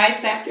the surprise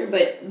factor,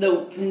 but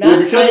because of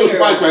the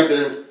surprise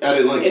factor, I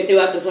didn't like it. It threw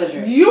out the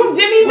pleasure. You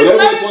didn't even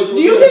let it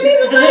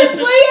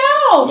play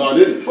out. No, I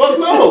didn't. Fuck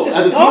no.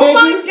 As a teenager. Oh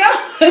my God.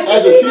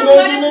 As a teenager,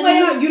 let it play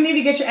out. You need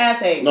to get your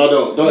ass ate. No,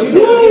 don't. But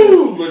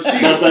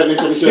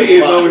she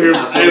is over here.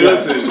 Hey,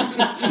 listen.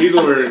 She's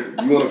over here.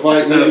 You want to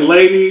fight me? The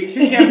lady.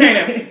 She's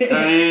campaigning.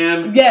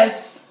 Cayenne.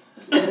 Yes.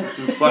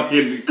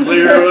 Fucking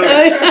clear.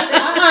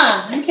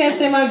 You can't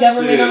say my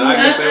government. I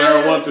can say whatever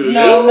I want to.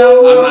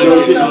 No,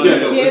 you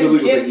can't.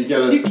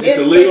 It's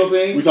a legal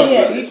thing. We talked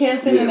about it. You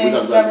can't say the name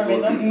of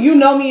government. You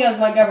know me as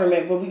my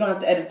government, but we're gonna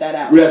have to edit that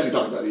out. We actually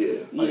talked about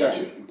it. Yeah, I got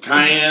you.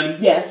 Cayenne.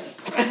 Yes.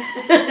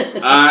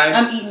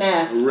 I'm eating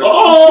ass.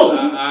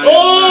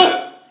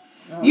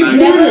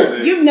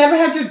 You've never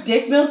had your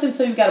dick milked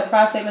until you've got a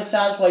prostate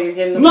massage while you're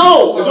getting.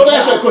 No, don't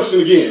ask that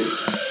question again.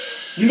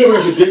 You never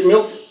got your dick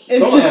milked.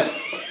 Don't ask.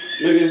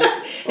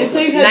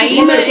 Until you've had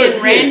Naima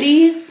is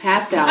Randy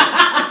passed out.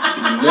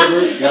 Never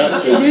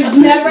got your You've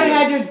never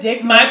had your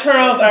dick. My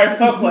pearls are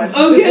so clutched.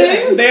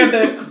 Okay. They're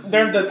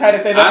the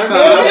tightest they've I ever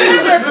thought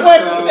been. They're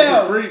I was a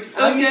freak.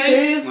 Are you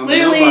serious?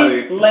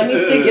 Clearly. Let me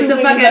stick Get the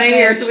fuck out of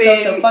here,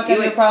 twig. The fuck out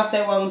of your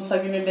prostate while I'm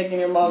sucking your dick in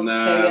your mouth.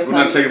 Nah, if we're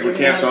not checking for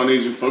cancer, I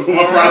need you fuck with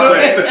my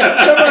prostate.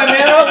 Come on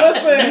now,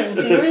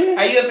 listen. Serious?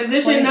 Are you a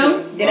physician?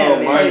 No.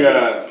 Oh my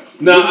God.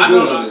 No, I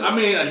know. I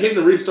mean, hitting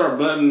the restart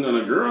button on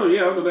a girl,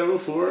 yeah, I've done that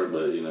before,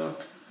 but you know.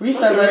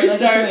 Restart button.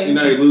 You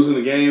know, you're losing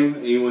the game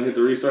and you want to hit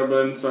the restart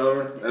button, it's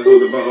over. That's what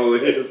the butthole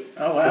is.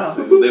 Oh, wow.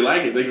 They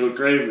like it. They go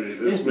crazy.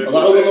 A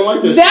lot of women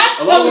like this.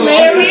 That's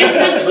hilarious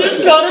that you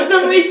just go to the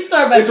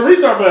restart button. It's a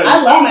restart button. I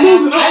love my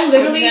ass. I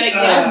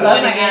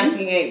love my ass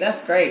being ate.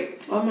 That's great.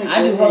 Oh my God.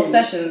 I do whole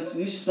sessions.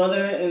 You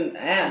smother it in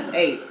ass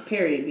ate.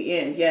 Period. The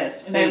end.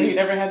 Yes. And have you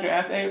ever had your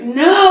ass ate?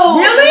 No.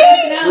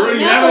 Really?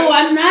 No,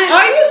 I'm not.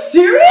 Are you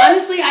serious?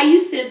 Honestly, I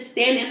used to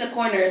stand in the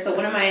corner. So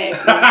one of my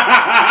exes,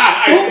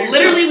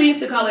 literally, we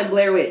used to call her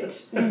Blair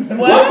Witch.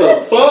 What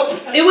the fuck?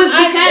 It was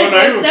because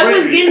stuff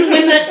was getting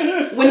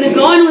when the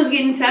going was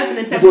getting tough and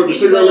the tough was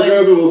getting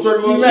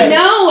going.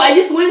 No, I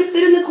just went and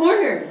stood in the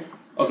corner.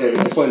 Okay,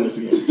 explain this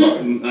again.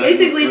 Sorry.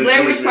 Basically,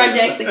 Blair Witch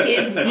Project. The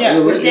kids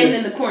were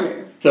standing in the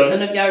corner. I don't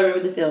know if y'all remember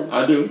the film.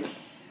 I do.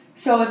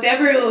 So if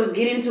ever it was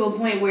getting to a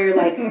point where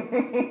like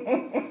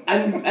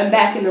I'm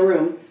back in the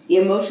room, the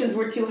emotions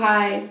were too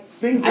high.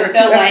 Things were too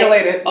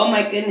escalated. Like, oh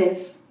my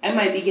goodness, I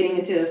might be getting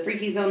into a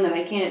freaky zone that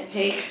I can't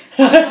take.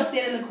 I'm gonna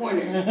stand in the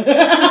corner.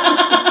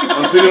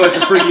 I'm simulate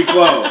your freaky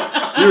flow.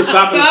 You were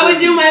stopping. So I would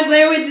do my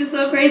Blair Witch is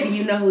so crazy.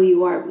 You know who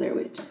you are, Blair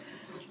Witch.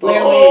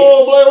 Blair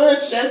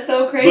Witch. That's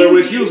so crazy. Blair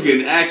Witch, she was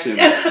getting action. You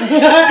know who you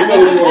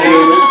are,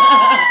 Blair Witch.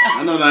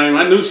 I know name.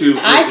 I knew she was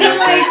freaky. I feel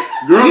like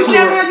girls you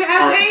never had your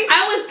ass ate.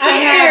 I was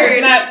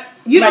scared.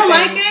 You don't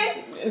like it?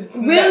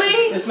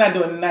 Really? It's not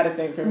doing not a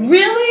thing for me.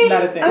 Really?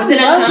 Not a thing. Was it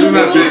uncomfortable?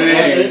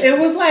 It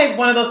was like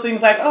one of those things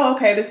like, oh,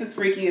 okay, this is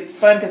freaky. It's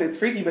fun because it's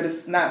freaky, but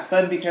it's not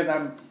fun because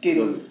I'm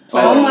getting...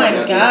 Oh my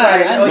God.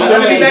 Like, oh, you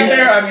want to be back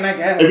there? I mean, I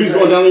guess. If he's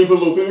going down and you put a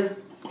little finger?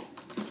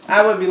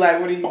 I would be like,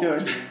 what are you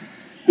doing?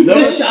 No.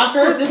 The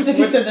shocker? This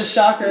nigga said the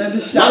shocker. The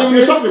shocker. Not even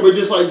the shocker, but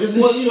just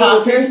the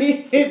shocker.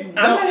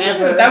 Don't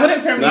ever. That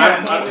wouldn't turn me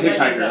on. Not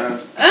hitchhiker,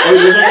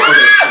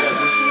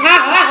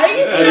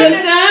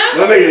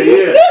 No, nigga,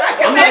 yeah.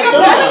 I'm like a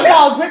bowling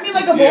ball. Grip me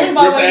like a bowling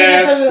ball. Grip the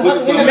ass,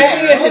 put the back.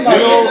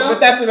 But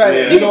that's about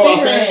it. You know what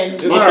I'm saying?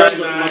 It's alright,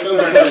 man.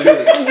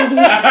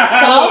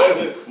 So?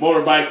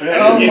 Motorbike for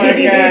Oh my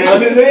God.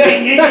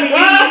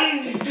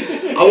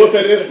 I will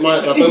say this, my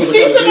thumb is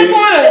She's in the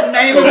corner.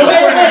 Name is in the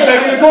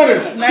corner.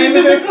 She's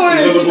in the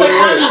corner. She's like,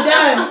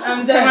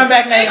 I'm done. Come on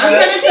back, Naima. I'm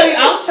gonna tell you,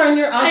 I'll turn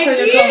your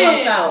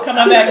co-host out. Come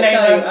on back,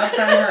 Naima. I'll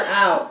turn her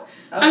out.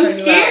 I'm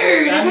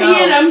scared.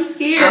 I'm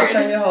scared. I'll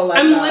turn your whole life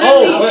out.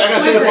 literally. Wait, I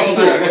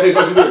gotta say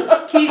something.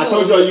 I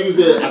told you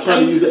I tried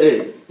to use the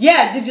egg.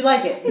 Yeah, did you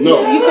like it?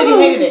 No. You said you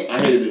hated it. I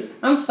hated it.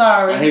 I'm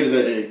sorry. I hated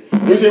that egg.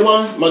 Let me tell you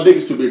why. My dick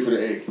is too big for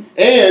the egg.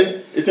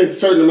 And it takes a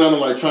certain amount of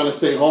like trying to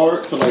stay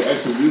hard to like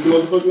actually use the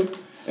motherfucker.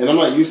 And I'm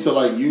not used to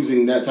like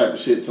using that type of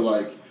shit to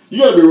like. You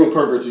gotta be a real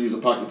pervert to use a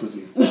pocket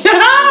pussy. You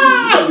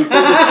gotta be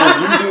focused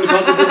on using the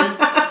pocket pussy.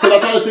 Because I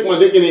tried to stick my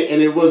dick in it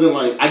and it wasn't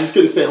like, I just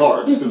couldn't stay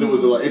hard. Because it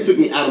was like, it took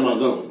me out of my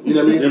zone. You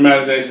know what I mean? Your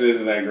imagination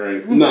isn't that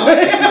great. Nah,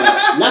 it's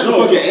not. Not the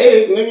fucking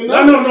egg, nigga.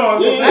 No.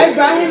 I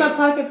brought him a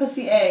pocket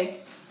pussy egg.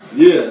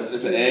 Yeah.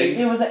 It's an egg?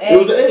 It was an egg. It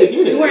was an egg,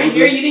 yeah. You weren't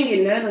here. You didn't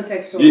get none of those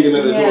sex toys. You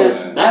didn't get none of the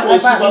toys.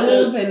 That's I brought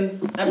lube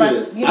and I brought,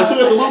 you know. I still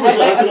got the lube, but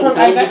I still got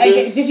the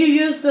condoms. Did you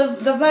use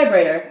the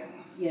vibrator?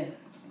 Yes.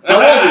 How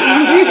was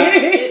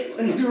it? It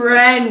was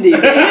randy. It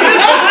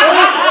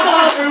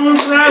was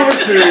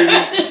ravishing.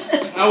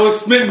 I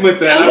was smitten with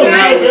that. I'm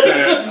right with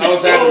that. I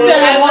was happy.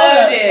 I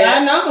loved it.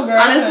 I know, girl.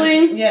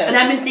 Honestly, yeah. And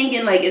I've been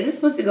thinking, like, is this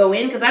supposed to go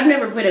in? Because I've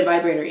never put a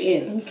vibrator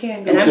in. You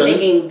can't go. And I'm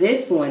thinking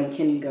this one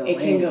can go in. It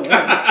can go in.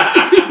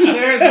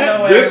 There's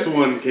no way. This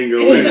one can go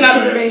in. It's just an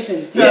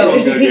observation. This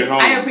one's gonna get home.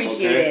 I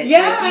appreciate it.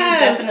 Yes. Like, you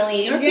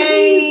definitely, you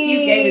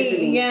gave it to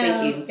me. Yes.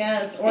 Thank you.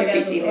 Yes.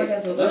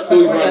 Orgasms. That's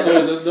cool. You brought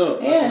toys. That's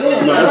dope. Yeah.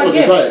 No, that's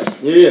fucking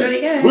tight.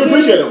 Yeah. We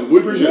appreciate them. We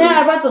appreciate them.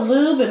 Yeah, I brought the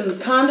lube and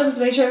condoms.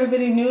 Make sure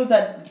everybody knew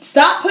that.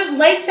 Stop putting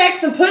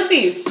latex in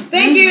pussies.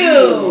 Thank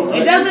you.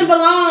 It doesn't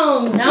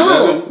belong.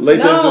 No.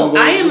 No.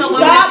 I am a woman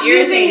Stop that's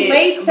using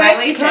irritated by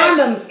latex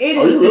condoms. It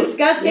is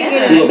disgusting.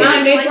 Yeah. It is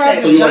not made for our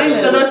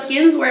vagina. So those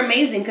skins were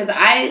amazing because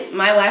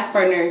my last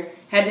partner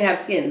had to have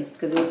skins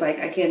because it was like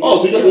I can't. Oh,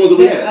 so you got the ones that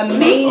we had.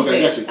 Amazing.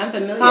 Okay, got you. I'm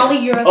familiar.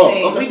 Polyurethane.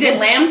 Oh, okay. We did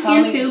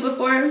lambskin too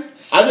before.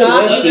 I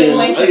did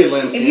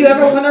lambskin. If you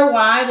ever wonder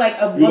why, like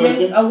a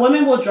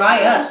woman will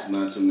dry up.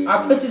 Not too many.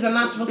 Our pussies are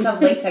not supposed to have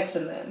latex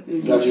in them.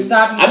 Got you.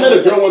 Stop. I met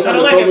a girl one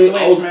time that told me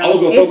I was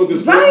gonna fuck with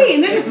this girl. Right,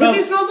 and then his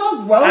pussy smells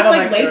all gross,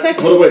 like latex.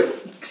 Hold on, wait.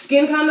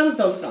 Skin condoms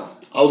don't smell.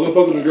 I was gonna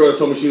fuck with this girl that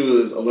told me she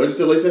was allergic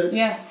to latex.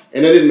 Yeah.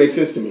 And that didn't make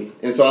sense to me,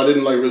 and so I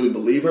didn't like really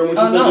believe her when she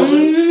said that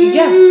shit.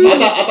 Yeah.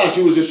 I thought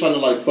she was just trying to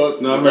like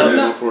fuck. No, I've heard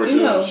that before too.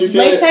 You know, She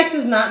said, latex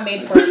is not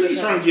made for What are you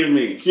trying to give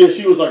me? Yeah,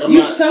 she was like, I'm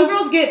not. Some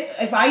girls get,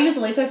 if I use a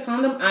latex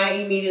condom, I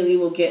immediately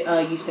will get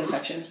a yeast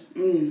infection.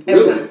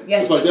 Really?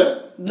 Yes. It's like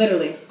that?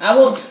 Literally. I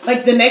will,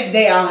 like the next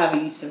day I'll have a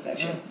yeast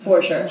infection.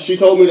 For sure. She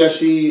told me that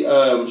she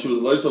was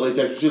allergic to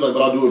latex. She's like,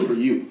 but I'll do it for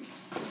you.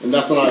 And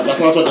that's when I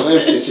tried the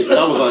lambskin shit. And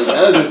I was like,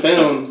 that doesn't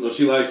sound. Well,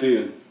 she likes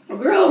you.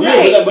 Girl,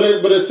 yeah,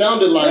 right. but it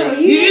sounded like.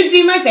 Did you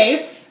see my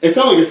face? It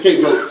sounded like a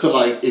scapegoat to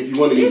like, if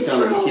you want to use a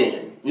condom, you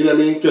can. You know what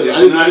I mean? Because I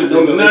didn't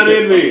know that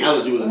latex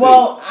allergy was a thing.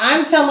 Well,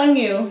 I'm telling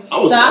you,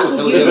 stop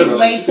using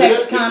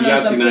latex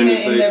condoms and putting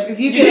it in there. If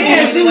you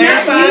can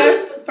clarify,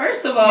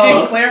 first of all, you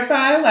didn't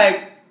clarify,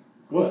 like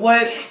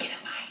what?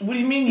 What do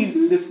you mean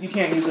you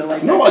can't use it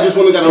like that? No, I just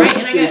went and got a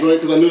lambskin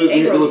joint because I knew that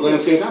there was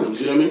lambskin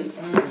condoms. You know what I mean?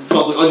 So I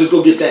was like, I'll just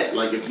go get that.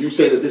 Like, if you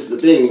say that this is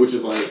a thing, which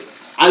is like,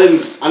 I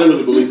didn't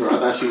really believe her. I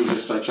thought she was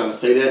just like trying to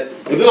say that.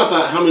 And then I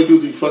thought, how many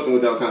dudes are you fucking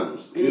without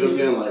condoms? You know what I'm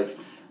saying? Like,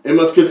 it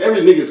must, because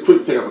every nigga is quick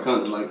to take off a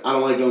condom. Like, I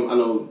don't like them.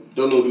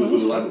 Don't know dudes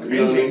really like them.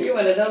 You know what I mean? You're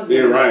one of those.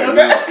 You're right.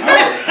 Okay.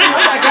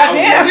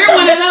 Goddamn. You're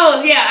one of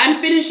those. Yeah,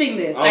 I'm finishing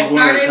this. I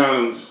started.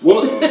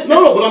 Well,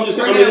 no, but I'm just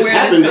saying. I mean, it's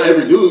happened to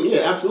every dude.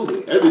 Yeah,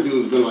 absolutely. Every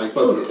dude's been like,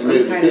 fuck it, and made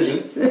a decision.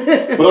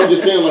 But I'm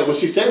just saying, like, when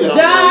she said that,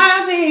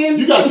 I was like,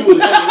 you gotta see what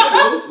it's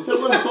happening. It's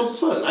 7-Eleven close as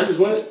fuck. I just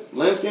went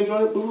lambskin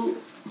joint. Boo.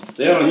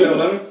 They have a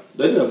 7-Eleven.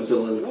 They do have a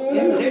 7-Eleven.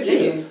 Yeah, they're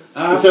jigging.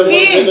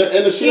 Skin,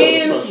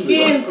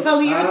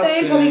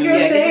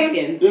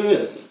 polyurethane.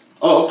 Yeah.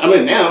 Oh, I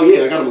mean now,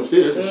 I got them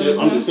upstairs and shit.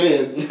 I'm just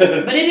saying.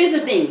 But it is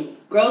a thing.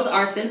 Girls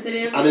are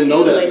sensitive. I didn't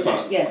know that at the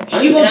time.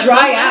 Yes, she will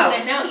dry out.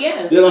 That now,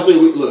 yeah. Then I say,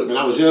 look, when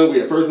I was young, we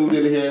had first moved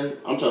into here.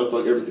 I'm trying to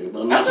fuck everything,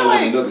 but I'm not trying to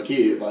have another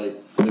kid. Like,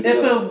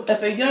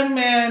 if a young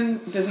man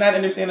does not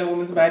understand a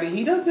woman's body,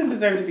 he doesn't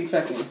deserve to be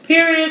fucking.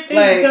 Period. Can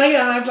I get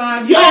a high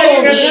five? Yeah,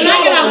 can I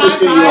get a high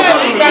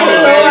five? You gotta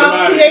show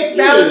off pH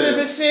balances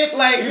and shit.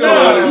 Like,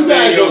 no. You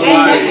guys don't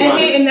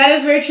understand. And that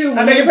is very true.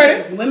 I beg your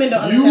pardon? Women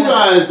don't understand. You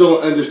guys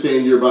don't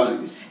understand your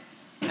bodies.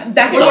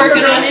 That's we're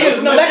working on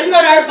it. No, that's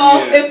not our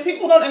fault. If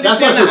people don't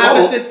understand the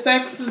opposite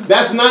sexes,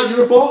 that's not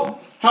your fault.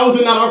 How is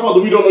it not our fault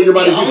that we don't know your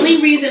bodies? The only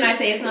reason I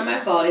say it's not my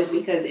fault is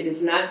because it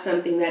is not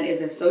something that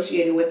is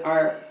associated with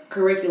our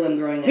curriculum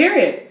growing up.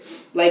 Period.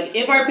 Like,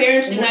 if our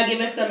parents do not give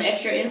us some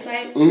extra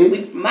insight,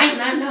 we might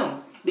not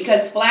know.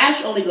 Because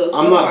Flash only goes so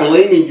far. I'm not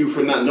blaming you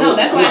for not knowing. No,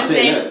 that's why I'm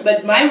saying that.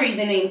 But my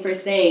reasoning for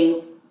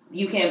saying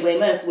you can't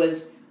blame us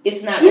was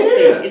it's not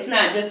open. It's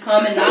not just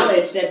common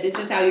knowledge that this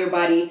is how your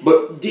body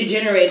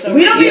degenerates.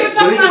 We don't even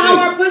talk about how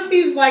our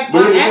pussies act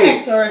or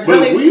how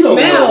they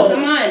smell.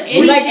 Come on.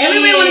 Like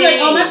everybody want to be like,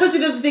 oh, my pussy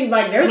does this thing.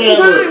 Like there's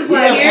sometimes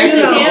like here's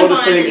all the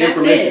same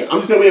information. I'm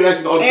just saying we have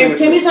access to all the same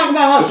information. Can we talk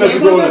about how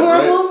tampons are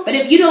horrible? But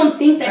if you don't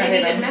think that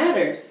it even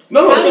matters,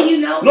 how do you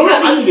know?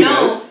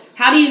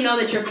 How do you know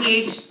that your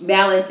pH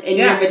balance in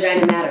your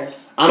vagina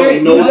matters? I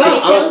don't know. Nobody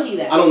tells you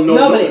that. I don't know.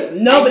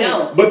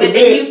 Nobody. But then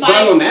you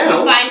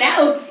find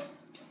out.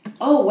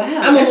 Oh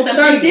wow, there's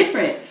something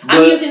different.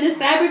 I'm using this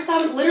fabric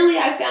softener. Literally,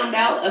 I found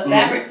out a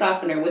fabric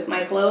softener with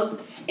my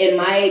clothes and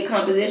my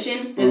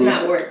composition does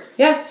not work.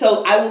 Yeah.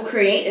 So I will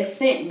create a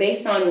scent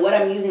based on what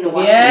I'm using to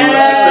wash.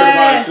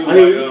 Yes.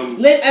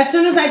 As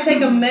soon as I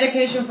take a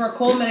medication for a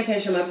cold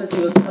medication, my pussy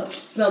will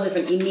smell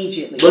different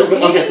immediately. But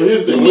okay, so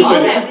here's the thing.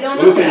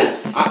 Let me say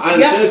this. I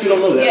understand that you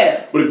don't know that.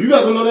 Yeah. But if you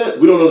guys don't know that,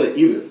 we don't know that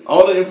either.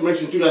 All the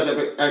information that you guys have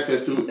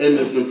access to and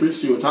that's been preached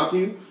to you and taught to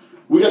you,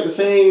 we got the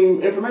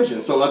same information.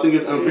 So I think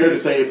it's unfair to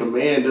say if a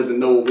man doesn't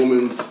know a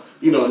woman's,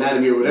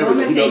 anatomy or whatever. I'm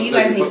not saying you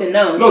guys need to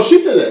know. No, she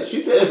said that. She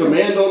said if a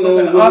man don't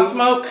know all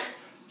smoke.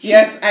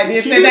 Yes, I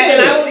did say that,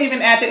 and I will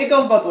even add that it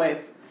goes both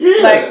ways.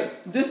 Yeah.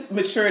 Like just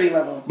maturity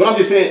level. But I'm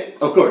just saying,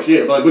 of course,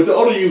 yeah. But the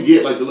older you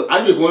get,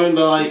 I just learned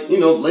that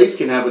lace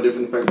can have a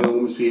different effect on a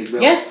woman's pH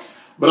balance.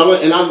 Yes. But I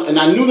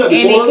knew that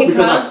before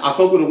because I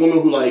fucked with a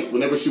woman who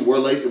whenever she wore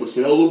lace, it would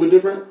smell a little bit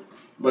different.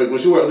 But when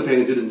she wore other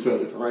panties, it didn't smell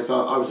different, right?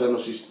 So obviously I know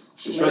she's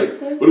straight.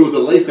 But it was a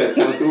lace that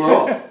kind of threw her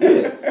off.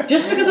 Yeah.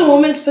 Just because a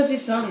woman's pussy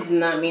smells does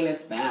not mean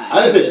it's bad.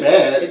 I didn't say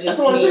bad. That's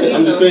what I said.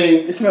 I'm just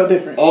saying it smells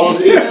different. It smells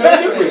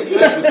different.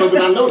 Yes, it's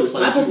something I noticed.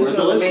 My pussy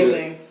smells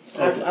amazing.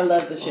 Okay. I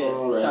love the shit.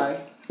 Right. Sorry.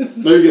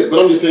 Very good. But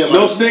I'm just saying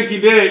no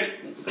stinky dick.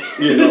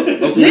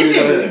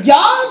 Listen,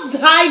 y'all's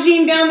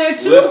hygiene down there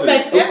too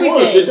affects everything. Of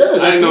course it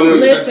does. I didn't know there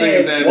was such thing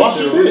as that.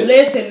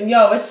 Listen,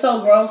 it's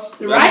so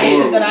gross. Right?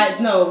 Shit that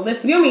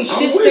listen. You don't mean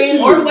shit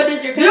stains, or what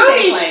does your you don't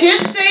mean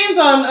shit stains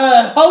on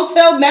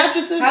hotel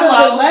mattresses that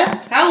are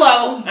left?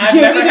 Hello. I've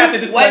never had to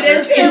discuss. What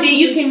does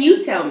can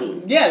you tell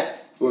me?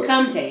 Yes.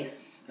 Cum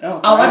taste.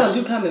 Oh, I don't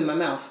do cum in my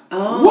mouth.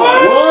 Oh.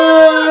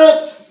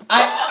 What? I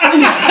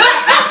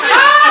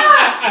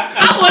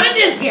want a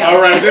discount.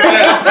 All right, this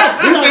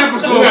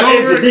episode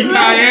is over.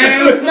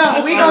 Cayenne.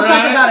 No, we're gonna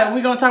talk about it.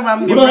 We're gonna talk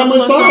about it.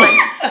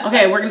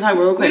 Okay, we're gonna talk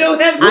real quick. We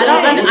don't have to.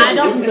 I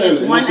don't. It's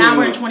 1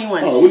 hour and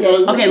 21.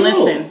 Okay,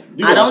 listen.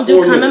 I don't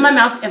do cum in my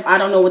mouth if I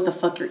don't know what the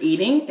fuck you're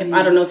eating. If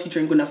I don't know if you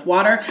drink enough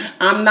water.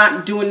 I'm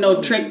not doing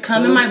no trick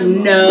cum in my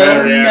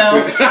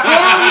no.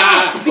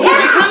 Because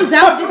it comes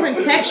out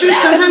different textures.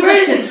 Sometimes that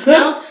shit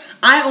smells.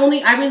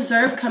 I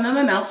reserve cum in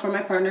my mouth for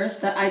my partners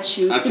that I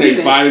choose. I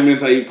take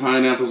vitamins, I eat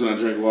pineapples, and I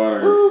drink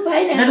water. Ooh,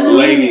 pineapple.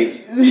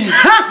 Ladies.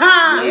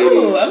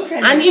 Ooh, I'm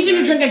trying I need you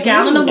to drink a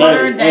gallon of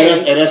water a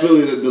day. And that's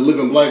really the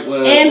living black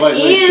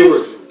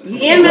shorts.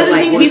 And another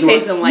thing, he's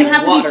tasting like you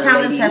have water, to be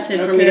talent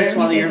tested for me to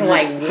swallow your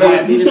like you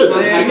have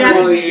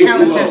to be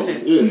talent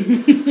tested.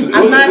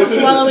 I'm not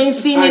swallowing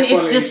semen.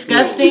 It's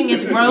disgusting.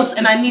 It's gross,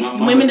 and I need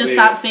women to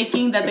stop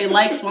faking that they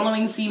like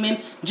swallowing semen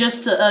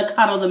just to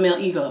coddle the male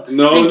ego.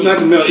 No, it's not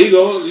the male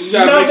ego. You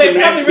gotta make the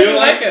man feel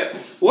like it.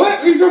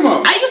 What are you talking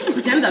about? I used to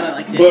pretend that I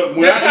liked it. But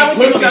when I eat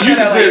pussy, you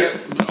can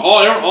just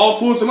all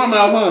food to my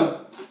mouth, huh?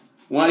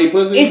 Want to eat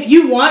pussy? If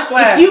you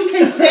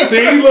consent.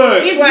 See,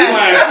 look. If you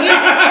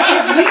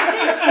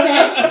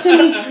consent to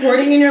me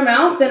squirting in your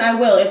mouth, then I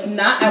will. If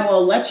not, I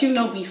will let you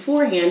know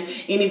beforehand.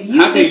 And if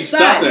you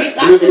decide,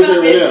 I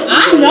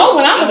know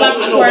when I'm about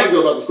to squirt. I know my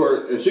girl about to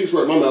squirt, and she can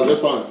squirt in my mouth. That's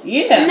fine.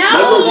 Yeah.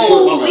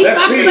 No, we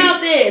talked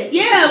about this.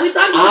 Yeah, we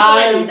talked about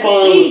this. I'm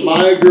fine with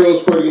my girl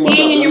squirting in my mouth.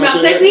 Peeing in your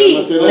mouth. Say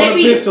pee. Say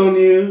pee. Piss on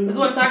you. That's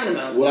what I'm talking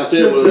about. What I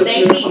said was,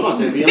 say pee. I'm not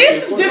saying pee.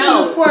 Piss is different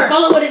than squirt.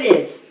 Call it what it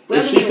is.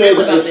 if she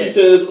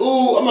says,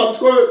 "Ooh, I'm about to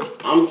squirt,"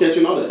 I'm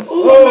catching all that.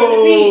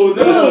 Oh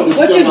no!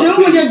 What you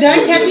do when you're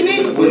done catching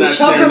it? We're not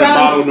choke sharing the around,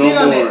 bottle spit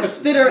no on more. it,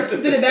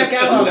 spit it back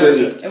out on telling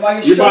you. it. And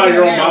while You're buying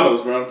your own down,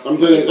 bottles, bro. I'm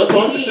telling you, that's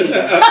fine.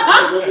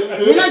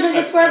 You're not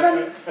drinking squirt,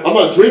 brother? I'm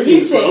not drinking He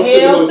squirt. said, I'm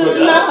spitting hell on to the the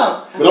fuck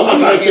out. no. But I'm not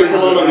trying to shit come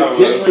out like a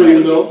jet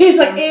stream, though. He's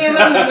like, and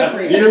I'm not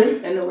free. You hear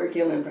me? I know we're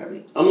killing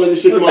probably. I'm letting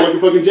this shit come out like a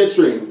fucking jet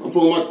stream. I'm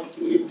pulling my.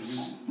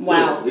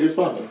 Wow. Here's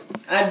popping.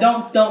 I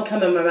don't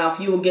come in my mouth.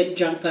 You will get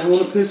junk I want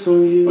punched. to piss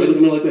on you. Why you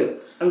looking at me like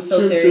that? I'm so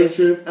serious.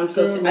 I'm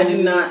so serious. I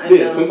do not.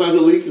 Yeah, sometimes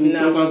it leaks and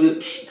sometimes it.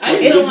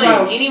 I just don't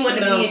want anyone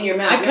to be in your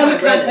mouth. I come in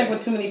contact with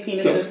too many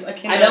penises. I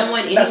can't. I don't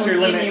want anyone to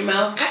be in your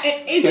mouth.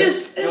 It's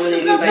just no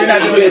sense. If I'm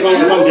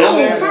down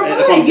there, for if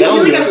what? I'm You down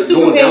really there, got to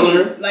super going down baby,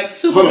 there. like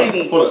super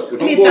baby. Hold up. If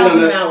Give I'm me going down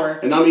 1,000 an there hour.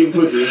 and I'm eating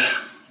pussy,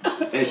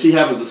 and she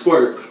happens to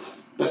squirt,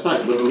 that's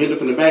tight. But if I'm hitting her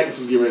from the back and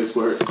she's getting ready to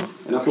squirt,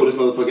 and I pull this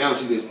motherfucker out,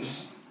 and she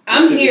just.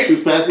 I'm here.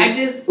 Shoots past me. I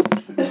just.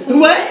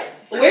 What?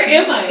 Where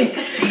am I?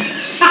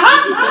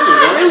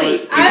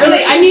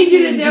 Really? I need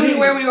you to tell me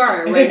where we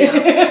are right now.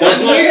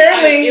 That's not.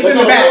 Her lane is in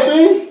the back.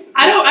 Thing?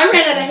 I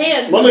ran out of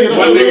hands. My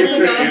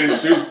nigga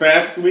His shoes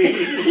past me.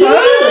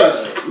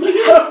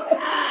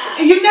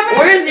 You never.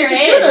 Where's your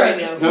hand right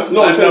now?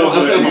 No, I'm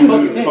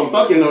saying if I'm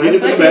fucking, no, hit it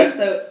from the back.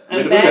 So Hit I'm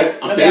it from the back.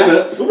 back. I'm standing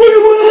up.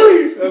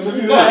 That's what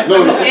you No, got. no.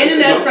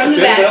 Standing up from the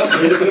Stand back.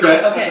 up, hit it from the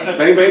back. Okay.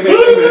 Bang, bang, bang,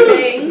 bang,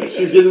 bang. Bang.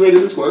 She's getting ready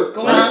to squirt.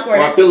 Go on and squirt.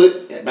 Or I feel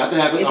it about to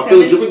happen. It's I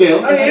feel it coming. dripping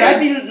down. It's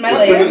wrapping my It's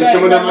leg.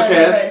 coming down my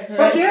calf.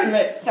 Fuck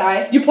yeah.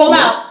 Thigh. You pull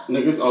out.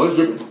 Niggas, it's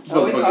dripping. Oh, it's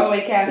all the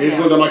way calf It's now.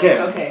 going down my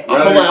calf. Okay.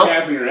 I pull out,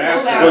 Calf in your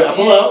ass. Pull out. Wait, I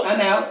pull out.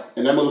 I'm out.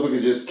 and that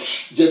motherfucker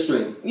just jet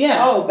stream. Yeah.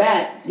 Oh,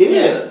 back.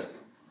 Yeah.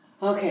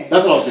 Okay.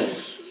 That's what I'm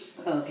saying.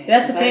 Okay.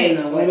 That's the I didn't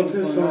thing. know what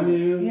was going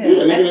on. Yeah,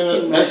 Yeah. That's nigga,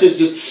 too that much. shit's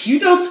just. You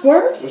don't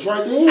squirt? It's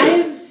right there.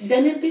 I've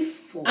done it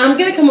before. I'm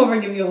gonna come over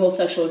and give you a whole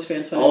sexual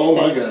experience. Oh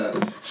my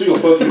god. She gonna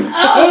fuck you.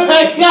 Oh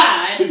my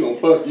god. She gonna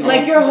fuck you.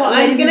 Like your whole. I'm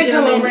Ladies and gonna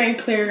come gentlemen, over and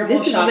clear your whole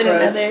This has been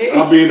chakras. another.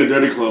 I'll be in the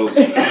dirty clothes.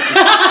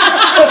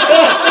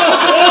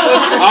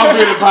 I'll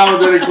be in the pile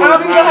of dirty clothes. I'll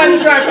be behind the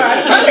tripod.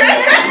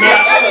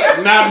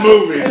 Not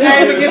moving.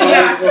 Hey, if it gets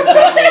knocked.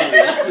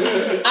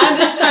 I'm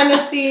just trying to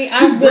see.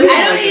 I'm really.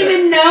 I don't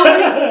even know.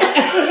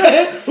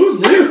 Who's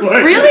breathing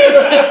like Really?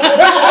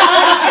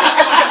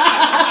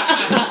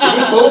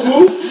 Close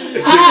move.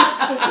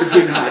 It's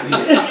getting hot in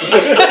here.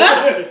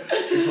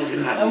 It's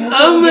fucking hot.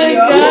 Oh my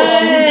God.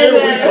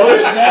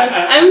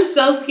 god. I'm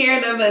so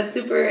scared of a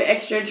super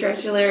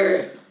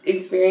extraterrestrial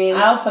experience.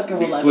 I'll fuck your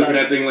whole life Flicking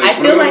up. that thing like.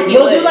 I feel like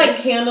We'll would. do like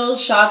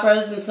candles,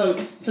 chakras, and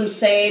some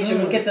sage, and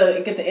we'll get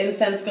the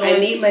incense going. I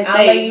need my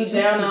I'll lay you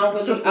sage. down. I'll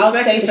Sister I'll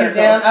sexy sage you circle.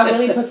 down. I'll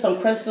really put some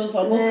crystals.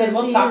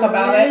 We'll talk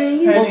about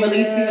it. We'll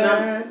release you,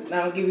 and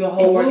I'll give you a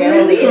whole workout.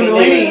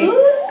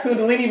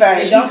 Kundalini vibes.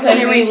 She's Don't gonna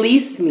play me.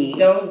 release me.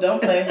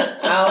 Don't play.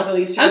 I'll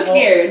release you. I'm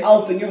scared.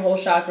 I'll open your whole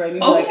chakra, and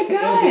you'll Oh be like, my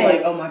God. you'll be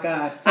like, oh my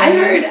god. I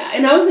heard,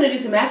 and I was gonna do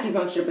some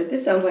acupuncture, but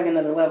this sounds like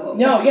another level.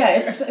 No, yeah,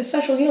 it's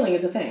sexual healing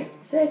is a thing.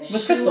 Sexual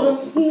With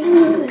crystals.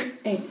 healing.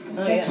 Hey,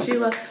 Oh, yeah.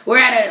 sexual. We're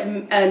at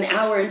an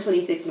hour and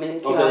 26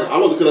 minutes. Okay, y'all. I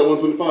want to cut at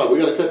 125. We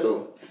gotta cut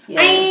though.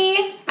 Yeah.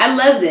 I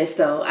love this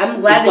though. I'm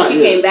glad It's that you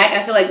not- yeah. came back.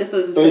 I feel like this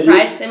was a Thank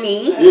surprise to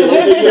me. Yeah, like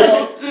I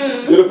said,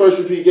 So, you're the first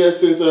repeat guest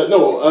since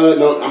no,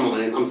 I'm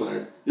lying. I'm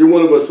sorry. You're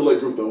one of a select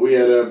group though. We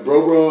had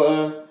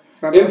Bro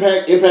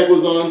Impact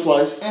was on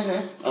twice.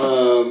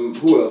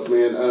 Who else,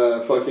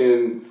 man?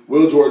 Fucking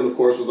Will Jordan, of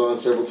course, was on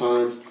several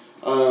times.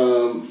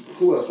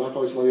 Who else? I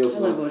feel like somebody else I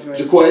love was Will on.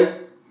 Jordan.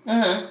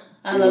 Jaquay.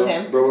 I love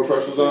him. Bro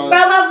Fresh was on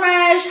Bella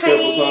Fresh,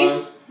 several hi.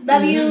 times.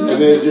 Love you.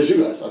 And then just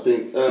you guys, I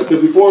think.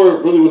 Because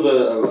before Willie was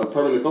a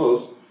permanent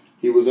co-host,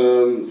 he was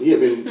he had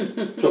been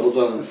a couple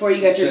times. Before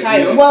you got your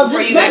title. Well,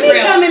 before just you let got me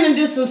grilled. come in and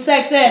do some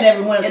sex ed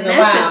every once And in a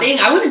that's while. the thing.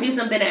 I want to do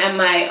something at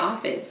my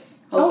office.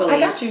 Hopefully, I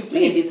got you. We can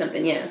Please. do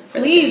something, yeah. for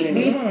the Please,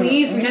 community.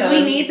 please, Because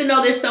we need to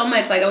know there's so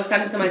much. Like I was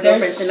talking to my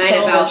There's girlfriend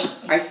tonight so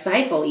about much. our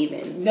cycle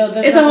even. No,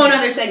 there's It's a whole nothing-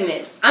 other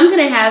segment. I'm going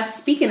to have,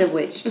 speaking of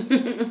which,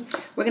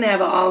 we're going to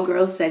have an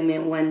all-girls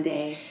segment one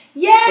day.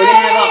 Yay! We're going to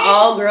have an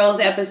all-girls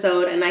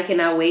episode, and I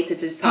cannot wait to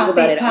just talk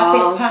about it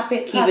all.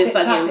 Keep it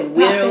fucking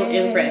real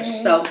and fresh.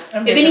 So,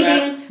 I'm if here for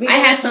anything, I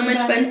had so much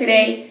fun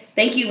today.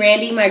 Thank you,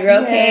 Randy. My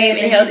girl Yay, came and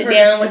thank held you it for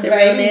down with the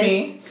inviting realness.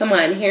 me. Come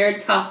on, hair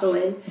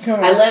tousling. Come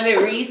on. I love it,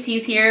 Reese.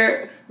 He's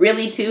here.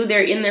 Really, too.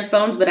 They're in their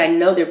phones, but I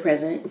know they're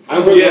present.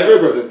 I'm present. I'm very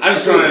present. I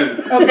just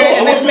trying. Okay,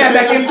 and let's get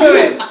back into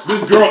it.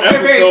 This girl very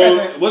episode.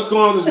 present. What's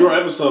going on with this girl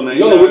episode, man?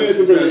 No, we need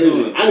some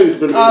energy. I need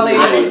some All energy.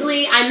 ladies.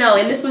 Honestly, I know,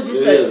 and this was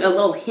just Yeah. a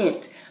little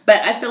hint. But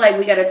I feel like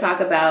we got to talk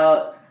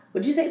about,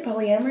 would you say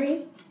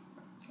polyamory?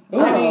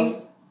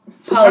 Polyamory.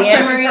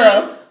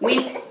 Girls.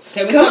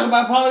 Can we Come talk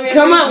about polyamory?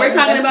 Come on, we're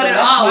talking about it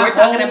all. We're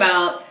talking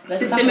about Let's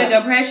systemic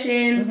talk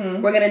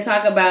oppression. We're going to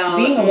talk about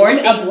being more a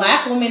things.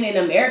 black woman in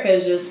America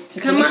is just.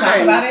 Can Come we talk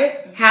on. about it?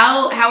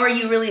 How are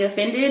you really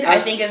offended? I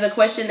think is a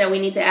question that we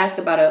need to ask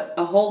about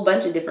a whole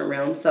bunch of different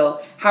realms. So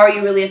how are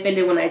you really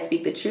offended when I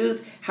speak the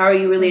truth? How are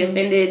you really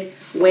offended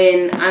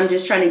when I'm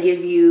just trying to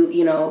give you,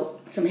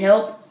 some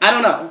help. I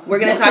don't know. We're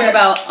gonna talk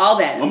about all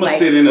that. I'm gonna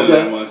sit into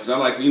that one because I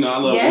like to, I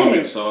love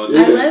women, so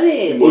I love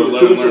it.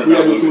 We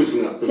gotta do 2 weeks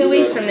from now. 2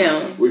 weeks from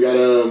now. We got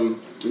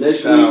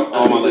next Shout week. out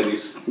all my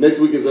ladies. Next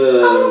week is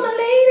all my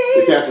ladies.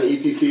 the cast from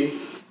ETC.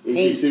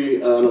 ETC. I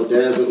know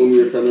Daz and Umi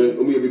are coming.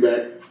 Umi will be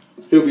back.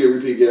 He'll be a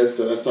repeat guest,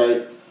 so that's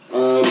tight.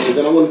 And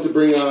then I wanted to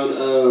bring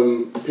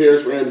on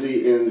Paris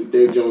Ramsey and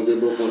Dave Jones. They're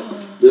both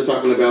on. They're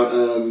talking about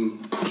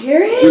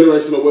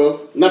generational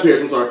wealth. Not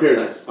Paris. I'm sorry,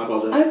 Paradise. I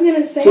apologize. I was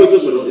gonna say twin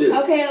sister though.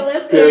 Yeah. Okay, I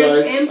love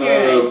Paradise and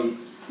Paradise.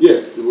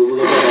 Yes, we're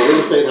gonna talk about real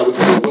estate, how we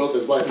create wealth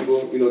as Black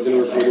people.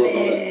 Generational wealth,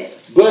 all that.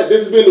 But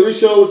this has been the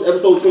Re-Show. It's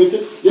episode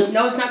 26. Yes.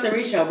 No, it's not the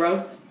Re-Show,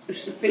 bro.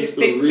 It's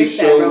the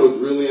Re-Show with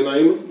Really and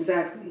Naima.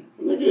 Exactly.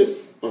 I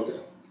guess. Okay.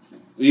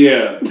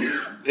 Yeah.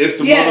 It's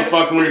the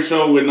motherfucking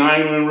Re-Show with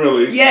Naima and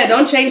Really. Yeah,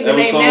 don't change the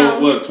name now.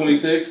 Episode, what,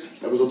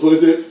 26? Episode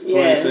 26?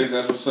 26,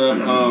 that's what's up. I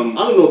don't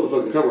know what the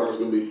fucking cover art is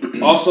going to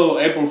be. Also,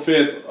 April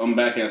 5th, I'm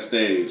back at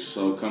stage,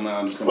 so come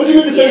out. What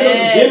you niggas say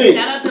at the beginning?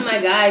 Shout out to my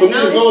guys. So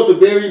niggas know at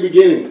the very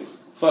beginning.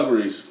 Fuck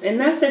Reese. And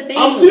that's the thing.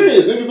 I'm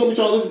serious. Niggas don't be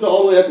trying to listen to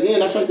all the way at the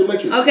end. I track the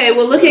metrics. Okay,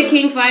 well, look at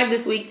King 5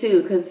 this week,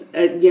 too, because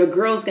your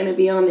girl's going to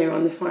be on there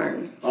on the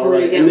farm. All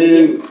right, and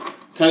then,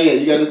 Kanye,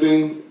 you got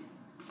anything?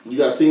 You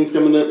got scenes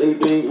coming up?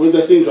 Anything? When's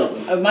that scene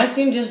dropping? My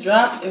scene just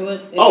dropped.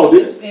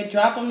 It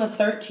dropped on the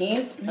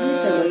 13th.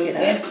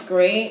 It's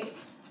great.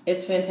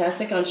 It's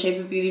fantastic. On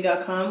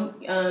shapeofbeauty.com,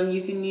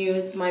 you can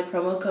use my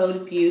promo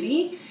code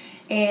BEAUTY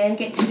and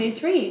get 2 days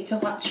free to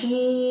watch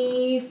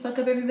me fuck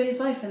up everybody's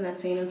life in that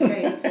scene. It's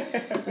great.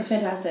 It's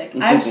fantastic.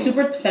 I have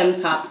super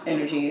femtop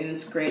energy, and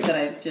it's great that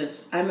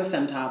I'm a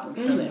femtop. I'm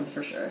feeling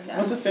for sure. Yeah.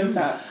 What's a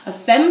femtop? A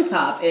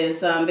femtop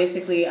is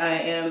basically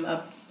I'm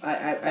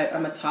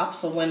a top,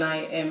 so when I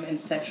am in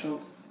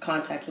sexual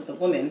contact with a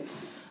woman,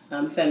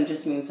 femme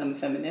just means I'm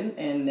feminine,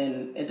 and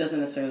then it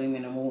doesn't necessarily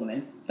mean I'm a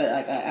woman. But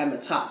I'm a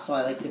top, so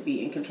I like to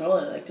be in control.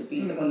 I like to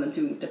be the one that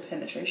doing the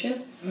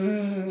penetration.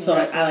 So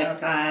like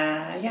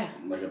yeah.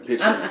 Like a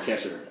pitcher and a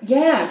catcher.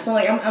 Yeah, so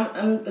like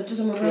I'm just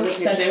a real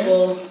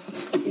sexual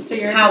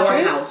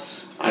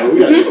powerhouse. We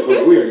gotta get the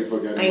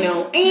fuck out of here. I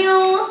know.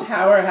 Ew.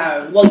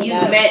 Powerhouse. Well,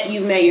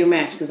 you've met your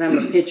match because I'm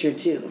a pitcher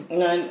too.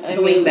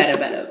 Swing better.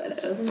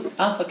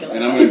 I'll fuck it like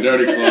and I'm in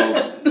dirty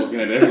clothes, looking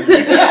at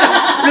everything.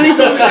 Really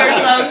so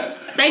dirty clothes.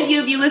 Thank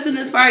you. If you listen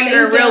this far,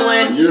 you're a real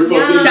one.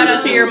 Shout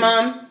out to your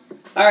mom.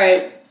 All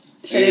right.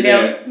 Shut it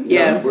down.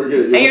 Yeah. We're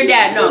good. And your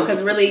dad, no,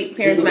 because really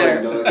parents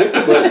matter.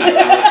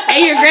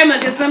 And your grandma,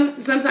 because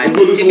sometimes it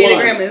be the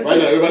grandmas. Right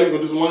now, everybody gonna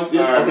do some lines?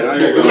 Yeah. All right, okay.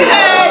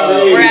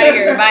 man, We're out of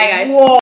here. Bye, guys.